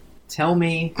 tell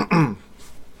me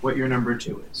what your number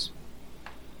 2 is.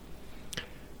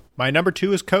 My number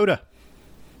 2 is Coda.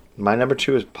 My number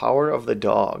 2 is Power of the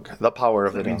Dog. The Power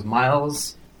of the That means Dog.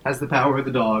 Miles has the Power of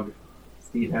the Dog.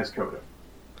 Steve has Coda.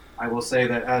 I will say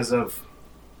that as of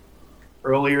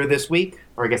earlier this week,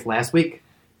 or I guess last week,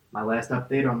 my last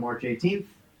update on March 18th,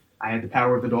 I had the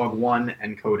Power of the Dog 1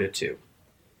 and Coda 2.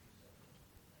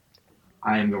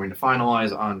 I am going to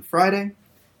finalize on Friday.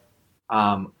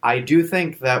 I do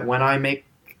think that when I make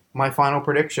my final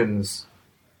predictions,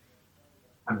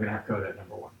 I'm going to have Coda at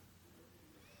number 1.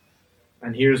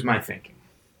 And here's my thinking.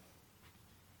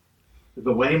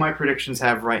 The way my predictions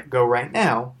go right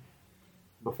now,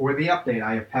 before the update,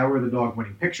 I have Power of the Dog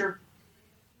winning picture,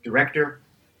 director,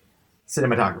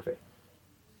 cinematography.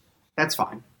 That's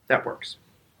fine. That works.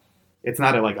 It's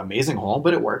not a amazing haul,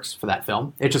 but it works for that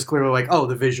film. It's just clearly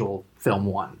the visual film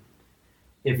won.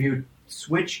 If you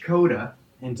switch Coda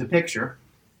into picture,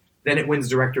 then it wins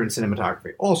director and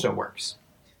cinematography. Also works.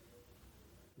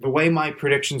 The way my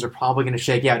predictions are probably going to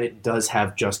shake out, it does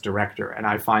have just director, and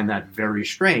I find that very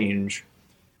strange,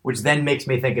 which then makes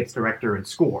me think it's director and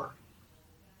score,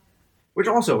 which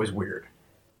also is weird.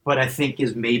 but I think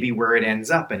is maybe where it ends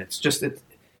up. And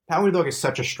Power of the Dog is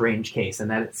such a strange case in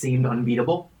that it seemed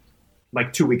unbeatable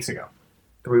like 2 weeks ago,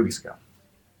 3 weeks ago,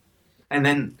 and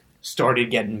then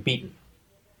started getting beaten.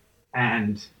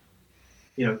 And,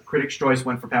 Critics' Choice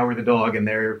went for Power of the Dog, and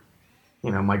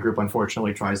my group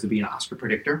unfortunately tries to be an Oscar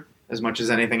predictor as much as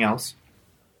anything else,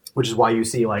 which is why you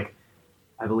see, like,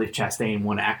 I believe Chastain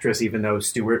won Actress, even though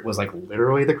Stewart was, like,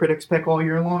 literally the critics' pick all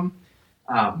year long.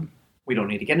 We don't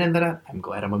need to get into that. I'm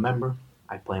glad I'm a member.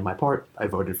 I play my part. I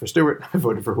voted for Stewart. I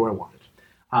voted for who I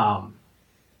wanted.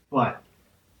 But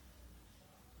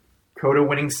Coda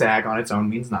winning SAG on its own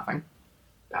means nothing.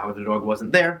 Power of the Dog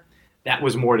wasn't there. That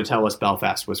was more to tell us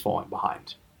Belfast was falling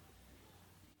behind.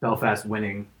 Belfast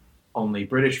winning only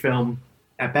British film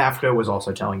at BAFTA was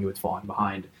also telling you it's falling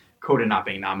behind. Coda not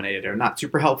being nominated are not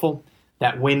super helpful.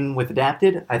 That win with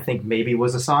Adapted, I think maybe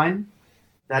was a sign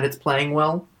that it's playing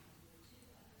well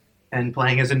and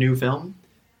playing as a new film.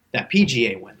 That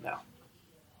PGA win, though,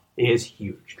 is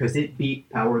huge because it beat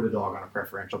Power of the Dog on a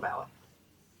preferential ballot.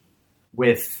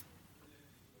 With,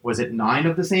 was it 9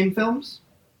 of the same films?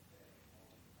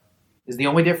 Is the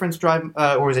only difference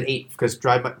or is it 8? Because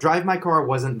Drive My Car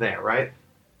wasn't there, right?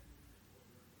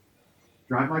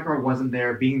 Drive My Car wasn't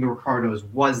there. Being the Ricardos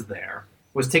was there.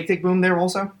 Was Tick Tick Boom there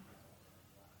also?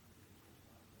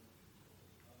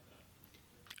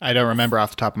 I don't remember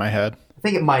off the top of my head. I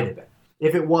think it might have been.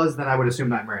 If it was, then I would assume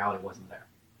Nightmare Alley wasn't there.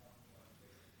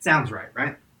 Sounds right?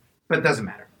 But it doesn't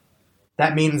matter.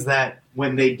 That means that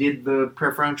when they did the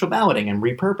preferential balloting and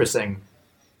repurposing,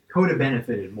 Coda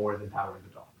benefited more than Power of the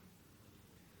Dog.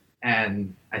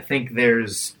 And I think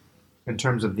there's, in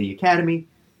terms of the Academy,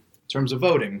 in terms of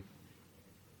voting,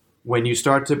 when you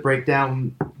start to break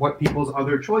down what people's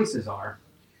other choices are,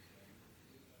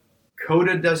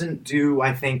 Coda doesn't do,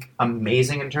 I think,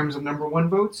 amazing in terms of number 1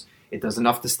 votes. It does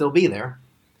enough to still be there,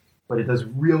 but it does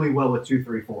really well with 2,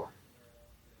 3, 4.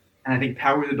 And I think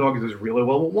Power of the Dog does really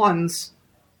well with 1s,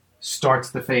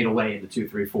 starts to fade away into 2,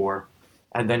 3, 4,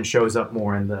 and then shows up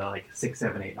more in the 6,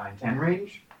 7, 8, 9, 10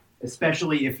 range,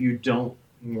 especially if you don't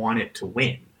want it to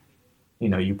win.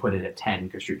 You put it at 10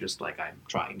 because you're just like, I'm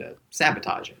trying to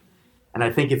sabotage it. And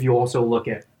I think if you also look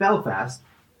at Belfast,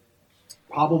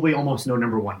 probably almost no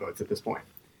number 1 votes at this point.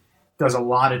 Does a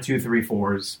lot of 2, 3,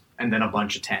 4s, and then a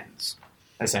bunch of 10s,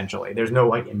 essentially. There's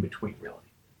no in between, really.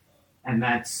 And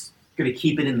that's going to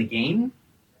keep it in the game,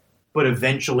 but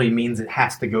eventually means it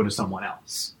has to go to someone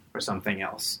else or something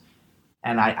else.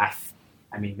 And I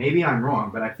mean, maybe I'm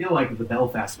wrong, but I feel like the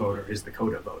Belfast voter is the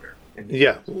Coda voter.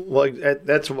 Yeah, well,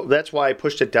 that's why I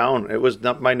pushed it down. It was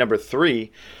not my number 3.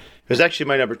 It was actually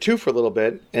my number 2 for a little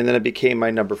bit, and then it became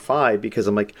my number 5 because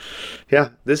I'm like, yeah,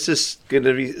 this is going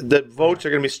to be, the votes are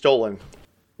going to be stolen.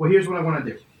 Well, here's what I want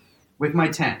to do. With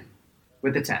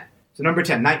the 10. So number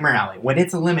 10, Nightmare Alley. When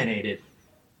it's eliminated,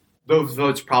 those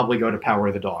votes probably go to Power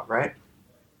of the Dog, right?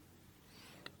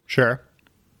 Sure.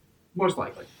 Most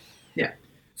likely. Yeah.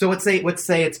 So let's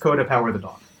say it's Coda, Power of the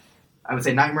Dog. I would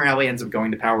say Nightmare Alley ends up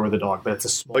going to Power of the Dog, but it's a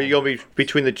small... Oh, you going to be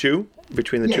between the two?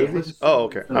 Between the two of these? Oh,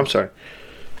 okay. I'm sorry.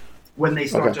 When they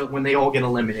start when they all get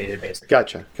eliminated, basically.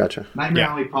 Gotcha. Nightmare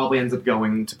Alley probably ends up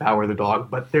going to Power of the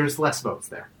Dog, but there's less votes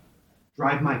there.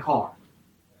 Drive My Car.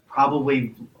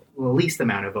 Probably the least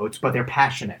amount of votes, but they're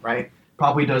passionate, right?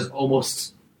 Probably does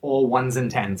almost all 1s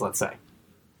and 10s, let's say.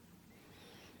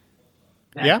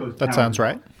 That sounds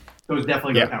right. Those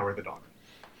definitely go to Power of the Dog.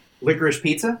 Licorice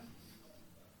Pizza,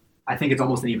 I think it's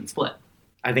almost an even split.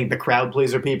 I think the crowd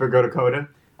pleaser people go to Coda.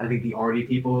 I think the arty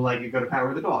people who like it go to Power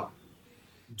of the Dog.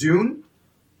 Dune,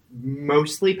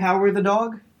 mostly Power of the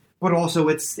Dog, but also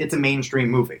it's a mainstream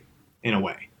movie, in a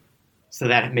way. So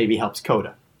that maybe helps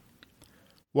Coda.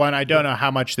 One, I don't know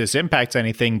how much this impacts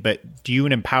anything, but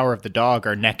Dune and Power of the Dog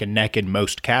are neck and neck in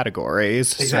most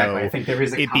categories. Exactly. So I think there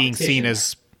is a it being seen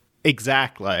as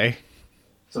exactly.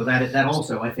 So that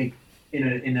also, I think,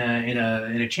 in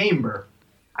a chamber,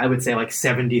 I would say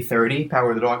 70-30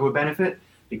 Power of the Dog would benefit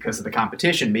because of the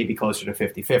competition, maybe closer to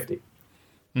 50-50.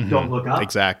 Mm-hmm. Don't Look Up.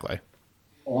 Exactly.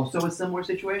 Also a similar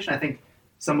situation. I think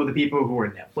some of the people who are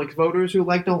Netflix voters who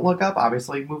like Don't Look Up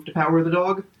obviously moved to Power of the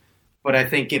Dog. But I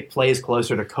think it plays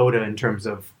closer to Coda in terms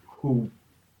of who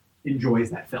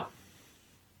enjoys that film.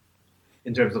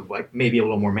 In terms of maybe a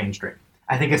little more mainstream.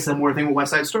 I think a similar thing with West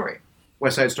Side Story.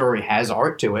 West Side Story has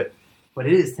art to it, but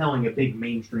it is telling a big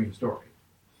mainstream story.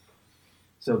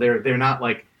 So they're not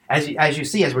as you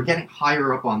see, as we're getting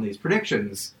higher up on these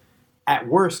predictions, at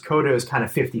worst, Coda is kind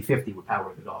of 50-50 with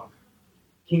Power of the Dog.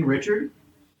 King Richard,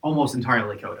 almost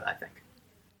entirely Coda, I think.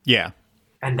 Yeah.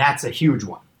 And that's a huge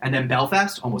one. And then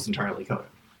Belfast, almost entirely Coda.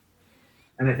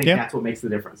 And I think that's what makes the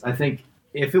difference. I think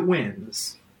if it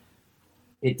wins,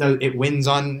 It wins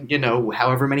on,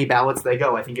 however many ballots they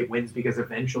go. I think it wins because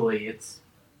eventually it's,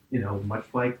 much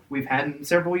like we've had in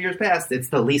several years past, it's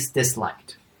the least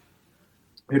disliked.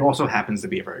 It also happens to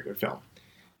be a very good film.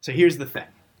 So here's the thing.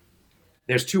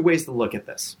 There's two ways to look at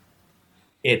this.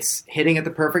 It's hitting at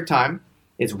the perfect time.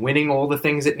 It's winning all the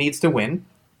things it needs to win.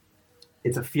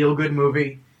 It's a feel-good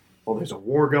movie. Well, there's a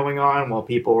war going on while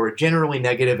people are generally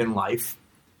negative in life.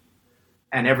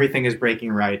 And everything is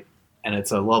breaking right. And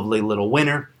it's a lovely little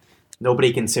winner.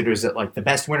 Nobody considers it like the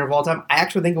best winner of all time. I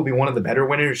actually think it'll be one of the better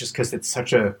winners just because it's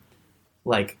such a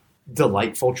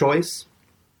delightful choice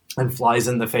and flies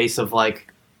in the face of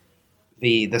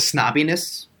the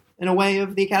snobbiness in a way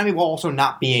of the Academy while also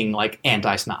not being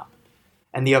anti-snob.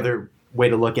 And the other way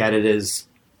to look at it is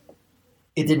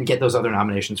it didn't get those other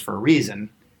nominations for a reason.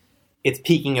 It's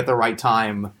peaking at the right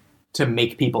time to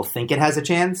make people think it has a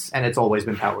chance, and it's always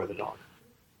been Power of the Dog.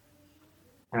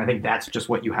 And I think that's just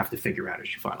what you have to figure out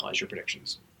as you finalize your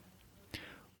predictions.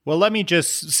 Well, let me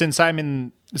just, since I'm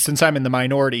in the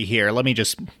minority here, let me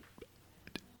just,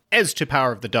 as to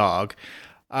Power of the Dog,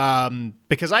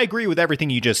 because I agree with everything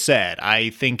you just said. I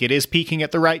think it is peaking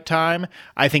at the right time.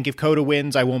 I think if Coda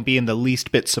wins, I won't be in the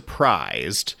least bit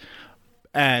surprised.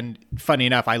 And funny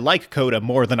enough, I like Coda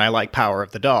more than I like Power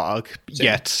of the Dog. Same.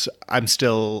 Yet I'm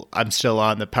still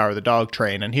on the Power of the Dog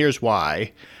train, and here's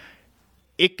why.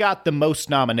 It got the most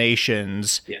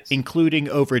nominations, yes, including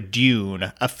over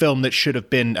Dune, a film that should have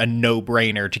been a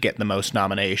no-brainer to get the most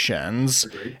nominations.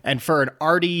 Agreed. And for an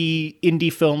arty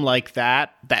indie film like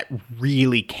that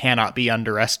really cannot be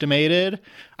underestimated.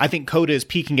 I think Coda is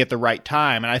peaking at the right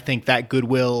time, and I think that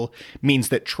goodwill means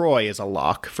that Troy is a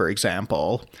lock, for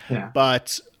example. Yeah.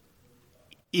 But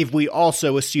if we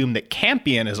also assume that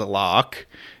Campion is a lock,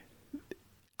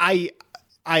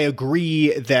 I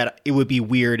agree that it would be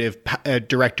weird if a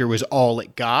director was all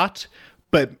it got,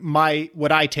 but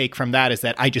what I take from that is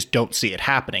that I just don't see it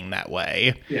happening that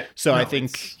way. Yeah. So I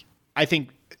think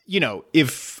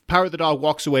if Power of the Dog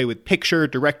walks away with picture,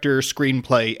 director,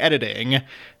 screenplay, editing,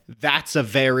 that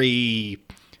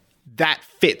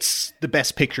fits the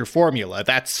best picture formula.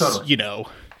 That's totally.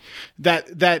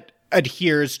 That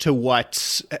adheres to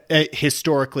what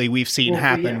historically we've seen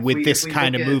happen with this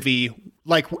kind of movie.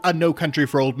 Like a No Country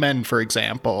for Old Men, for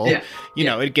example,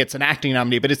 it gets an acting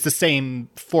nominee, but it's the same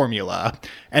formula,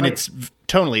 and it's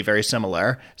tonally very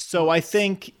similar. So I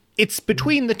think it's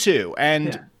between the two.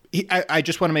 And I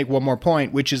just want to make one more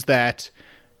point, which is that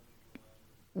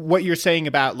what you're saying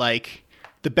about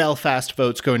the Belfast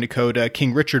votes going to Coda,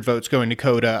 King Richard votes going to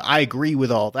Coda, I agree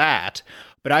with all that.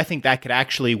 But I think that could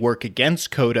actually work against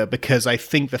Coda because I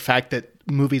think the fact that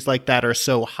movies like that are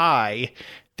so high,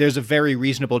 there's a very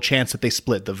reasonable chance that they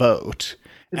split the vote.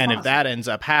 And if that ends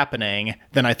up happening,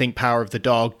 then I think Power of the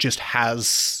Dog just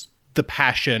has the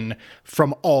passion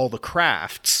from all the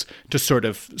crafts to sort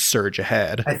of surge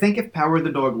ahead. I think if Power of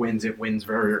the Dog wins, it wins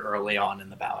very early on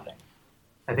in the balloting.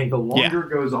 I think the longer it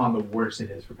goes on, the worse it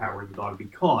is for Power of the Dog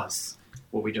because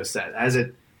what we just said,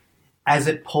 as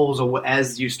it pulls away,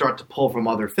 as you start to pull from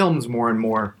other films more and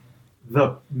more,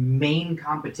 the main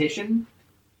competition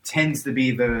tends to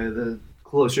be the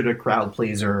closer to crowd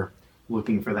pleaser,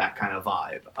 looking for that kind of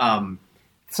vibe.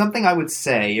 Something I would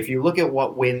say, if you look at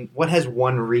what has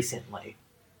won recently,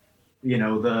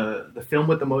 the film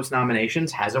with the most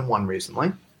nominations hasn't won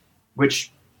recently,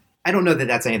 which I don't know that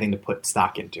that's anything to put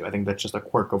stock into. I think that's just a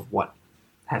quirk of what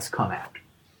has come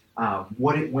out.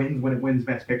 What it wins when it wins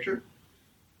Best Picture,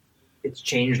 it's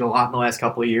changed a lot in the last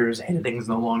couple of years. Editing's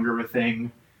no longer a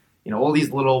thing. All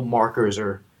these little markers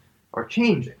are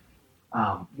changing.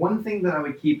 One thing that I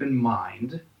would keep in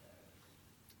mind,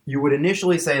 you would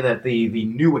initially say that the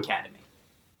new Academy,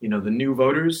 the new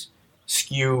voters,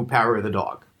 skew Power of the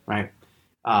Dog, right?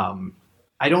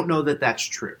 I don't know that that's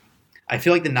true. I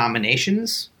feel like the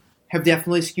nominations have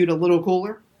definitely skewed a little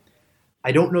cooler.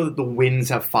 I don't know that the wins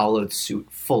have followed suit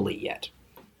fully yet.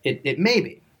 It may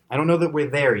be. I don't know that we're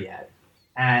there yet.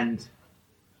 And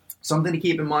something to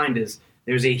keep in mind is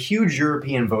there's a huge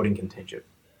European voting contingent.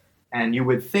 And you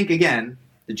would think, again,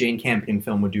 the Jane Campion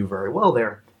film would do very well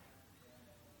there.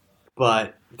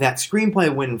 But that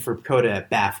screenplay win for Coda at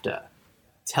BAFTA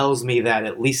tells me that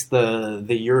at least the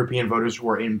European voters who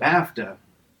were in BAFTA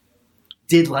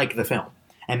did like the film.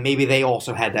 And maybe they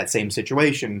also had that same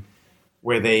situation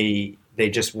where they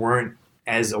just weren't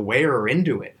as aware or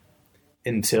into it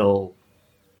until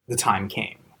the time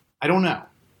came. I don't know.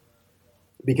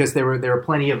 Because there were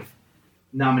plenty of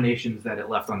nominations that it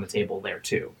left on the table there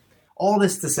too. All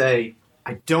this to say,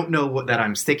 I don't know that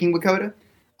I'm sticking with Coda.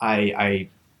 I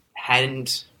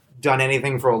hadn't done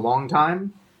anything for a long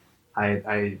time.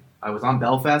 I I was on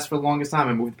Belfast for the longest time.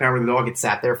 I moved to Power of the Dog. It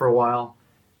sat there for a while.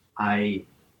 I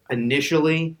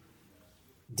initially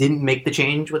didn't make the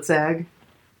change with SAG,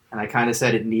 and I kind of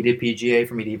said it needed PGA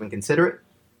for me to even consider it,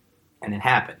 and it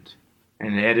happened.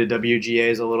 And it added WGA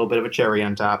as a little bit of a cherry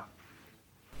on top.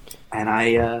 And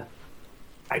I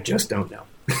just don't know.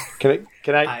 Can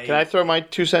I throw my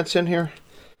 2 cents in here?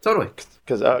 Totally.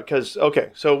 Because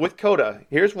okay, so with Coda,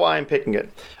 here's why I'm picking it.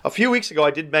 A few weeks ago,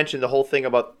 I did mention the whole thing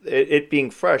about it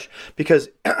being fresh because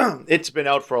it's been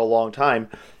out for a long time,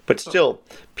 but still,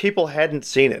 people hadn't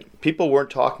seen it. People weren't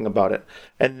talking about it,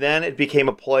 and then it became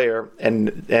a player,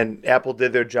 and Apple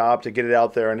did their job to get it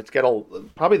out there, and it's got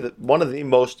probably one of the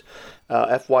most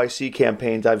FYC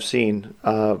campaigns I've seen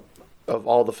of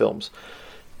all the films.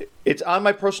 It's on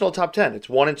my personal top 10. It's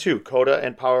 1 and 2, Coda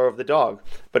and Power of the Dog.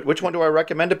 But which one do I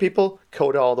recommend to people?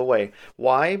 Coda all the way.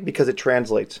 Why? Because it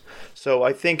translates. So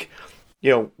I think,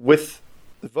 with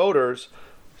voters,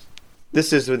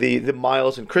 this is the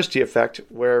Miles and Christie effect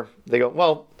where they go,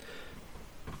 well,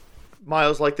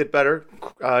 Miles liked it better.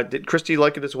 Did Christie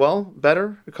like it as well?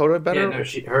 Better? Coda better? Yeah,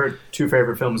 no, her 2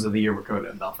 favorite films of the year were Coda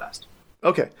and Belfast.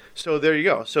 Okay, so there you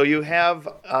go. So you have,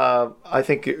 I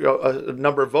think, a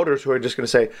number of voters who are just going to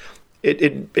say,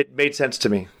 it made sense to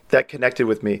me. That connected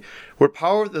with me. Where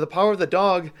the Power of the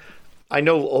Dog, I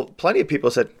know plenty of people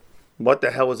said, what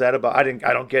the hell was that about? I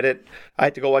don't get it. I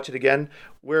had to go watch it again.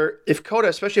 Where if Coda,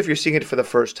 especially if you're seeing it for the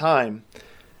first time,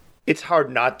 it's hard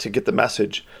not to get the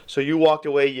message. So you walked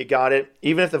away, you got it.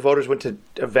 Even if the voters went to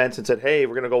events and said, hey,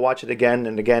 we're going to go watch it again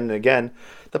and again and again,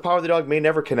 the Power of the Dog may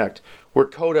never connect. Where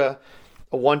Coda,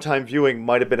 a one-time viewing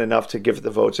might have been enough to give it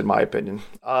the votes, in my opinion.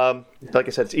 Like I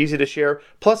said, it's easy to share.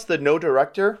 Plus, the no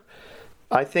director,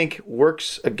 I think,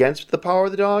 works against the Power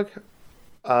of the Dog.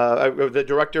 The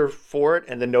director for it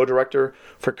and the no director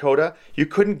for Coda. You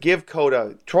couldn't give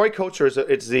Coda. Troy Kotsur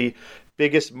it's the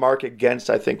biggest mark against,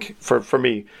 I think, for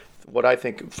me, what I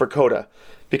think for Coda.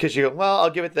 Because you go, well, I'll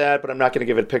give it that, but I'm not going to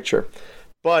give it a picture.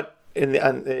 But on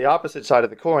the opposite side of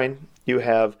the coin, you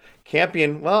have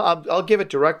Campion. Well, I'll give it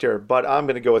director, but I'm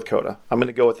going to go with Coda. I'm going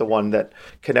to go with the one that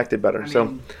connected better.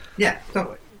 Yeah,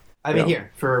 totally. I mean,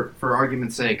 here for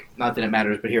argument's sake, not that it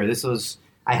matters, but here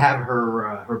I have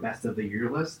her best of the year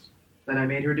list that I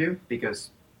made her do because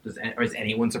is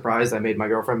anyone surprised I made my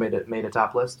girlfriend made a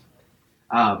top list?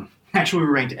 Actually, we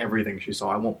ranked everything she saw.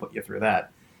 I won't put you through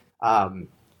that.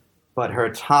 But her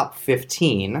top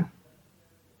 15.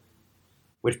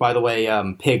 Which, by the way,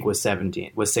 Pig was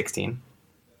 16.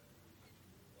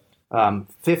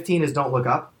 15 is Don't Look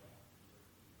Up.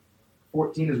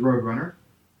 14 is Roadrunner.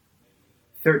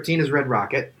 13 is Red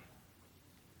Rocket.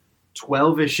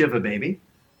 12 is Shiva Baby.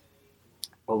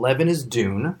 11 is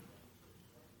Dune.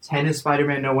 10 is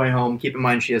Spider-Man No Way Home. Keep in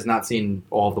mind she has not seen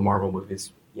all of the Marvel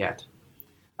movies yet.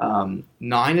 9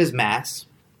 is Mass.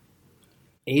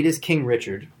 8 is King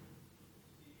Richard.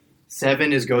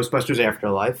 7 is Ghostbusters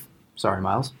Afterlife. Sorry,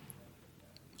 Miles.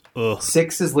 Ugh.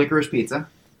 6 is Licorice Pizza.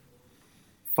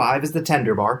 5 is The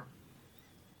Tender Bar.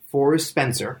 4 is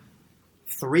Spencer.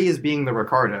 3 is Being the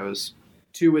Ricardos.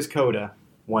 2 is Coda.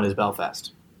 1 is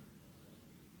Belfast.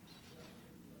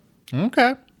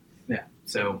 Okay. Yeah.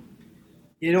 So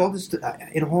it all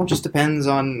just depends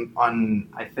on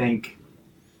I think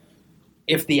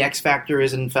if the X factor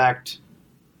is in fact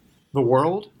the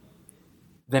world,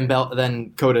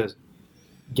 then Coda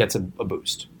gets a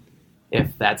boost.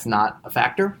 If that's not a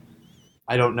factor,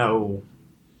 I don't know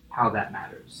how that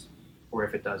matters, or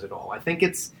if it does at all. I think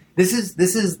this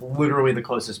is literally the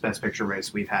closest Best Picture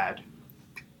race we've had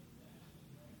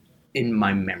in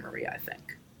my memory. I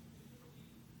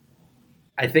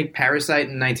think Parasite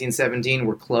and 1917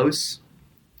 were close,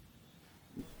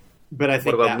 but I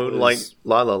think what about Moonlight,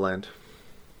 La La Land?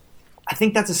 I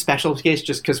think that's a special case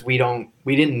just because we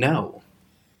didn't know.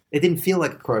 It didn't feel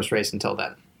like a close race until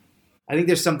then. I think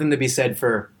there's something to be said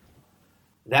for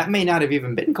that may not have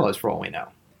even been close for all we know.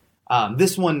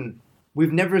 This one,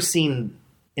 we've never seen,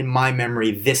 in my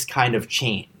memory, this kind of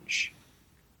change.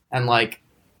 And like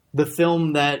the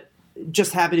film that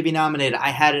just happened to be nominated,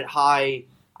 I had it high.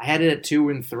 I had it at 2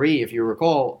 and 3, if you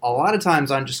recall. A lot of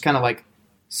times on just kind of like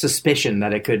suspicion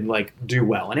that it could like do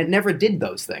well. And it never did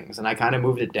those things. And I kind of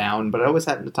moved it down, but I always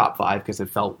had it in the top 5 because it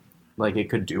felt like it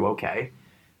could do okay.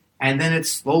 And then it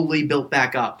slowly built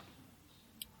back up.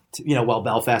 While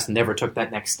Belfast never took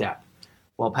that next step.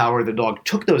 While Power of the Dog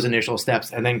took those initial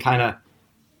steps and then kind of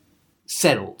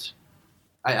settled.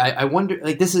 I wonder,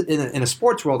 like this is in a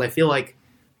sports world, I feel like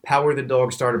Power of the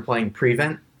Dog started playing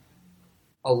prevent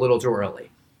a little too early.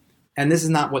 And this is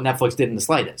not what Netflix did in the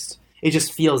slightest. It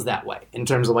just feels that way in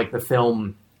terms of like the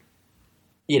film,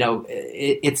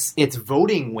 its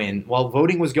voting win. While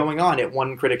voting was going on, it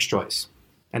won Critics' Choice,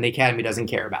 and the Academy doesn't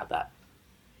care about that.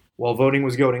 While voting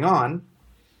was going on,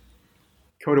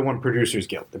 Coda won Producers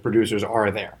Guild. The producers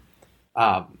are there.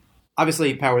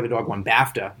 Obviously, Power of the Dog won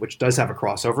BAFTA, which does have a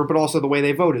crossover, but also the way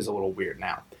they vote is a little weird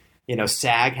now.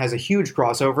 SAG has a huge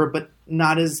crossover, but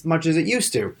not as much as it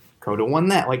used to. Coda won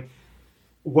that. Like,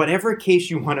 whatever case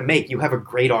you want to make, you have a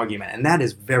great argument, and that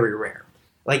is very rare.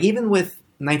 Like, even with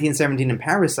 1917 and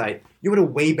Parasite, you had a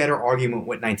way better argument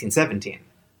with 1917.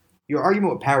 Your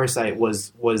argument with Parasite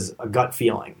was a gut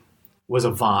feeling, was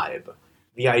a vibe.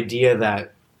 The idea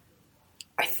that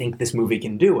I think this movie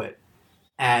can do it.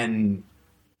 And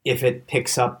if it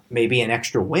picks up maybe an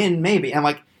extra win, maybe.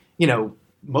 And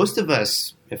most of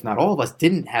us, if not all of us,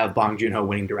 didn't have Bong Joon-ho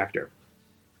winning director.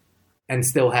 And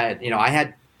still had, I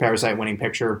had Parasite winning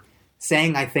picture,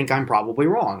 saying I think I'm probably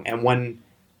wrong. And when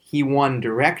he won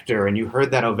director and you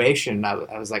heard that ovation,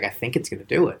 I was like, I think it's going to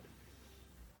do it.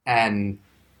 And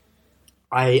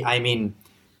I mean,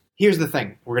 here's the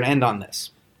thing. We're going to end on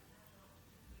this.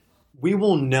 We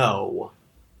will know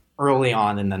early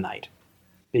on in the night,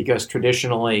 because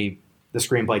traditionally the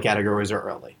screenplay categories are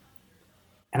early.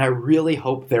 And I really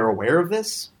hope they're aware of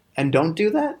this and don't do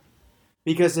that.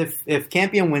 Because if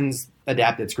Campion wins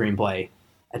adapted screenplay,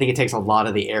 I think it takes a lot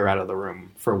of the air out of the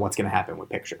room for what's going to happen with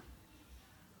picture.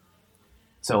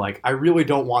 So, I really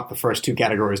don't want the first two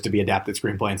categories to be adapted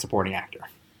screenplay and supporting actor.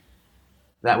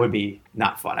 That would be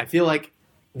not fun. I feel like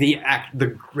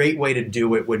the great way to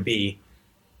do it would be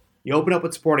you open up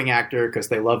with supporting actor because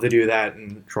they love to do that,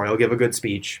 and Troy will give a good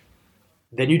speech.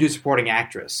 Then you do supporting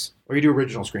actress, or you do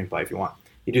original screenplay if you want.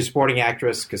 You do supporting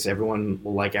actress because everyone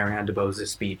will like Ariane DeBose's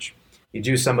speech. You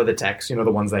do some of the text, the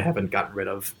ones they haven't gotten rid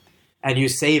of. And you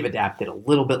save adapted a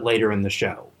little bit later in the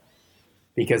show.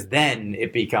 Because then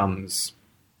it becomes,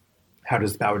 how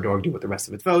does the Power Dog do with the rest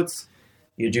of its votes?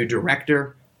 You do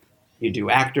director, you do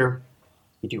actor,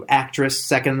 you do actress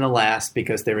second to last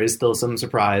because there is still some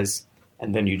surprise,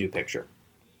 and then you do picture.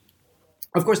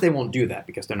 Of course, they won't do that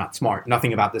because they're not smart.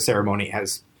 Nothing about the ceremony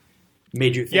has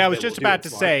made you think. Yeah, I was just about to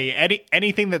say,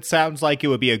 anything that sounds like it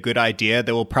would be a good idea,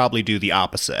 they will probably do the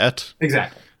opposite.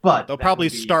 Exactly. But they'll probably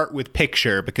start with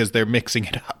picture because they're mixing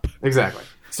it up. Exactly.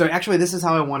 So actually, this is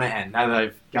how I want to end, now that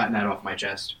I've gotten that off my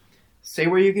chest. Say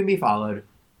where you can be followed.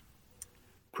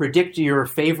 Predict your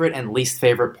favorite and least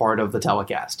favorite part of the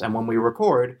telecast. And when we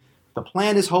record, the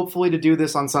plan is hopefully to do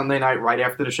this on Sunday night right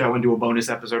after the show and do a bonus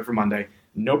episode for Monday.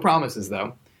 No promises,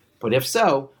 though. But if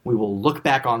so, we will look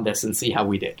back on this and see how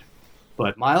we did.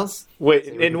 But Miles? Wait,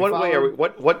 in what way are we,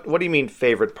 what do you mean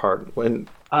favorite part? When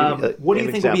what do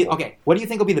you think what do you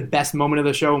think will be the best moment of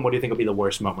the show, and what do you think will be the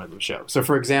worst moment of the show? So,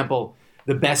 for example,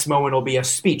 the best moment will be a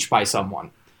speech by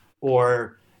someone,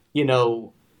 or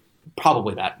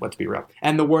probably that. Let's be real.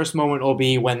 And the worst moment will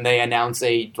be when they announce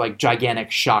a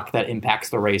gigantic shock that impacts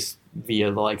the race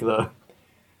via the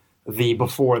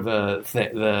before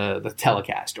the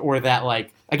telecast, or that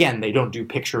again they don't do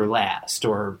picture last,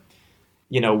 or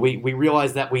we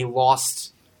realize that we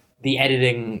lost the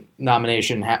editing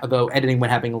nomination, though editing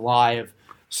went happening live,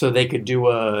 so they could do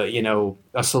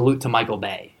a salute to Michael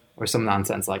Bay or some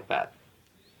nonsense like that.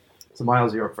 So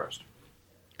Miles, you're up first.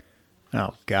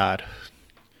 Oh God,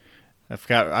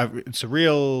 it's a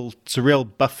real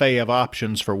buffet of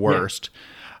options for worst.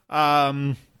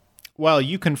 Yeah. Well,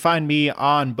 you can find me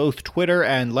on both Twitter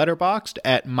and Letterboxd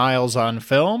at Miles on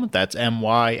Film. That's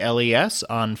MYLES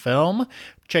on Film.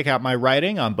 Check out my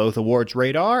writing on both Awards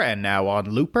Radar and now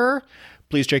on Looper.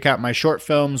 Please check out my short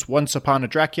films Once Upon a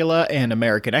Dracula and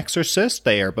American Exorcist.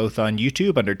 They are both on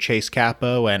YouTube under Chase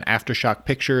Capo and Aftershock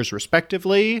Pictures,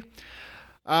 respectively.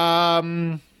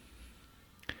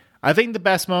 I think the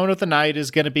best moment of the night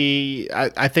is going to be,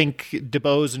 I think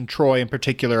DeBose and Troy in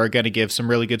particular are going to give some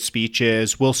really good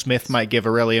speeches. Will Smith might give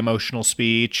a really emotional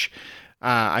speech.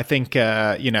 I think,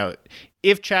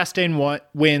 if Chastain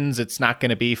wins, it's not going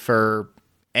to be for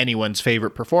anyone's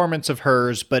favorite performance of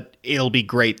hers, but it'll be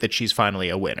great that she's finally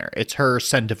a winner. It's her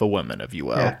Scent of a Woman, if you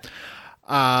will.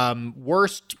 Yeah.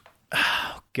 Worst,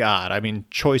 God, I mean,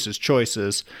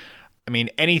 choices. I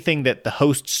mean, anything that the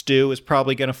hosts do is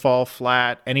probably going to fall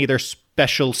flat. Any of their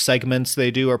special segments they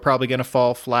do are probably going to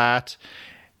fall flat.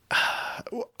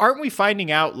 Aren't we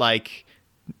finding out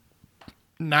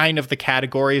 9 of the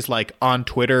categories on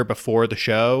Twitter before the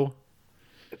show?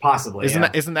 Possibly,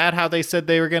 Isn't that how they said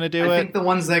they were going to do it? I think the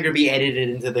ones that are going to be edited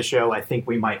into the show, I think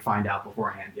we might find out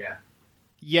beforehand, yeah.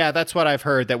 Yeah, that's what I've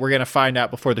heard, that we're going to find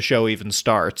out before the show even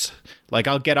starts.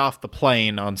 I'll get off the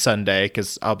plane on Sunday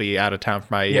because I'll be out of town for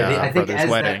my brother's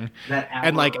wedding.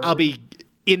 And I'll be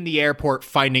in the airport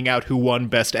finding out who won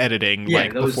best editing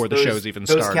before the show's even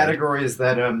started. Those categories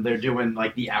that they're doing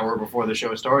like the hour before the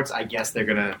show starts, I guess they're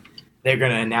gonna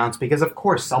announce, because of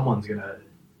course someone's gonna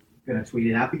tweet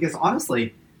it out, because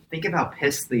honestly, think of how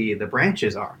pissed the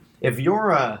branches are. If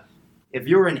you're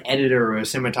an editor or a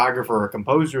cinematographer or a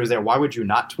composer is there, why would you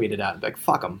not tweet it out? Like,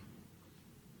 fuck them.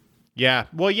 Yeah.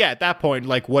 Well, yeah, at that point,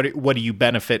 like, what do you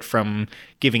benefit from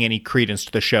giving any credence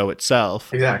to the show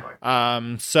itself? Exactly.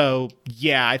 So,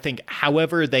 yeah, I think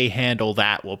however they handle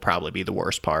that will probably be the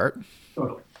worst part.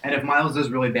 Totally. And if Miles does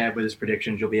really bad with his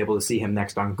predictions, you'll be able to see him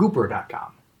next on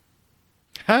Gooper.com.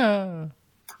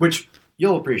 Which,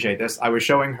 you'll appreciate this. I was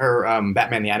showing her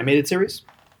Batman the Animated Series.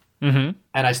 Mm-hmm.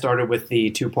 And I started with the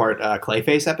 2-part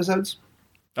Clayface episodes.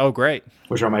 Oh, great.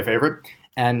 Which are my favorite.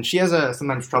 And she has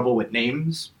sometimes trouble with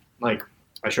names. Like,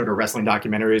 I showed her wrestling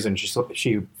documentaries, and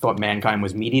she thought Mankind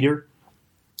was Meat Eater.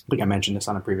 I think I mentioned this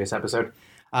on a previous episode.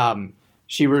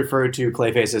 She referred to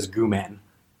Clayface as Goo Man.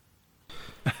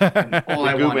 All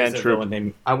I want is a villain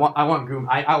name. I Goo.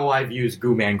 I've used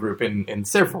Goo Man Group in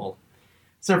several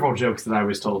jokes that I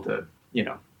was told to,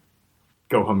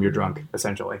 go home, you're drunk,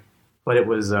 essentially. But it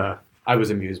was I was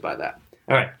amused by that.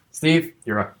 All right, Steve,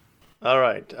 you're up. All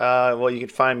right. Well, you can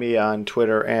find me on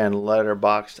Twitter and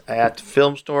Letterboxd at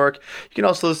Filmstork. You can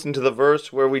also listen to The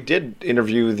Verse, where we did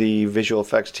interview the visual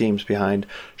effects teams behind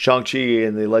Shang-Chi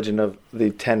and the Legend of the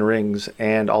Ten Rings,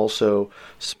 and also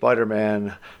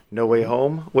Spider-Man No Way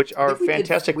Home, which are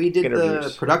fantastic interviews. We did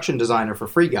the production designer for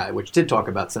Free Guy, which did talk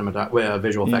about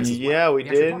visual effects as well. Yeah, we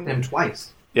did. Talked to him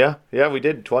twice. Yeah, we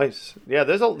did twice. Yeah,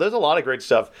 there's a lot of great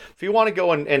stuff. If you want to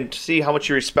go and see how much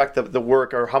you respect the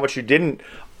work, or how much you didn't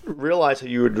realize how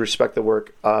you would respect the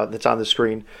work that's on the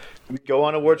screen, go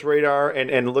on Awards Radar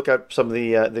and look up some of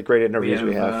the great interviews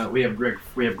we have. We have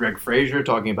Greg Fraser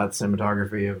talking about the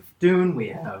cinematography of Dune. We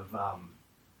have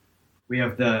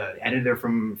the editor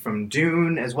from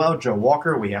Dune as well, Joe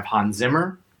Walker. We have Hans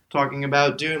Zimmer talking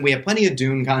about Dune. We have plenty of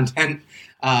Dune content.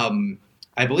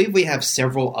 I believe we have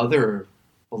several other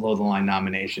below the line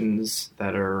nominations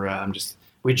that are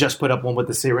we just put up one with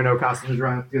the Cyrano costume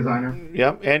designer.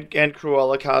 Yep, and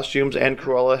Cruella costumes and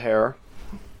Cruella hair.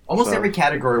 Almost every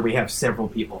category we have several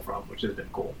people from, which has been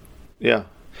cool. Yeah.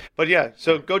 But yeah,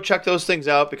 so go check those things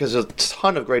out, because there's a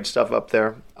ton of great stuff up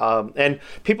there. And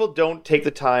people don't take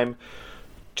the time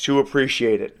to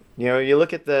appreciate it. You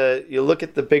look at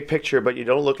the big picture, but you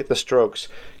don't look at the strokes.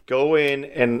 Go in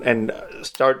and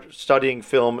start studying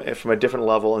film from a different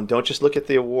level, and don't just look at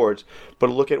the awards, but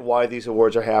look at why these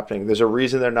awards are happening. There's a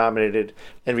reason they're nominated,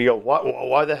 and we go,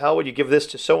 why the hell would you give this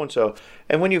to so and so?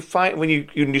 And when you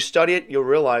study it, you'll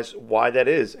realize why that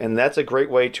is, and that's a great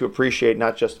way to appreciate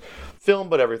not just film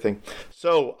but everything.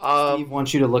 So Steve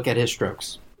wants you to look at his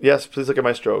strokes. Yes, please look at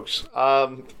my strokes.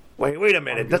 Wait a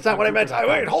minute. That's not what I meant.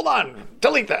 Wait, hold on.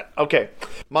 Delete that. Okay.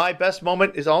 My best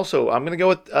moment is also, I'm going to go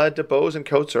with DeBose and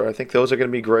Koetzer. I think those are going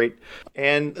to be great.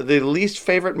 And the least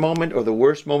favorite moment, or the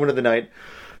worst moment of the night,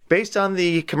 based on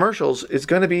the commercials, is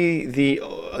going to be the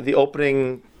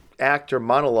opening act or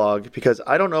monologue, because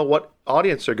I don't know what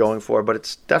audience they're going for, but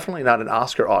it's definitely not an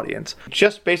Oscar audience.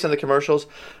 Just based on the commercials,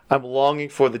 I'm longing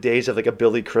for the days of like a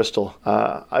Billy Crystal.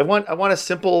 I want a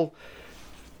simple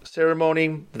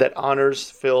ceremony that honors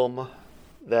film,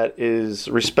 that is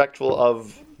respectful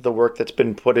of the work that's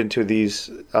been put into these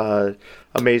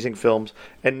amazing films,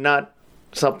 and not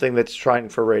something that's trying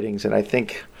for ratings. And I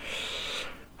think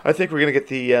we're gonna get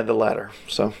the latter.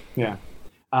 So yeah.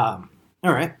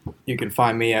 All right. You can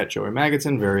find me at Joey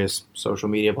Magidson, various social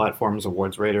media platforms.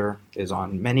 Awards Radar is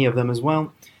on many of them as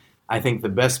well. I think the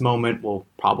best moment will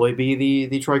probably be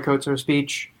the Troy Kotsur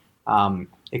speech.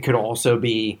 It could also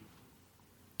be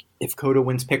if Coda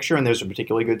wins picture and there's a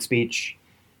particularly good speech.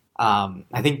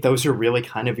 I think those are really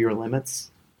kind of your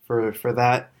limits for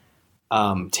that.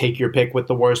 Take your pick with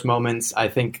the worst moments. I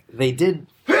think they did.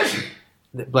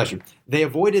 Bless you. They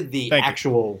avoided the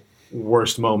actual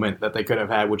worst moment that they could have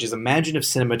had, which is, imagine if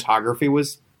cinematography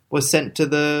was sent to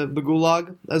the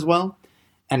Gulag as well,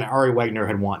 and Ari Wegner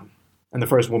had won, and the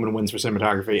first woman wins for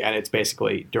cinematography, and it's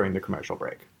basically during the commercial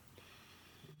break.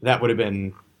 That would have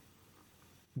been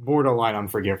borderline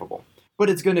unforgivable. But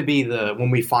it's going to be when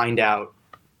we find out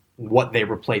what they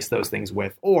replace those things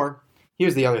with. Or,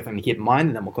 here's the other thing to keep in mind,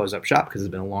 and then we'll close up shop because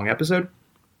it's been a long episode.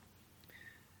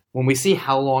 When we see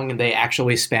how long they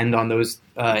actually spend on those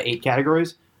 8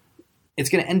 categories, it's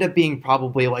going to end up being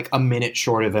probably like a minute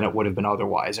shorter than it would have been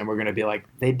otherwise. And we're going to be like,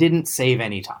 they didn't save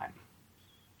any time.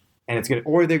 And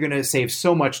or they're going to save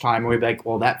so much time, and we'll be like,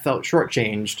 well, that felt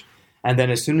shortchanged. And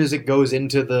then as soon as it goes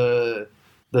into the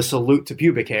salute to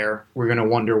pubic hair, we're going to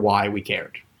wonder why we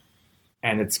cared.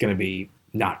 And it's going to be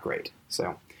not great.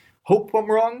 So hope I'm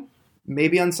wrong.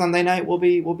 Maybe on Sunday night we'll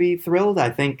be thrilled. I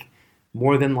think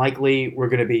more than likely we're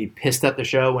going to be pissed at the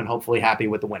show and hopefully happy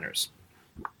with the winners.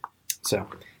 So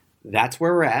that's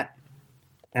where we're at.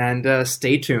 And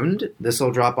stay tuned. This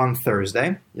will drop on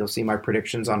Thursday. You'll see my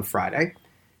predictions on Friday.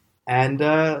 And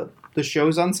the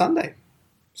show's on Sunday.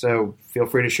 So feel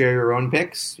free to share your own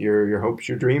picks, your hopes,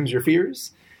 your dreams, your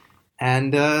fears.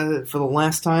 And for the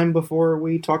last time before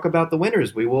we talk about the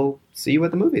winners, we will see you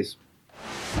at the movies.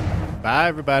 Bye,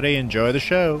 everybody. Enjoy the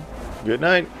show. Good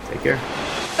night. Take care.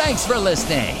 Thanks for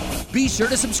listening. Be sure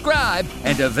to subscribe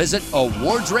and to visit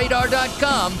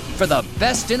awardsradar.com for the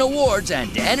best in awards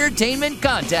and entertainment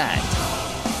content.